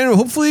 And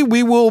hopefully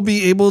we will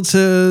be able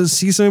to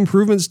see some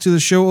improvements to the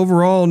show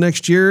overall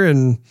next year.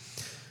 And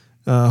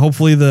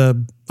hopefully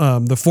the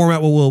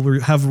format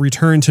will have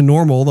returned to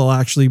normal. They'll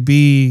actually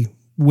be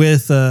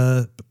with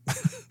the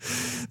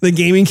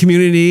gaming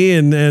community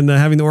and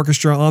having the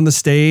orchestra on the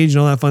stage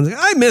and all that fun.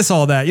 I miss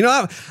all that. You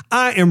know,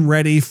 I am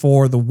ready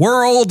for the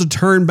world to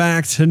turn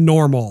back to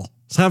normal.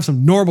 Let's have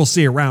some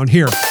normalcy around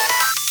here.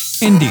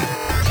 Indeed.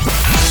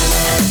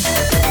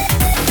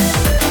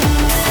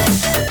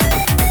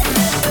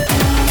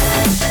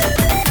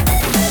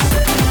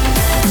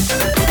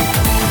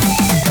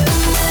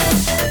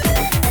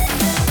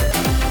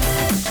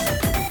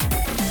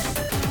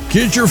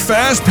 Get your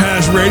Fast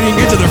Pass ready and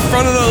get to the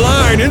front of the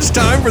line. It's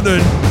time for the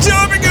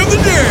topic of the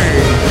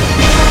day.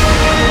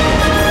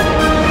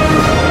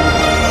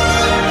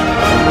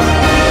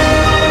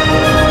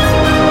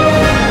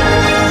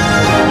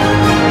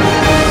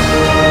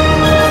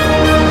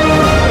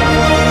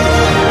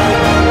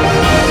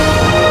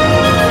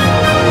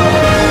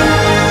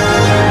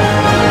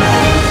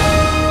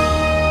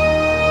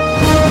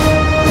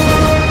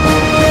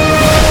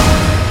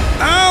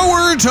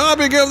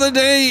 Topic of the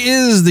day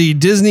is the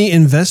Disney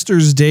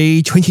Investors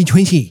Day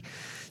 2020.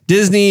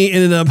 Disney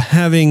ended up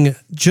having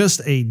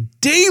just a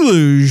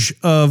deluge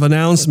of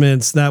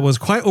announcements that was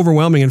quite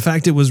overwhelming. In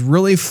fact, it was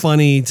really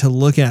funny to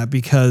look at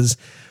because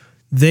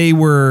they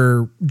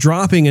were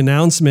dropping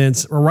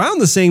announcements around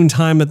the same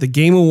time that the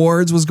Game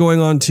Awards was going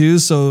on too.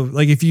 So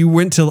like if you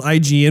went to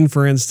IGN,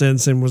 for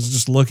instance, and was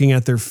just looking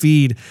at their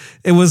feed,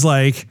 it was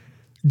like,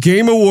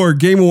 Game Award,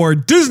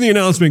 Disney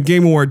announcement,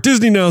 Game Award,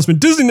 Disney announcement,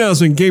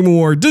 Game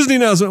Award, Disney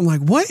announcement. I'm like,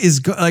 what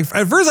is like?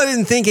 At first, I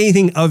didn't think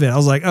anything of it. I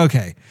was like,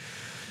 okay,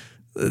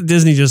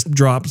 Disney just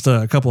dropped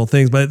a couple of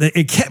things, but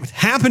it kept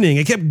happening.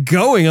 It kept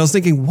going. I was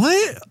thinking,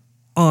 what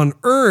on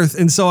earth?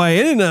 And so I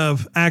ended up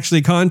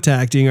actually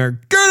contacting our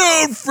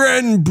good old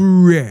friend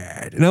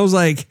Brad, and I was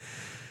like,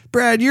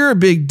 Brad, you're a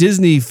big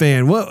Disney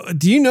fan. What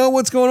do you know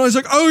what's going on? He's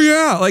like, oh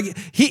yeah, like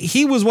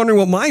he was wondering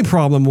what my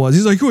problem was.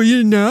 He's like, oh, you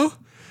didn't know?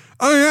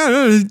 Oh yeah,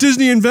 no, it's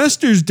Disney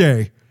Investors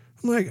Day.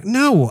 I'm like,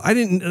 no, I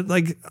didn't.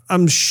 Like,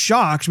 I'm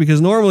shocked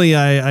because normally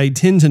I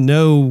tend to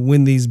know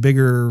when these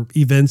bigger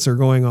events are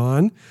going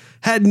on.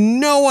 Had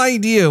no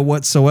idea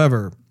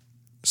whatsoever.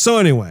 So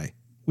anyway,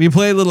 we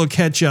played a little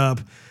catch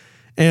up,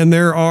 and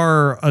there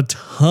are a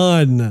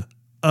ton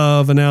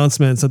of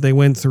announcements that they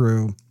went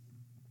through.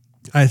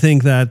 I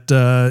think that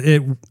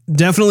it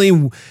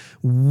definitely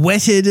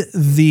whetted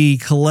the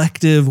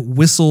collective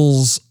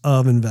whistles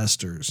of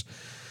investors.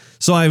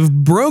 So I've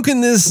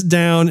broken this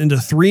down into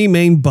three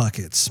main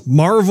buckets: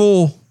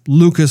 Marvel,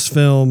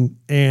 Lucasfilm,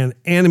 and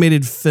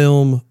animated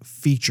film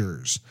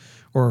features,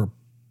 or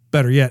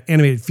better yet,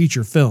 animated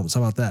feature films.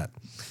 How about that?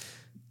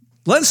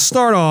 Let's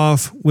start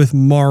off with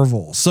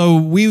Marvel. So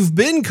we've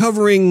been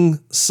covering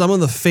some of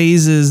the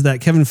phases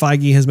that Kevin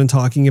Feige has been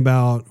talking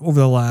about over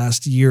the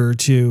last year or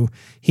two.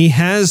 He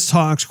has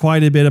talked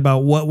quite a bit about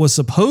what was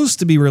supposed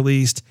to be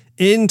released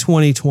in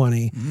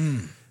 2020.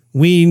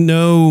 We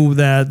know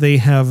that they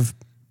have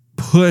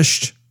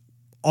pushed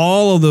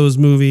all of those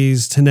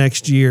movies to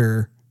next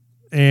year,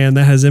 and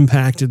that has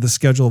impacted the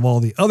schedule of all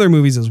the other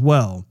movies as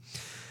well.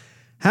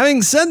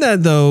 Having said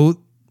that,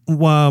 though,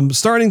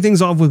 starting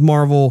things off with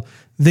Marvel,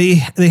 they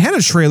had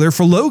a trailer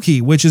for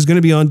Loki, which is going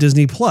to be on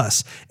Disney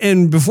Plus.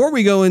 And before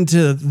we go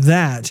into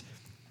that,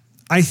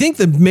 I think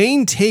the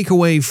main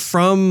takeaway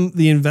from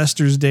the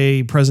Investors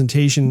Day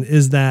presentation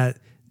is that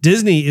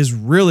Disney is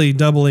really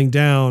doubling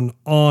down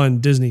on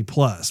Disney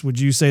Plus.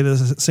 Would you say the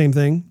same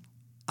thing?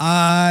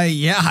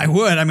 Yeah, I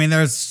would. I mean,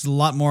 there's a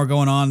lot more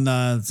going on,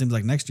 it seems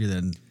like next year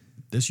than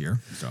this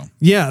year. So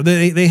yeah,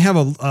 they have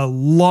a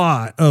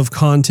lot of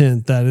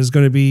content that is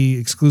going to be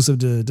exclusive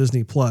to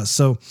Disney Plus.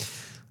 So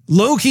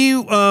Loki,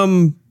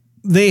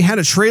 they had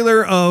a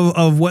trailer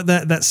of what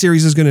that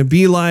series is going to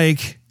be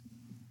like.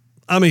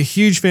 I'm a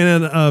huge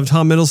fan of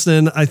Tom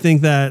Hiddleston. I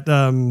think that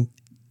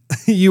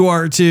you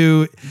are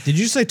to Did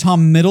you say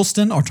Tom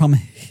Middleston or Tom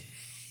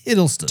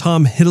Hiddleston?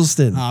 Tom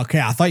Hiddleston. Okay,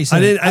 I thought you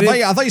said.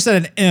 I thought you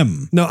said an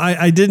M. No,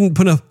 I didn't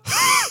put a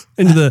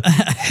into the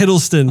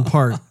Hiddleston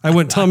part. I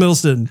went Tom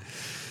Hiddleston.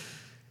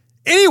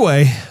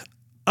 Anyway,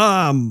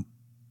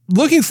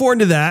 looking forward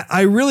to that.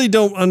 I really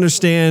don't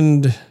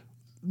understand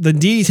the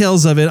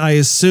details of it. I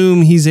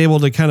assume he's able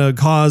to kind of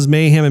cause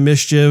mayhem and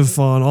mischief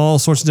on all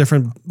sorts of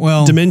different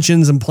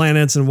dimensions and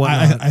planets and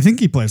whatnot. I think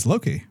he plays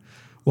Loki.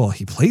 Well,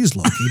 he plays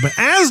Loki, but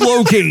as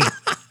Loki.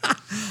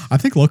 I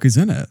think Loki's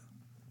in it.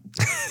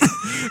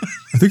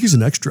 I think he's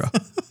an extra.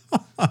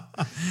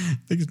 I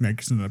think he's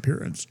making an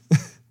appearance.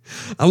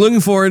 I'm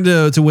looking forward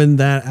to when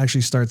that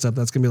actually starts up.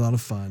 That's going to be a lot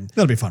of fun.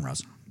 That'll be fun,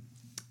 Russ.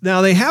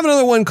 Now, they have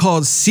another one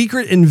called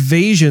Secret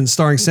Invasion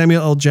starring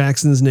Samuel L.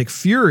 Jackson's Nick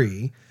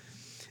Fury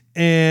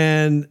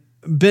and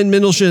Ben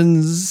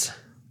Mendelsohn's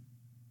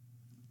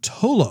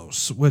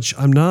Tolos, which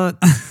I'm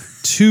not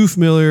too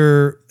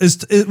familiar. Is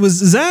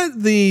that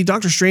the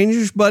Doctor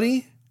Strange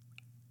buddy?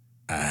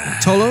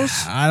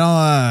 Tolos? I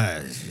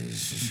don't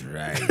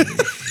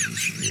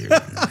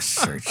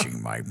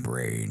searching my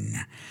brain.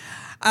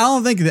 I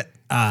don't think that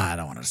I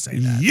don't want to say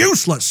that.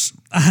 Useless.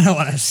 I don't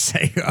want to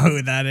say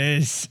who that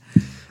is.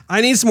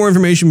 I need some more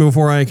information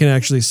before I can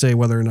actually say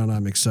whether or not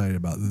I'm excited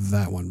about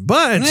that one.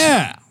 But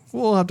yeah,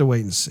 we'll have to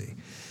wait and see.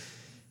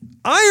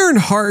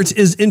 Ironheart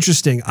is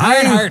interesting.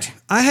 Ironheart.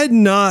 I had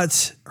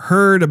not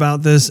heard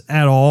about this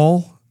at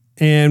all.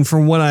 And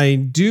from what I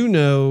do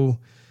know,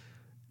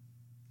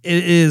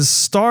 it is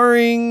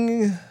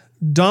starring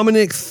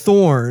Dominic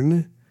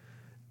Thorne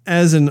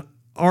as an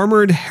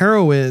armored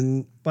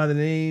heroine by the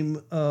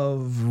name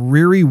of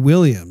Riri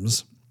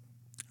Williams.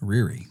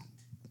 Riri.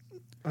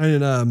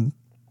 And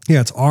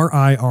yeah, it's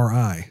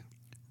Riri.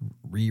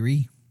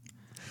 Riri.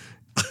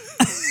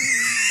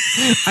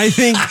 I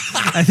think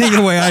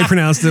the way I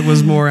pronounced it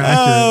was more accurate.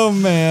 Oh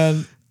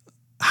man.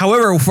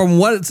 However, from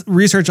what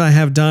research I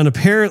have done,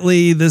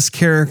 apparently this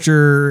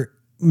character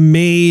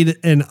made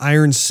an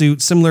iron suit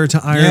similar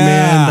to Iron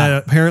Man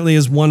that apparently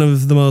is one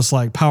of the most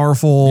like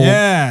powerful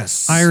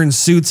iron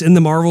suits in the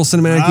Marvel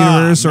Cinematic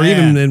Universe or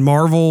even in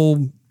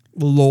Marvel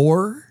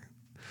lore.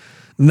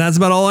 And that's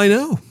about all I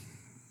know.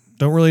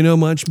 Don't really know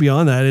much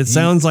beyond that. It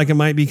sounds like it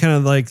might be kind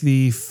of like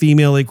the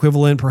female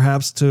equivalent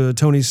perhaps to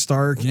Tony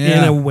Stark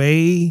in a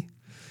way.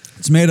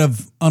 It's made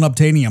of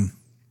unobtainium.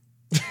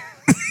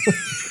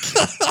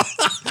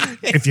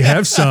 If you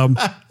have some,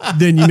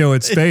 then you know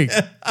it's fake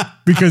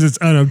because it's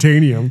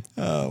unobtainium.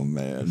 Oh,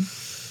 man.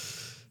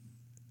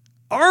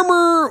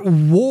 Armor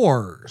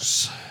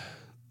Wars,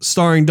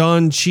 starring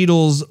Don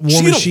Cheadle's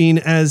War Machine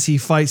as he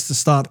fights to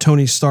stop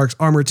Tony Stark's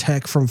armor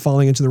tech from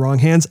falling into the wrong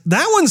hands.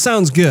 That one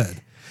sounds good.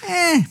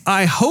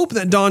 I hope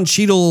that Don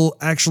Cheadle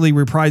actually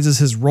reprises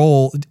his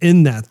role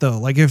in that, though.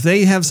 Like, if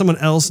they have someone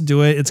else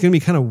do it, it's going to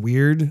be kind of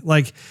weird.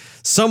 Like,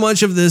 so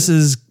much of this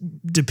is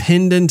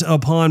dependent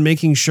upon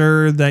making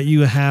sure that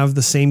you have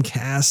the same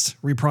cast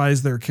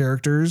reprise their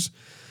characters,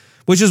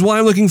 which is why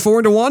I'm looking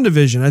forward to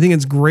WandaVision. I think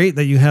it's great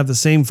that you have the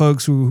same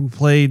folks who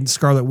played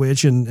Scarlet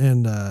Witch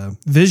and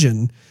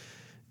Vision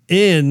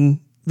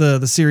in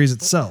the series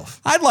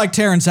itself. I'd like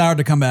Terrence Howard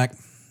to come back,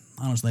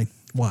 honestly.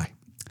 Why?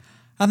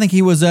 I think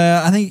he was.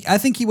 I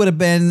think he would have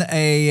been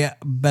a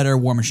better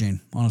War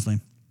Machine.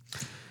 Honestly,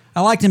 I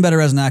liked him better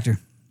as an actor.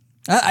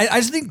 I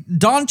just think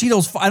Don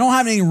Cheadle's. I don't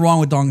have anything wrong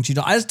with Don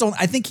Cheadle. I just don't.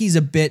 I think he's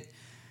a bit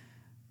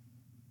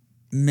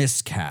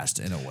miscast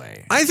in a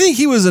way. I think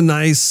he was a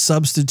nice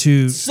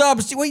substitute.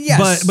 Well,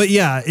 yes, but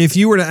yeah, if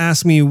you were to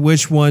ask me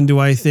which one do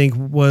I think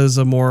was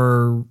a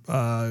more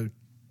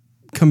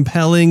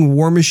compelling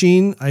War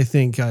Machine, I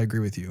think I agree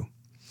with you.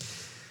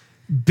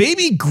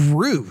 Baby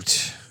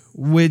Groot,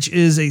 which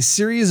is a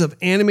series of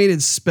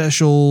animated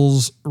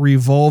specials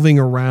revolving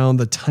around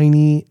the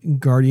tiny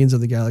Guardians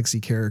of the Galaxy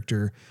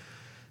character.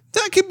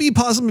 That could be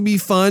possibly be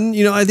fun.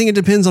 You know, I think it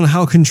depends on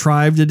how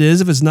contrived it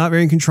is. If it's not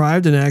very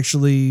contrived and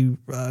actually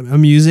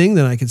amusing,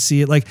 then I could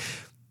see it. Like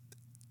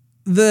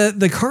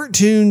the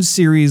cartoon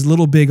series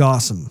Little Big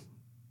Awesome,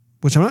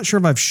 which I'm not sure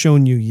if I've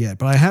shown you yet,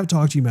 but I have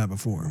talked to you about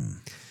before.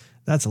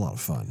 That's a lot of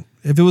fun.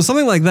 If it was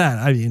something like that,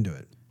 I'd be into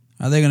it.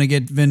 Are they going to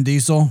get Vin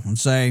Diesel and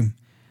say,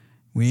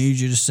 we need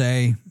you to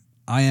say,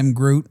 I am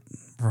Groot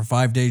for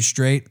 5 days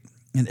straight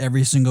in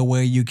every single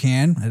way you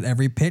can, at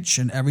every pitch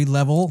and every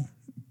level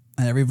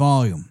and every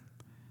volume.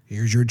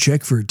 Here's your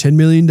check for $10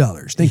 million.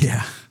 Thank you.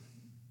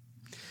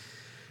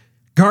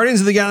 Guardians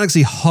of the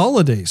Galaxy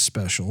Holiday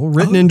Special,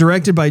 written and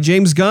directed by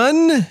James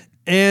Gunn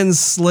and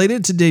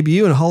slated to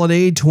debut in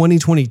holiday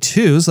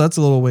 2022. So that's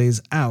a little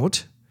ways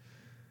out.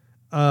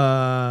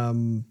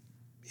 That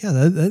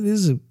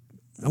is a...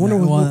 I wonder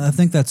I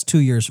think that's 2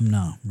 years from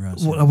now,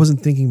 Russ. Well, I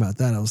wasn't thinking about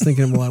that. I was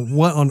thinking, well,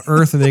 what on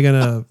earth are they going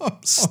to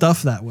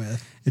stuff that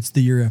with? It's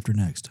the year after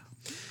next.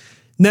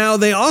 Now,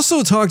 they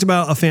also talked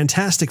about a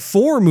Fantastic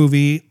Four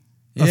movie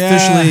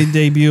officially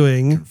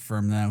debuting.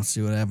 Confirm that. We'll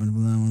see what happens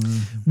with that one.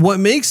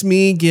 What makes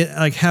me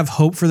have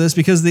hope for this,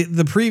 because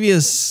the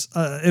previous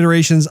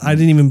iterations, I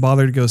didn't even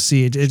bother to go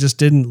see it. It just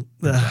didn't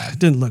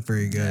look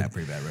very good. Yeah,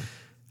 pretty bad, right?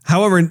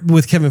 However,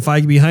 with Kevin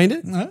Feige behind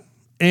it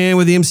and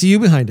with the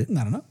MCU behind it,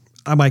 I don't know.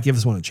 I might give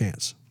this one a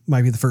chance.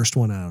 Might be the first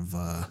one out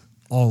of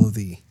all of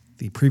the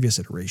previous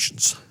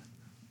iterations.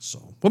 So,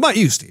 what about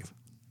you, Steve?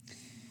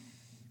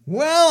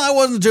 Well, I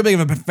wasn't too big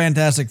of a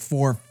Fantastic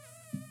Four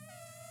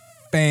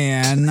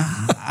fan.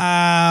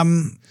 I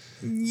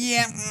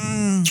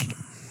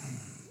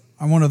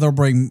wonder if they'll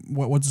bring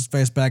what's his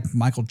face back.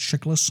 Michael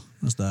Chiklis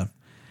is the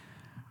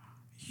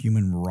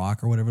Human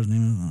Rock or whatever his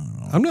name is. I don't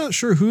know. I'm not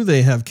sure who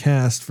they have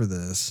cast for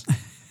this.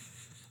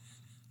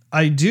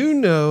 I do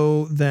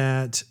know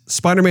that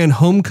Spider-Man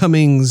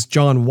Homecoming's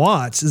John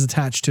Watts is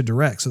attached to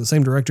direct. So the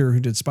same director who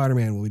did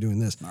Spider-Man will be doing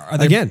this.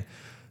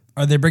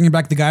 Are they bringing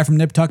back the guy from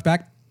Nip Tuck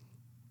back?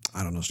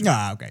 I don't know. Steve.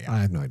 Okay. Yeah. I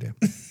have no idea.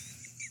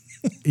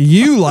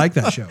 You like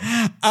that show.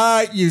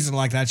 I used to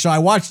like that show. I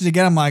watched it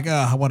again. I'm like,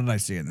 what did I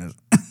see in this?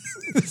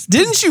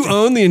 Didn't you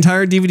own the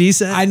entire DVD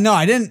set? I know.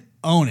 I didn't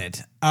own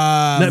it.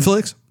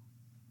 Netflix?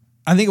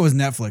 I think it was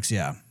Netflix,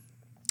 yeah.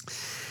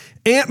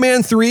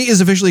 Ant-Man 3 is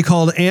officially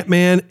called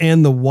Ant-Man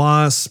and the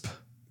Wasp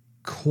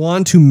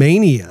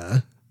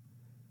Quantumania.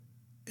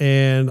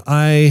 And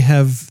I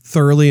have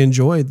thoroughly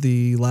enjoyed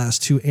the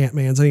last two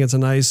Ant-Mans. I think it's a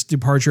nice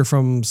departure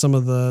from some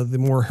of the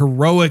more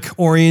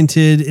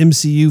heroic-oriented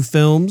MCU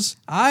films.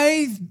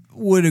 I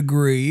would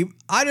agree.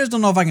 I just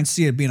don't know if I can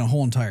see it being a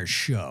whole entire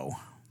show.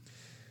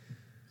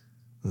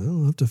 Well,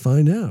 we'll have to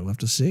find out. We'll have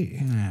to see.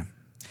 Yeah.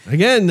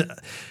 Again,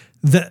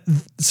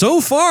 so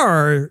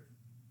far,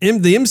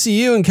 the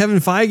MCU and Kevin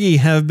Feige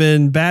have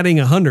been batting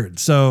 100.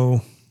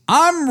 So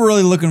I'm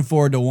really looking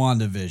forward to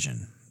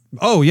WandaVision.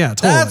 Oh, yeah,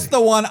 totally. That's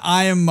the one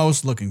I am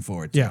most looking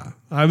forward to. Yeah,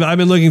 I've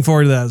been looking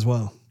forward to that as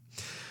well.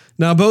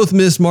 Now, both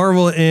Miss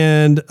Marvel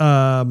and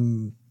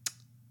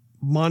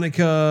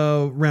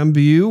Monica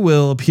Rambeau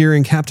will appear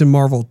in Captain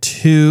Marvel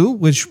 2,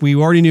 which we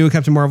already knew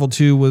Captain Marvel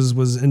 2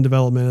 was in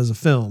development as a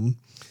film.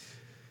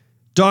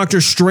 Doctor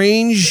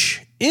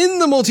Strange in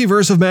the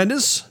Multiverse of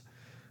Madness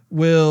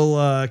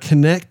will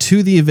connect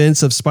to the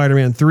events of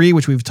Spider-Man 3,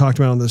 which we've talked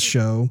about on this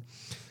show.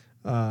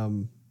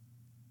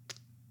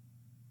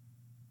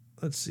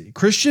 Let's see.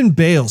 Christian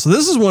Bale. So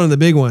this is one of the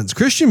big ones.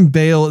 Christian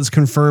Bale is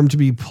confirmed to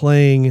be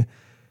playing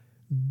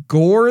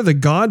Gore the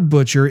God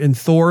Butcher in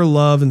Thor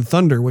Love and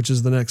Thunder, which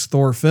is the next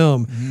Thor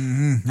film.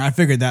 Mm-hmm. I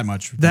figured that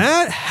much.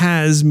 That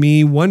has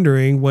me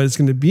wondering what it's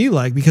going to be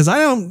like, because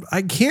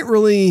I can't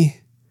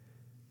really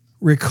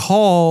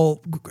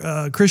recall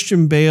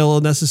Christian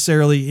Bale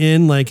necessarily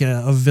in like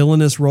a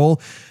villainous role.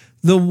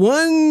 The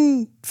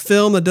one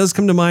film that does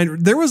come to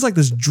mind, there was like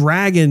this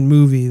dragon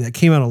movie that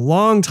came out a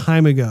long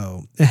time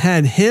ago. It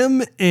had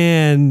him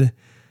and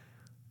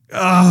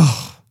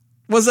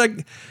was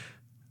like,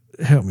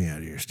 help me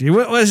out here, Steve.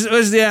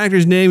 What's the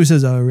actor's name who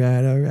says, all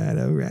right.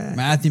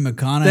 Matthew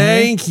McConaughey.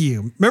 Thank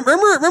you.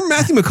 Remember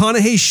Matthew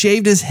McConaughey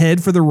shaved his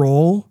head for the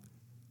role?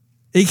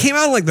 It came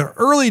out in like the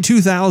early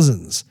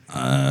 2000s.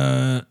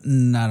 I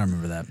don't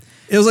remember that.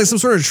 It was like some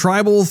sort of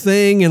tribal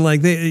thing, and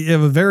like they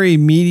have a very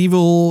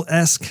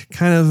medieval-esque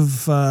kind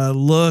of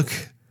look.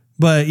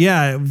 But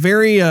yeah,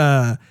 very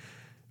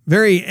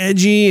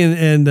edgy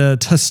and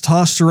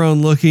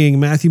testosterone-looking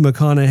Matthew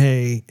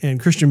McConaughey, and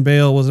Christian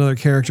Bale was another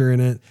character in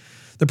it.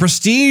 The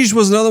Prestige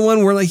was another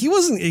one where like he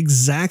wasn't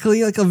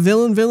exactly like a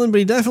villain, but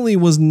he definitely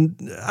was.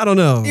 I don't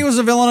know. He was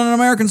a villain in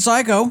American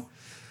Psycho.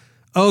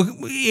 Oh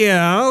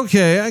yeah,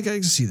 okay, I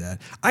can see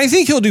that. I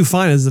think he'll do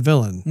fine as the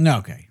villain.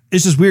 Okay.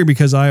 It's just weird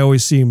because I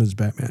always see him as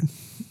Batman.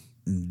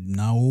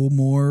 No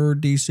more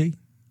DC?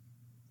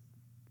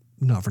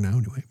 Not for now,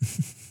 anyway.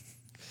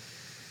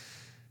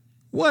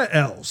 What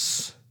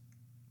else?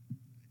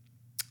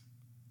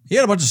 You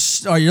had a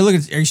bunch of. Are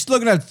you still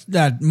looking at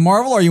that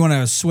Marvel, or you want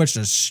to switch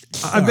to?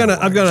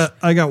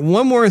 I got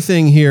one more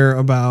thing here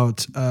about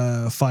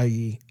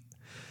Feige.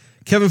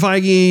 Kevin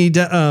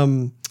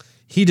Feige.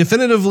 He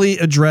definitively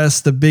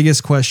addressed the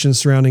biggest question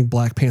surrounding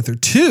Black Panther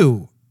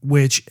 2,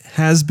 which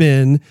has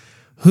been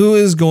who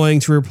is going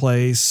to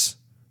replace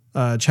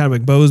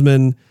Chadwick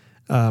Boseman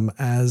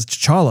as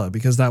T'Challa,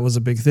 because that was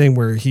a big thing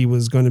where he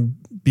was going to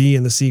be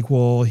in the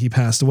sequel. He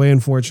passed away,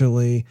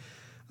 unfortunately.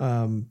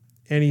 And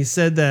he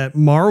said that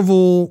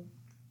Marvel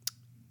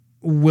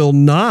will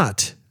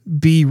not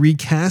be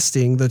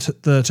recasting the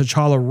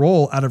T'Challa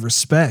role out of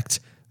respect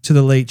to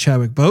the late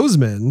Chadwick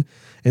Boseman.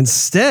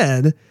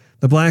 Instead,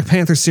 the Black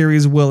Panther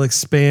series will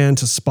expand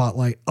to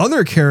spotlight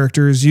other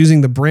characters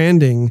using the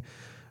branding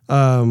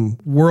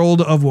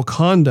World of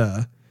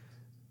Wakanda.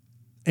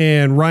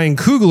 And Ryan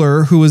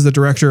Coogler, who was the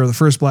director of the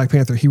first Black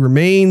Panther, he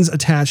remains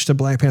attached to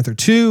Black Panther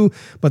 2,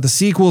 but the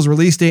sequel's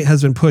release date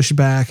has been pushed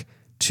back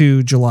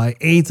to July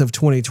 8th of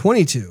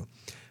 2022.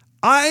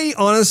 I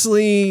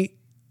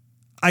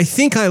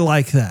think I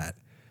like that.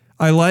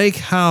 I like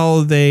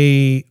how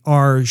they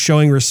are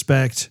showing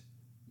respect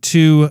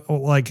to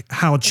like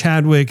how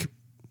Chadwick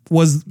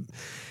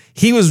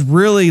he was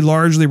really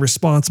largely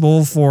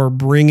responsible for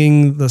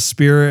bringing the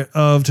spirit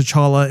of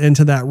T'Challa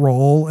into that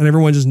role, and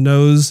everyone just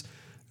knows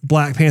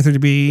Black Panther to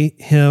be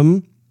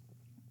him.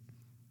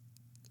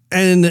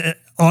 And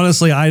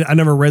honestly, I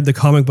never read the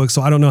comic book,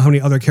 so I don't know how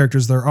many other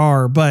characters there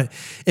are. But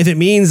if it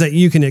means that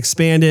you can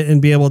expand it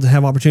and be able to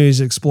have opportunities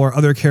to explore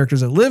other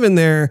characters that live in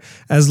there,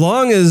 as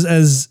long as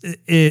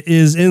it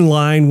is in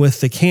line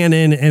with the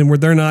canon and where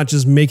they're not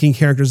just making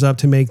characters up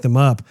to make them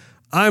up,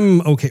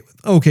 I'm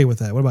okay with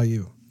that. What about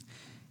you?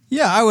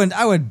 Yeah, I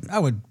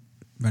would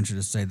venture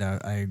to say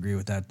that I agree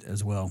with that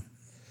as well.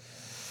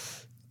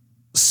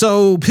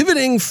 So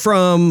pivoting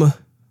from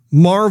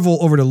Marvel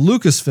over to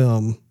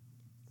Lucasfilm,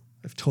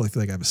 I totally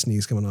feel like I have a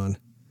sneeze coming on.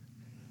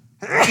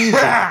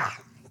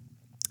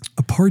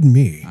 Pardon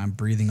me. I'm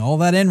breathing all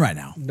that in right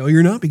now. No,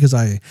 you're not, because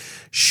I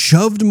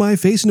shoved my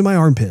face into my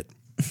armpit.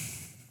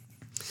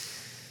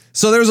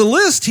 So there's a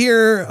list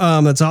here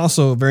that's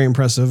also very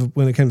impressive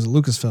when it comes to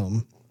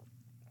Lucasfilm.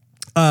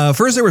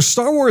 First, there was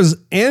Star Wars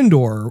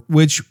Andor,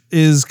 which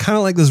is kind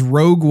of like this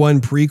Rogue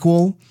One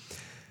prequel.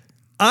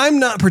 I'm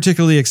not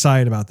particularly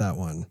excited about that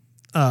one.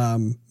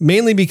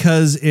 Mainly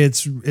because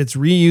it's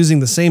reusing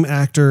the same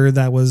actor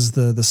that was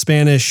the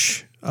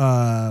Spanish.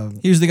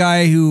 He was the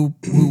guy who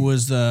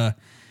was the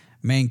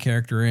main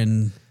character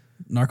in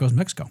Narcos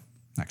Mexico,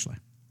 actually.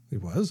 He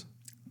was?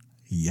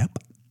 Yep.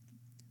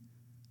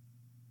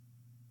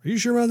 Are you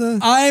sure about that?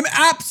 I'm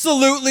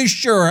absolutely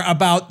sure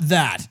about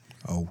that.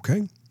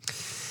 Okay.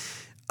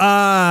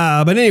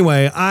 But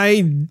anyway,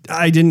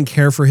 I didn't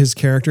care for his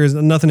characters.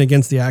 Nothing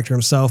against the actor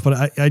himself,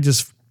 but I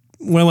just,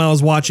 when I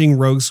was watching not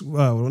Rogue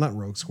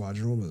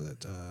Squadron, what was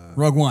it?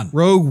 Rogue One.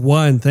 Rogue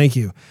One, thank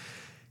you.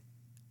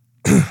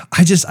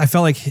 I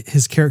felt like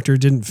his character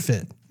didn't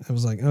fit. I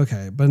was like,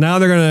 okay, but now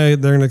they're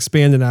gonna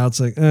expand it out. It's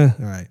like, all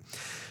right.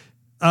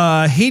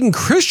 Hayden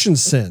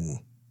Christensen,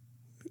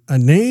 a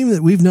name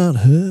that we've not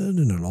heard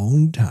in a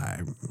long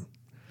time,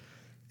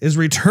 is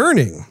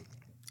returning.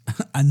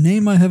 A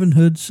name I haven't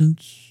heard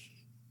since.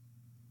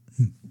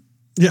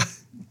 Yeah.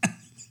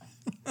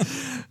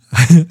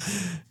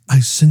 I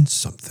sense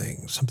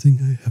something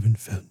I haven't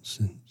felt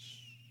since.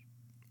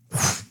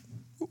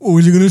 What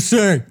was he going to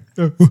say?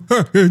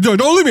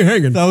 Don't leave me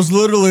hanging. That was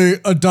literally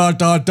a ...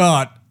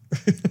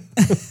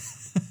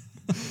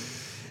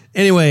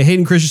 Anyway,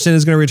 Hayden Christensen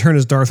is going to return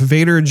as Darth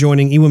Vader,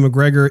 joining Ewan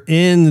McGregor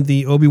in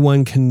the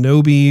Obi-Wan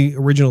Kenobi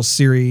original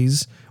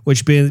series,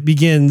 which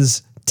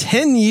begins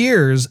 10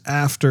 years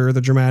after the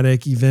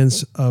dramatic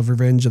events of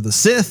Revenge of the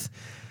Sith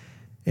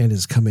and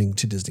is coming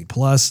to Disney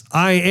Plus.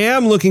 I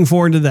am looking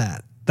forward to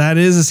that. That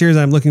is a series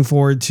I'm looking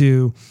forward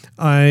to.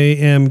 I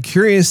am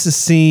curious to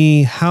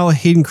see how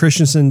Hayden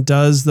Christensen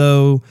does,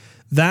 though.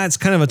 That's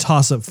kind of a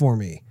toss-up for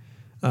me.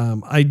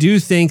 I do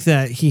think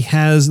that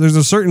there's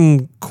a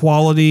certain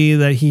quality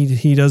that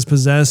he does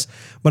possess,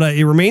 but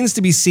it remains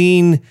to be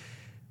seen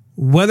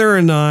whether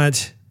or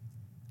not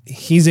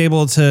he's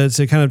able to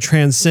kind of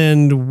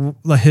transcend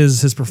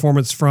his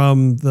performance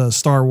from the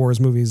Star Wars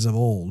movies of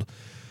old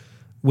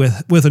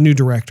with a new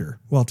director.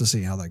 We'll have to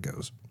see how that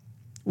goes.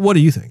 What do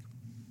you think?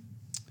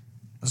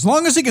 As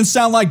long as he can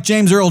sound like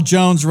James Earl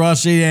Jones,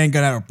 Russ, he ain't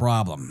going to have a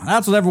problem.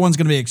 That's what everyone's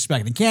going to be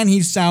expecting. Can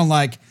he sound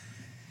like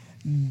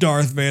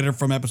Darth Vader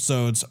from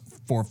episodes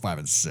 4, 5,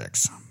 and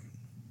 6?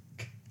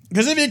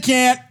 Because if you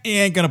can't, he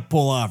ain't going to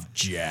pull off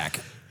jack.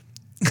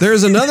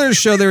 There's another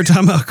show they were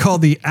talking about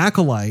called The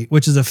Acolyte,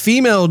 which is a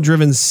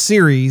female-driven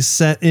series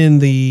set in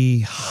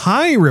the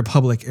High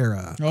Republic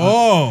era.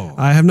 Oh.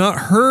 I have not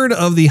heard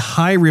of the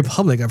High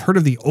Republic. I've heard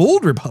of the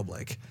Old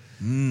Republic.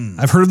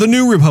 I've heard of the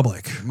New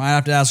Republic. Might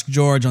have to ask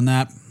George on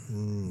that.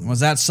 Was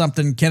that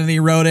something Kennedy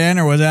wrote in,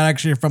 or was that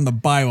actually from the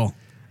Bible?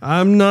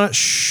 I'm not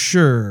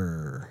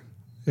sure.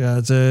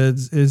 Yeah,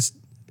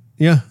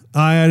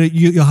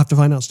 you'll have to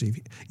find out, Steve.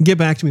 Get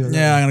back to me.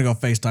 Yeah, I'm going to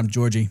go FaceTime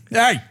Georgie.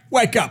 Hey,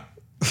 wake up.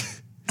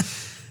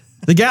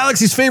 The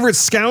galaxy's favorite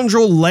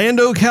scoundrel,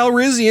 Lando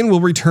Calrissian,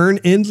 will return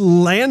in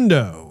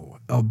Lando,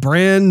 a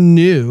brand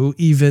new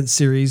event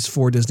series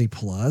for Disney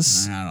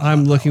Plus.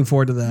 I'm looking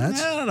forward to that.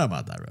 I don't know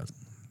about that, Rose.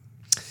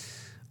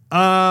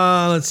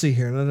 Let's see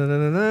here.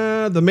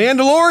 The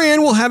Mandalorian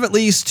will have at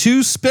least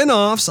 2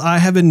 spin-offs. I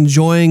have been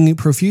enjoying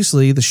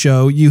profusely the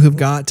show. You have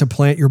got to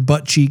plant your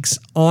butt cheeks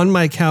on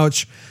my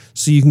couch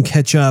so you can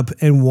catch up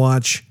and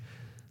watch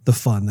the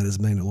fun that is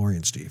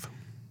Mandalorian, Steve.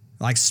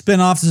 Like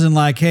spin-offs is in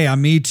like, hey, a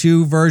Me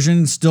Too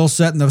version still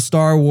set in the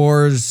Star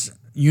Wars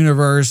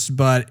universe,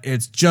 but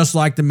it's just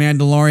like The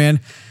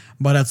Mandalorian,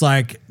 but it's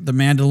like The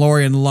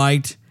Mandalorian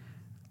Light.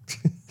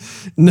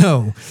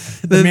 No.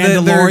 The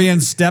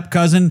Mandalorian step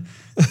cousin.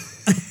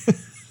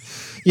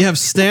 You have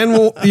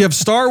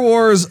Star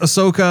Wars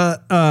Ahsoka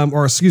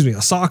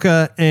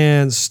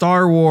and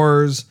Star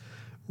Wars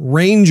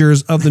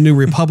Rangers of the New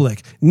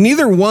Republic.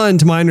 Neither one,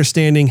 to my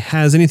understanding,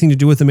 has anything to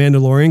do with the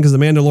Mandalorian, because the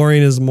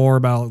Mandalorian is more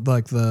about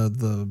like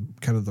the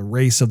kind of the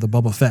race of the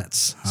Boba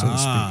Fetts, so to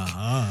speak.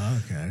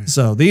 Okay.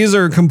 So these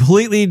are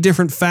completely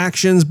different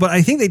factions, but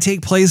I think they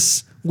take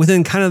place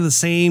within kind of the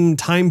same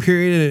time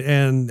period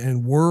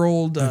and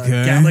world,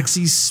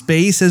 galaxy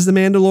space as the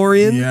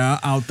Mandalorian. Yeah,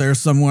 out there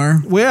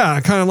somewhere. Well, yeah,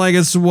 kind of like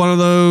it's one of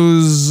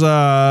those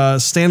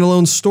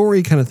standalone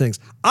story kind of things.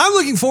 I'm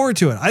looking forward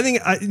to it. I think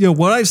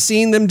what I've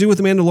seen them do with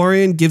the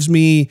Mandalorian gives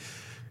me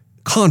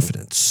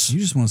confidence. You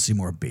just want to see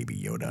more Baby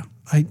Yoda.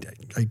 I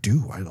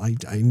do. I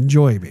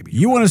enjoy Baby Yoda.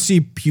 You want to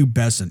see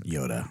pubescent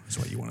Yoda. Is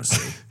what you want to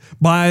see.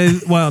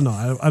 Well,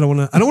 no, I don't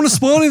want to. I don't want to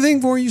spoil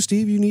anything for you,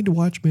 Steve. You need to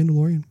watch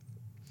Mandalorian.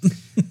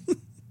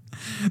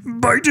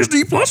 By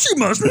Disney Plus, you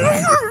must.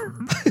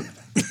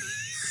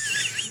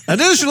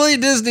 Additionally,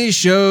 Disney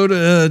showed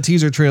a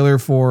teaser trailer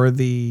for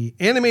the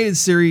animated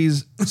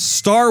series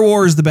Star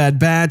Wars: The Bad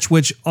Batch,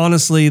 which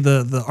honestly,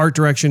 the art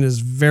direction is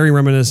very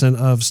reminiscent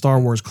of Star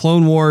Wars: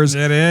 Clone Wars.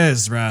 It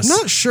is, Russ.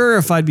 Not sure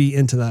if I'd be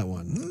into that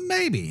one.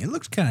 Maybe. It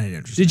looks kind of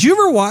interesting. Did you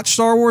ever watch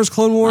Star Wars: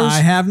 Clone Wars?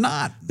 I have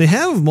not. They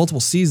have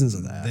multiple seasons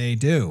of that. They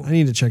do. I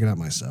need to check it out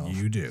myself.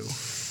 You do.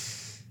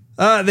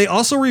 They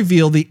also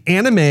revealed the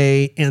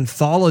anime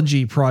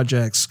anthology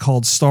projects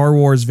called Star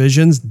Wars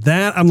Visions.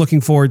 That I'm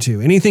looking forward to.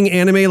 Anything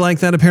anime like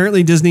that.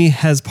 Apparently, Disney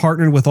has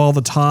partnered with all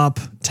the top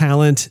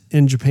talent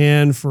in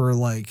Japan for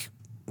like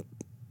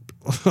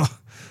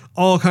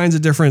all kinds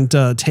of different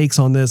takes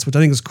on this, which I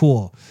think is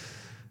cool.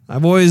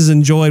 I've always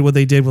enjoyed what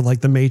they did with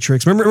like the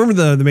Matrix.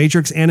 Remember the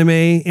Matrix anime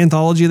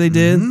anthology they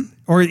did, and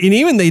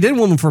even they did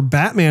one for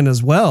Batman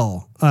as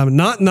well.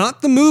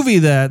 Not the movie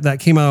that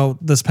came out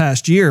this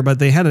past year, but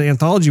they had an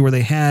anthology where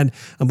they had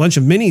a bunch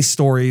of mini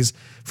stories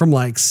from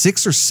like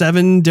 6 or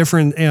 7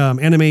 different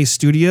anime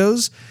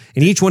studios,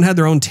 and each one had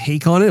their own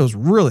take on it. It was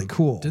really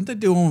cool. Didn't they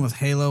do one with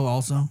Halo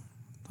also? I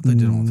thought they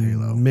did one with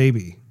Halo.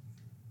 Maybe.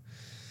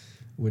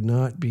 Would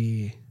not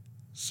be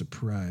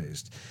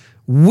surprised.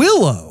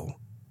 Willow,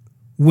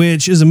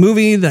 which is a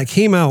movie that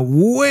came out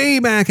way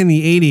back in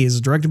the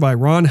 80s, directed by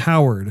Ron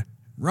Howard.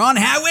 Ron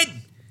Howard?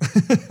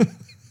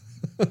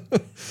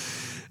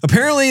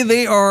 Apparently,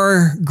 they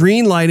are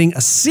greenlighting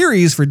a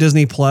series for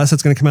Disney Plus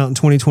that's going to come out in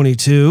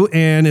 2022,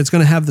 and it's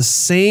going to have the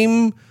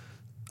same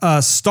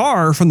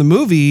star from the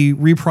movie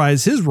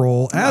reprise his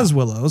role as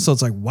Willow. So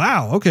it's like,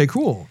 wow, okay,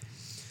 cool.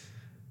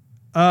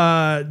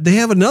 They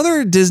have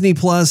another Disney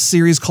Plus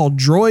series called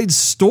Droid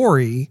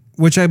Story,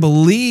 which I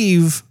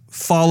believe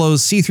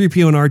follows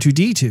C-3PO and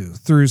R2-D2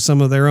 through some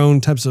of their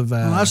own types of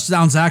That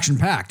sounds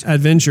action-packed.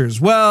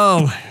 adventures.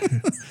 Well,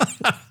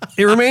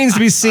 it remains to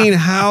be seen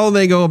how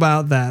they go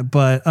about that,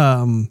 but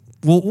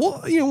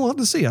we'll have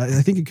to see. I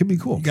think it could be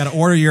cool. You got to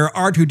order your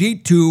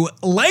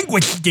R2-D2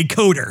 language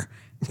decoder.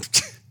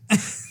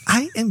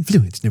 I am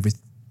fluent in over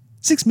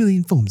 6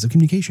 million forms of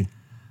communication.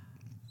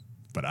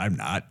 But I'm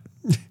not.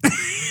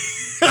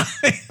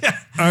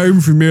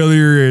 I'm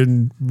familiar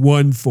in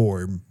one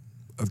form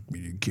of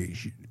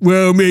communication.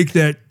 Well, make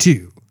that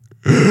 2.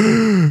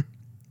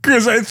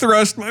 Because I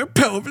thrust my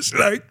pelvis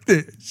like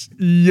this.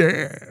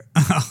 Yeah.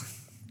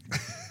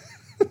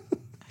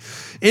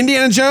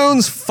 Indiana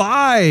Jones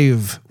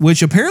 5,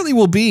 which apparently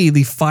will be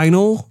the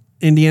final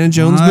Indiana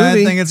Jones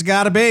movie. I think it's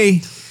got to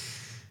be.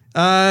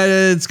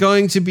 It's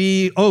going to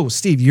be... Oh,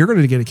 Steve, you're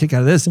going to get a kick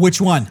out of this. Which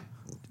one?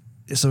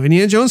 So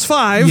Indiana Jones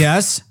 5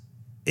 Yes.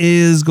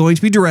 is going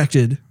to be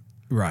directed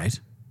Right.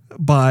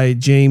 by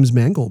James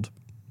Mangold.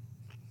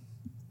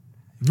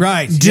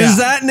 Right. Does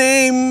that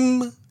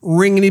name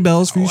ring any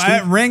bells for you, Steve?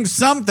 It rings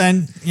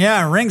something.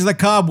 Yeah, it rings the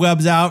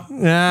cobwebs out.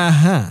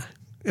 Uh-huh.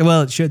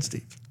 Well, it should,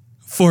 Steve.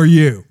 For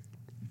you.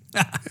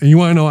 And you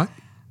want to know why?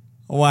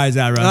 Why is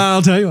that, Russ?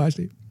 I'll tell you why,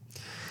 Steve.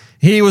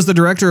 He was the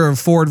director of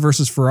Ford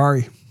versus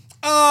Ferrari.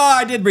 Oh,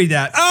 I did read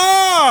that.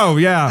 Oh,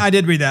 yeah. I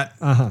did read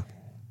that.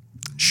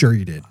 Sure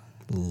you did.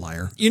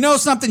 Liar. You know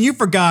something? You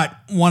forgot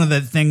one of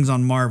the things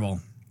on Marvel.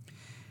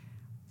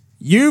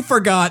 You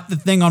forgot the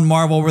thing on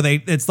Marvel where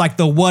it's like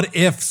the What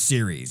If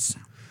series.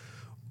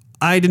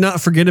 I did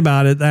not forget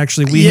about it.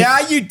 Actually,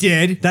 you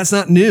did. That's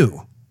not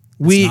new.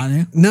 Not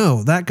new?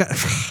 No, that guy.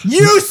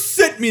 You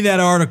sent me that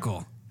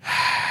article.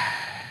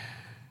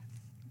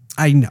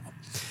 I know.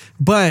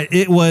 But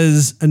it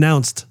was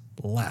announced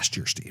last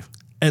year, Steve.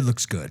 It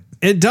looks good.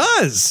 It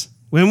does.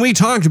 When we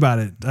talked about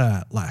it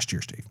last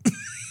year, Steve.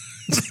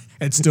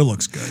 It still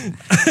looks good.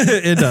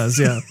 It does,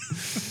 yeah.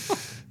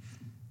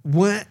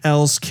 What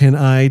else can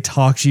I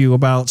talk to you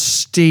about,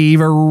 Steve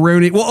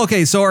Rooney? Well,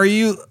 okay, so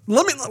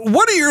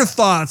what are your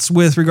thoughts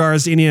with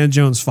regards to Indiana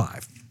Jones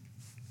 5?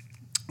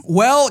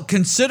 Well,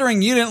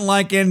 considering you didn't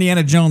like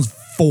Indiana Jones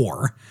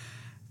 4,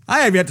 I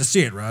have yet to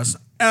see it, Russ.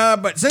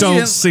 But since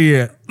Don't see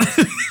it.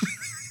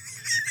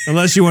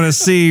 Unless you want to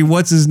see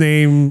what's his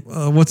name?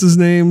 Shia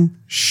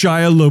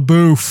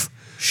LaBeouf.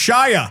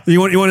 Shia. You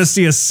want to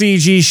see a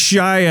CG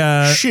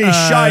Shia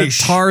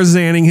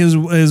Tarzaning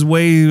his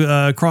way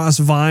across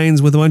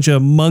vines with a bunch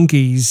of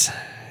monkeys.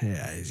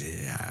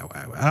 Yeah,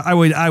 I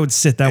would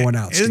sit that one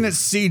out. Isn't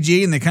Steve. it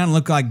CG and they kind of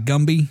look like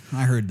Gumby?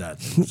 I heard that.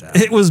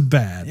 It was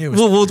bad.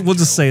 We'll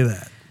just say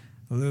that.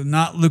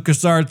 Not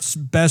LucasArts'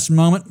 best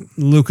moment.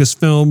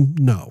 Lucasfilm,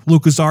 no.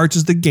 LucasArts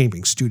is the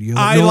gaming studio.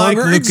 I like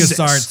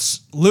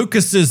LucasArts.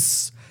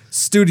 Lucas's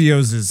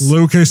Studios is.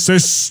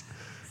 Lucas's.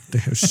 They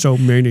have so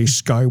many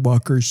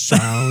Skywalker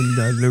sound,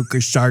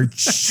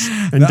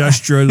 LucasArts,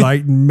 Industrial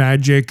Light and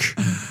Magic,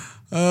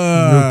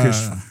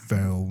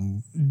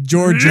 Lucasfilm.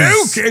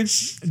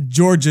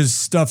 George's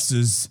stuffs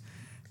is.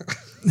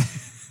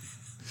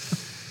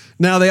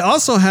 Now, they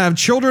also have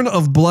Children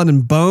of Blood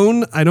and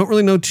Bone. I don't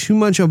really know too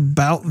much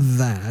about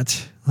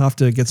that. I'll have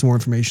to get some more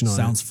information on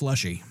Sounds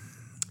fleshy.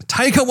 it.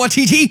 Taika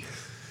Waititi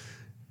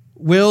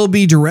will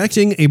be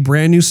directing a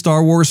brand new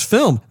Star Wars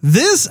film.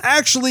 This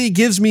actually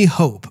gives me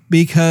hope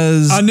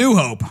because... A New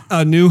Hope.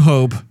 A New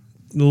Hope,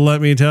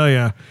 let me tell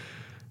you.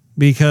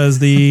 Because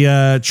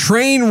the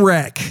train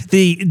wreck,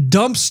 the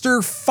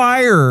dumpster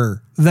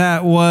fire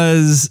that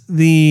was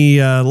the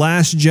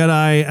Last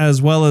Jedi,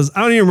 as well as,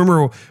 I don't even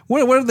remember,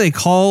 what did they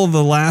call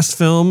the last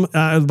film?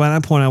 By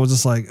that point, I was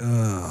just like,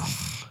 ugh.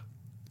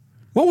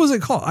 What was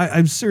it called?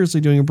 I'm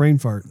seriously doing a brain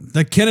fart.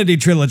 The Kennedy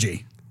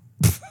trilogy.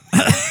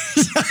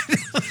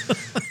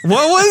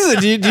 What was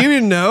it? Do you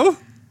even know?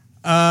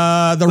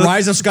 The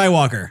Rise of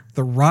Skywalker.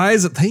 The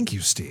Rise of... Thank you,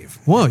 Steve.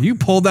 Whoa, you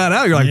pulled that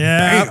out. You're like,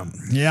 bam.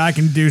 Yeah, I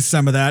can do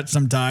some of that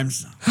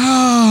sometimes.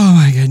 Oh,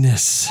 my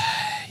goodness.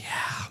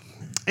 Yeah.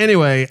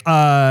 Anyway,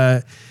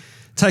 Taika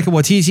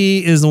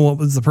Waititi is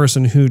the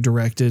person who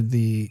directed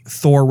the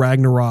Thor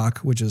Ragnarok,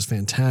 which is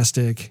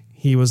fantastic.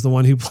 He was the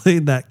one who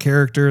played that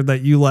character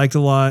that you liked a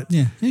lot.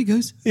 Yeah. Hey,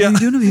 guys. Yeah.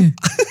 What are you doing over here?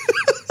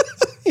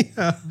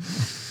 Yeah.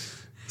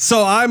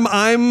 So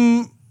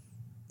I'm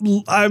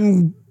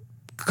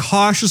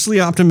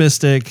cautiously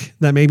optimistic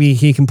that maybe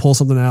he can pull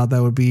something out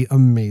that would be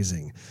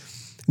amazing.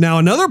 Now,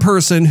 another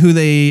person who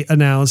they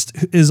announced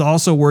is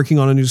also working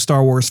on a new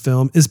Star Wars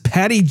film is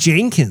Patty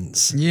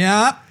Jenkins.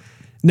 Yeah.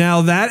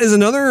 Now, that is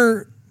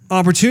another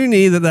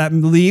opportunity that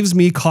leaves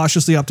me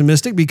cautiously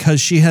optimistic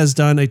because she has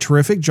done a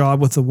terrific job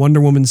with the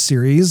Wonder Woman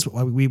series.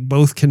 We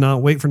both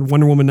cannot wait for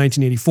Wonder Woman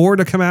 1984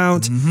 to come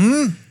out.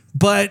 Mm-hmm.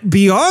 But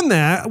beyond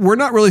that, we're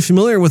not really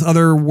familiar with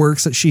other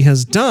works that she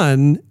has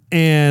done.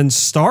 And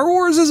Star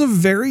Wars is a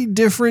very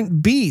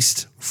different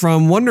beast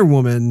from Wonder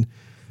Woman.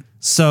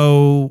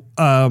 So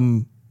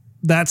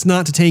that's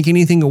not to take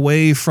anything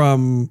away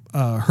from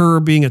her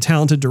being a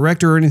talented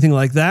director or anything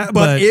like that.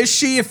 But is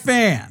she a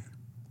fan?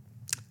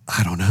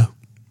 I don't know.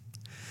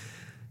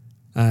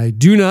 I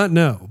do not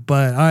know.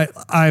 But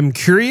I'm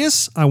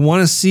curious. I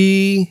want to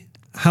see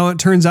how it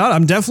turns out.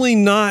 I'm definitely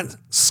not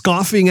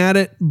scoffing at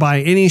it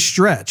by any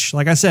stretch.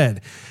 Like I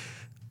said,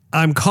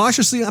 I'm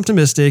cautiously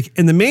optimistic.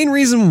 And the main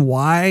reason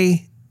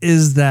why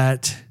is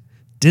that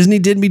Disney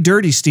did me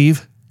dirty,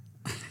 Steve.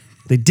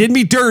 They did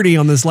me dirty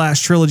on this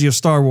last trilogy of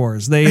Star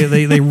Wars.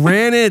 They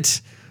ran it.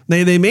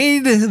 They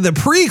made the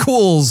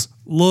prequels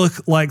look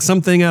like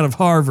something out of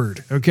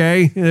Harvard.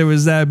 Okay. It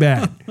was that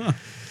bad.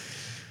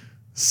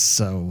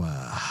 So,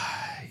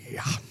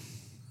 yeah.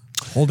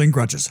 Holding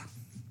grudges.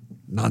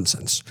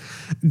 Nonsense.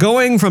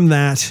 Going from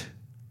that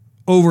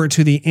over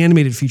to the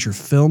animated feature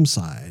film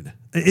side,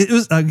 it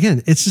was,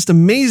 again, it's just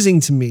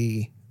amazing to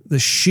me the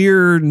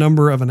sheer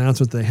number of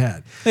announcements they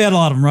had. They had a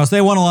lot of them, Russ. They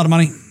want a lot of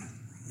money.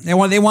 They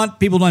want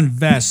people to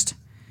invest.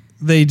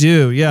 They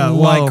do, yeah.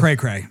 Like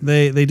cray-cray.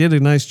 They did a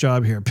nice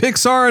job here.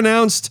 Pixar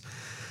announced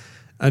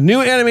a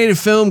new animated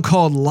film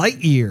called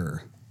Lightyear,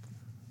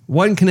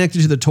 one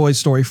connected to the Toy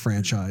Story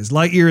franchise.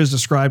 Lightyear is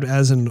described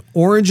as an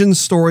origin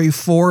story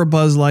for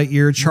Buzz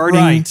Lightyear,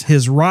 charting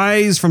his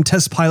rise from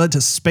test pilot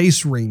to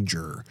Space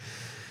Ranger.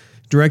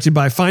 Directed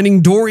by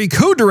Finding Dory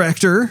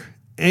co-director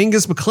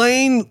Angus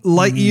MacLane,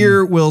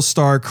 Lightyear will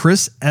star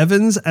Chris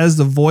Evans as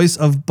the voice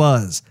of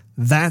Buzz.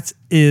 That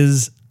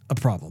is a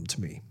problem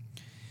to me.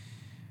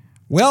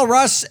 Well,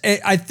 Russ,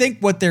 I think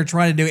what they're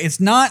trying to do, it's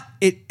not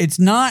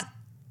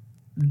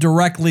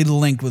directly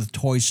linked with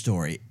Toy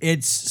Story.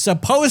 It's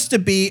supposed to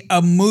be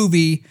a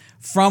movie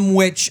from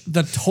which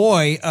the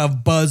toy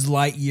of Buzz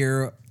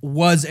Lightyear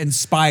was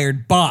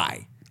inspired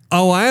by.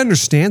 Oh, I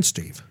understand,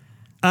 Steve.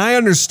 I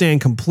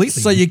understand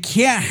completely. So you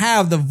can't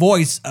have the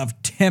voice of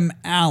Tim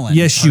Allen.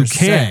 Yes, you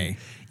can.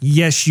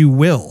 Yes, you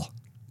will.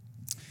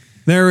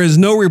 There is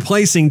no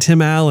replacing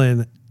Tim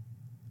Allen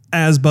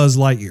as Buzz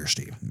Lightyear,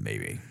 Steve.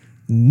 Maybe.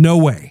 No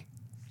way.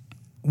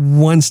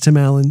 Once Tim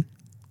Allen,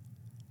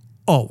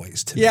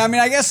 always Tim Allen. I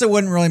mean, I guess it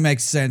wouldn't really make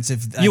sense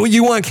if...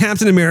 You want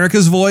Captain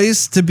America's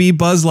voice to be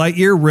Buzz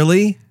Lightyear,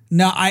 really?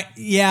 No, I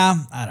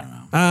don't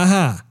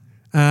know.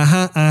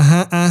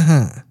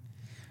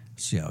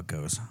 See how it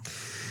goes.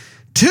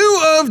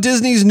 2 of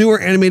Disney's newer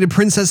animated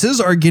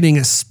princesses are getting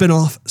a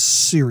spin-off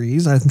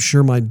series. I'm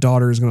sure my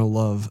daughter is going to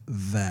love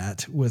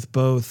that, with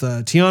both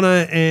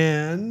Tiana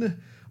and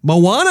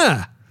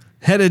Moana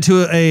headed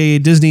to a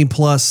Disney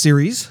Plus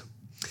series.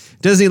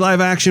 Disney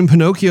live-action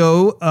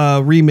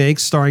Pinocchio remake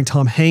starring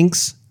Tom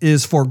Hanks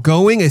is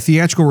foregoing a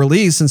theatrical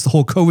release since the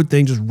whole COVID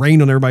thing just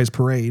rained on everybody's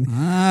parade.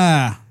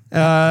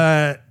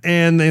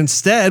 And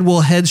instead, we'll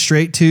head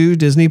straight to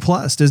Disney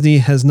Plus. Disney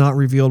has not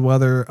revealed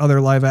whether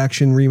other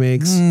live-action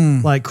remakes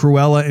like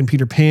Cruella and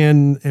Peter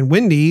Pan and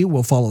Wendy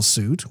will follow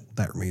suit.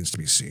 That remains to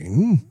be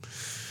seen.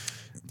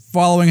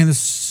 Following in the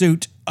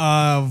suit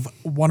of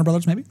Warner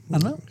Brothers, maybe? I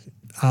don't know.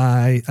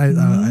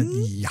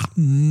 Yeah.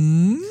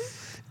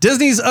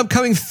 Disney's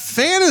upcoming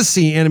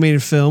fantasy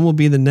animated film will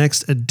be the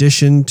next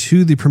addition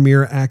to the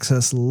Premier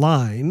Access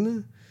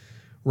line.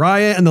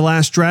 Raya and the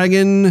Last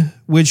Dragon,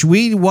 which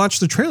we watched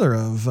the trailer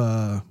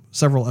of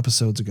several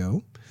episodes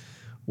ago,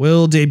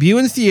 will debut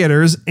in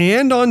theaters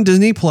and on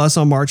Disney Plus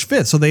on March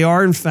 5th. So they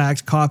are, in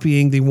fact,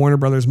 copying the Warner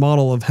Brothers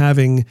model of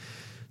having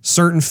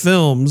certain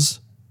films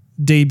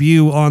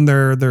debut on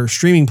their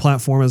streaming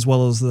platform as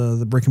well as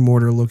the brick and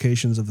mortar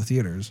locations of the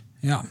theaters.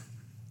 Yeah.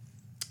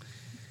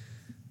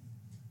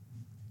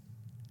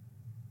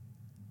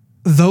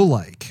 Though,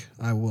 like,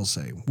 I will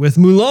say, with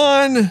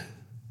Mulan,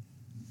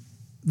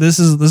 this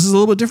is a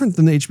little bit different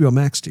than the HBO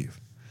Max, Steve.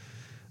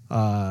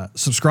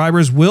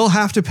 Subscribers will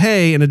have to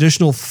pay an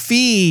additional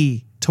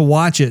fee to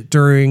watch it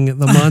during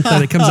the month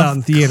that it comes out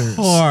in theaters. Of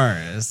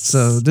course.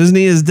 So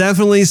Disney is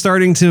definitely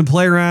starting to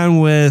play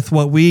around with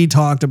what we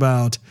talked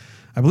about.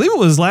 I believe it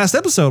was last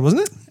episode,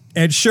 wasn't it?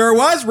 It sure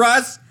was,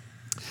 Russ.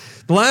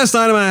 The last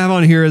item I have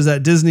on here is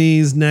that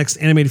Disney's next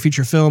animated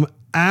feature film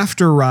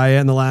after Raya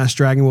and the Last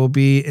Dragon will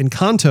be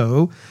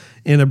Encanto.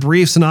 In a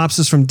brief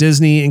synopsis from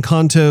Disney,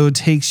 Encanto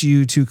takes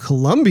you to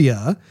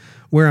Colombia,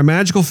 where a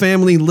magical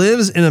family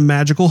lives in a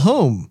magical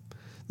home.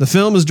 The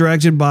film is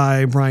directed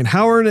by Brian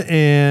Howard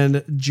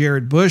and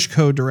Jared Bush,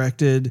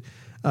 co-directed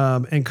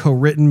and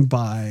co-written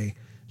by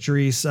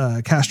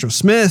Charisse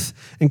Castro-Smith.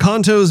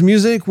 Encanto's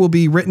music will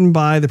be written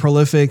by the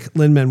prolific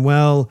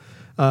Lin-Manuel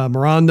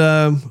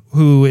Miranda,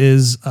 who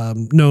is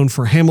known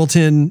for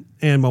Hamilton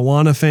and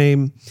Moana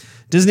fame.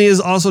 Disney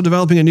is also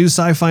developing a new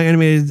sci-fi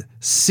animated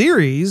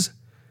series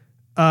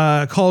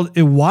called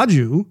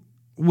Iwaju,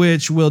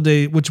 which will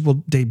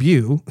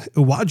debut.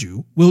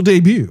 Iwaju will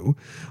debut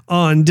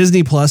on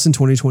Disney Plus in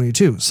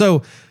 2022.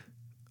 So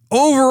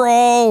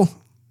overall,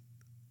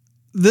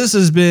 this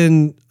has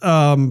been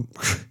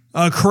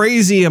a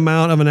crazy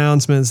amount of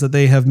announcements that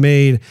they have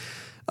made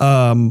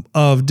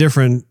of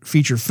different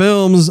feature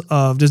films,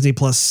 of Disney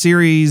Plus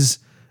series,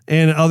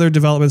 and other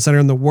developments that are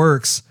in the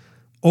works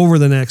over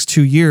the next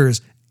 2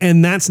 years.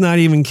 And that's not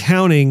even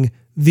counting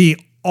the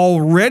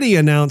already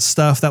announced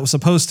stuff that was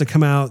supposed to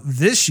come out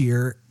this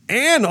year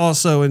and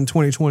also in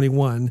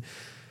 2021.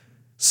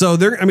 So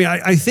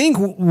I think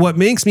what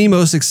makes me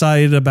most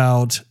excited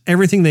about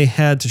everything they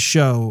had to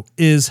show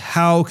is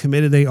how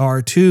committed they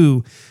are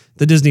to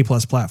the Disney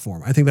Plus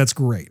platform. I think that's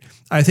great.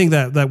 I think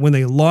that when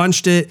they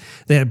launched it,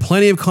 they had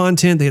plenty of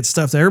content. They had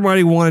stuff that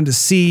everybody wanted to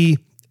see.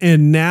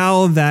 And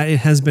now that it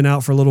has been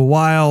out for a little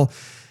while,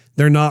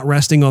 they're not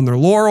resting on their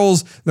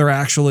laurels. They're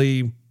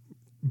actually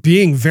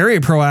being very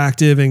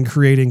proactive in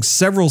creating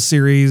several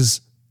series.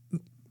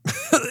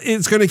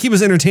 It's going to keep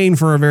us entertained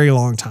for a very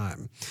long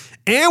time.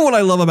 And what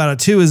I love about it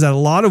too is that a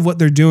lot of what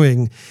they're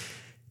doing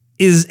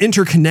is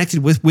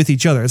interconnected with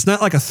each other. It's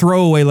not like a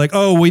throwaway, like,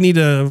 oh, we need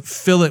to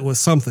fill it with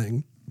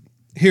something.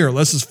 Here,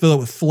 let's just fill it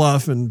with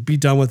fluff and be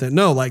done with it.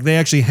 No, like they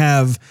actually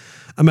have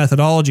a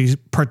methodology,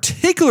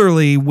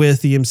 particularly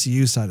with the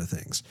MCU side of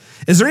things.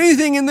 Is there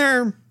anything in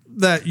there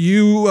that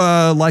you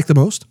like the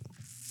most?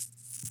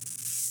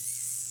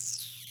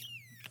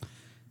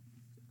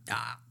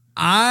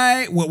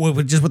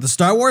 Just with the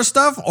Star Wars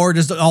stuff, or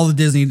just all the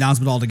Disney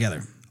announcement all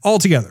together? All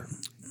together.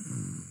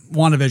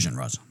 WandaVision,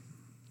 Russ.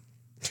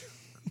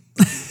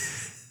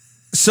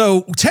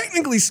 So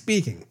technically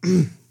speaking,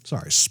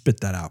 sorry, spit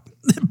that out.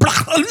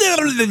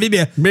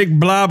 Big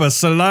blob of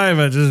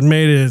saliva just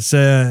made its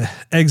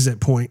exit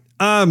point.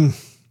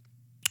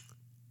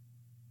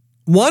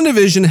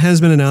 WandaVision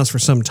has been announced for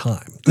some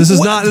time. This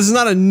is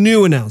not a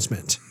new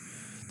announcement.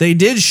 They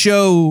did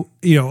show,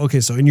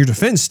 so in your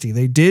defense, Steve,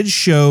 they did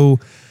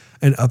show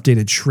an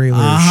updated trailer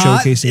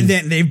showcasing.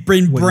 They've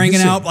been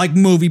bringing out like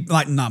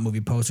not movie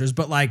posters,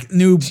 but like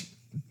new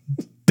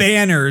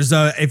banners,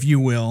 if you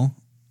will,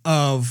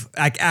 of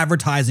like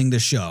advertising the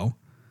show.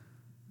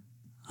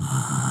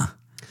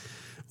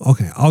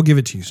 Okay, I'll give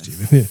it to you,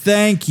 Steve.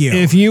 Thank you.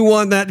 If you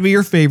want that to be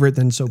your favorite,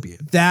 then so be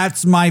it.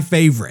 That's my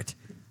favorite.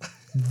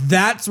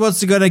 That's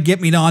what's going to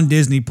get me on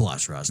Disney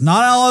Plus, Russ.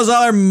 Not all those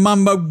other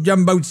mumbo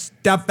jumbo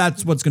stuff.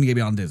 That's what's going to get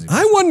me on Disney Plus.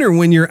 I wonder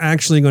when you're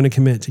actually going to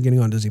commit to getting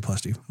on Disney Plus,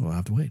 Steve. We'll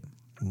have to wait.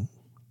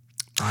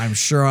 I'm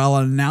sure I'll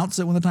announce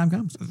it when the time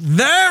comes.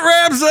 That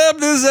wraps up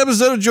this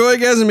episode of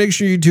Joygasm. Make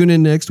sure you tune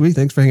in next week.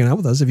 Thanks for hanging out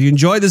with us. If you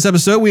enjoyed this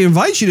episode, we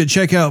invite you to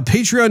check out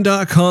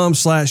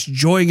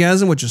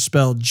patreon.com/Joygasm, which is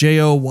spelled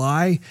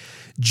JOYGASM,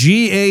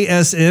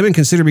 and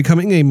consider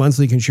becoming a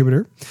monthly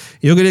contributor.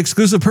 You'll get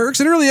exclusive perks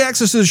and early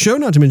access to the show.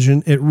 Not to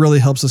mention, it really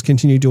helps us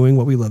continue doing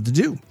what we love to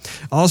do.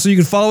 Also, you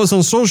can follow us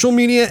on social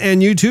media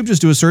and YouTube.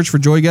 Just do a search for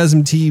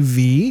Joygasm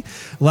TV.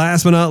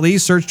 Last but not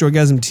least, search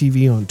Joygasm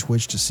TV on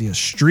Twitch to see us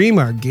stream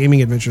our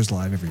gaming adventures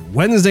live every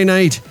Wednesday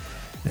night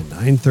at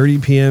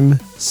 9:30 p.m.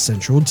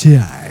 Central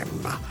Time.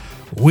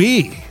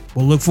 We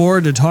will look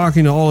forward to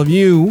talking to all of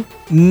you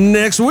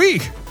next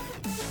week.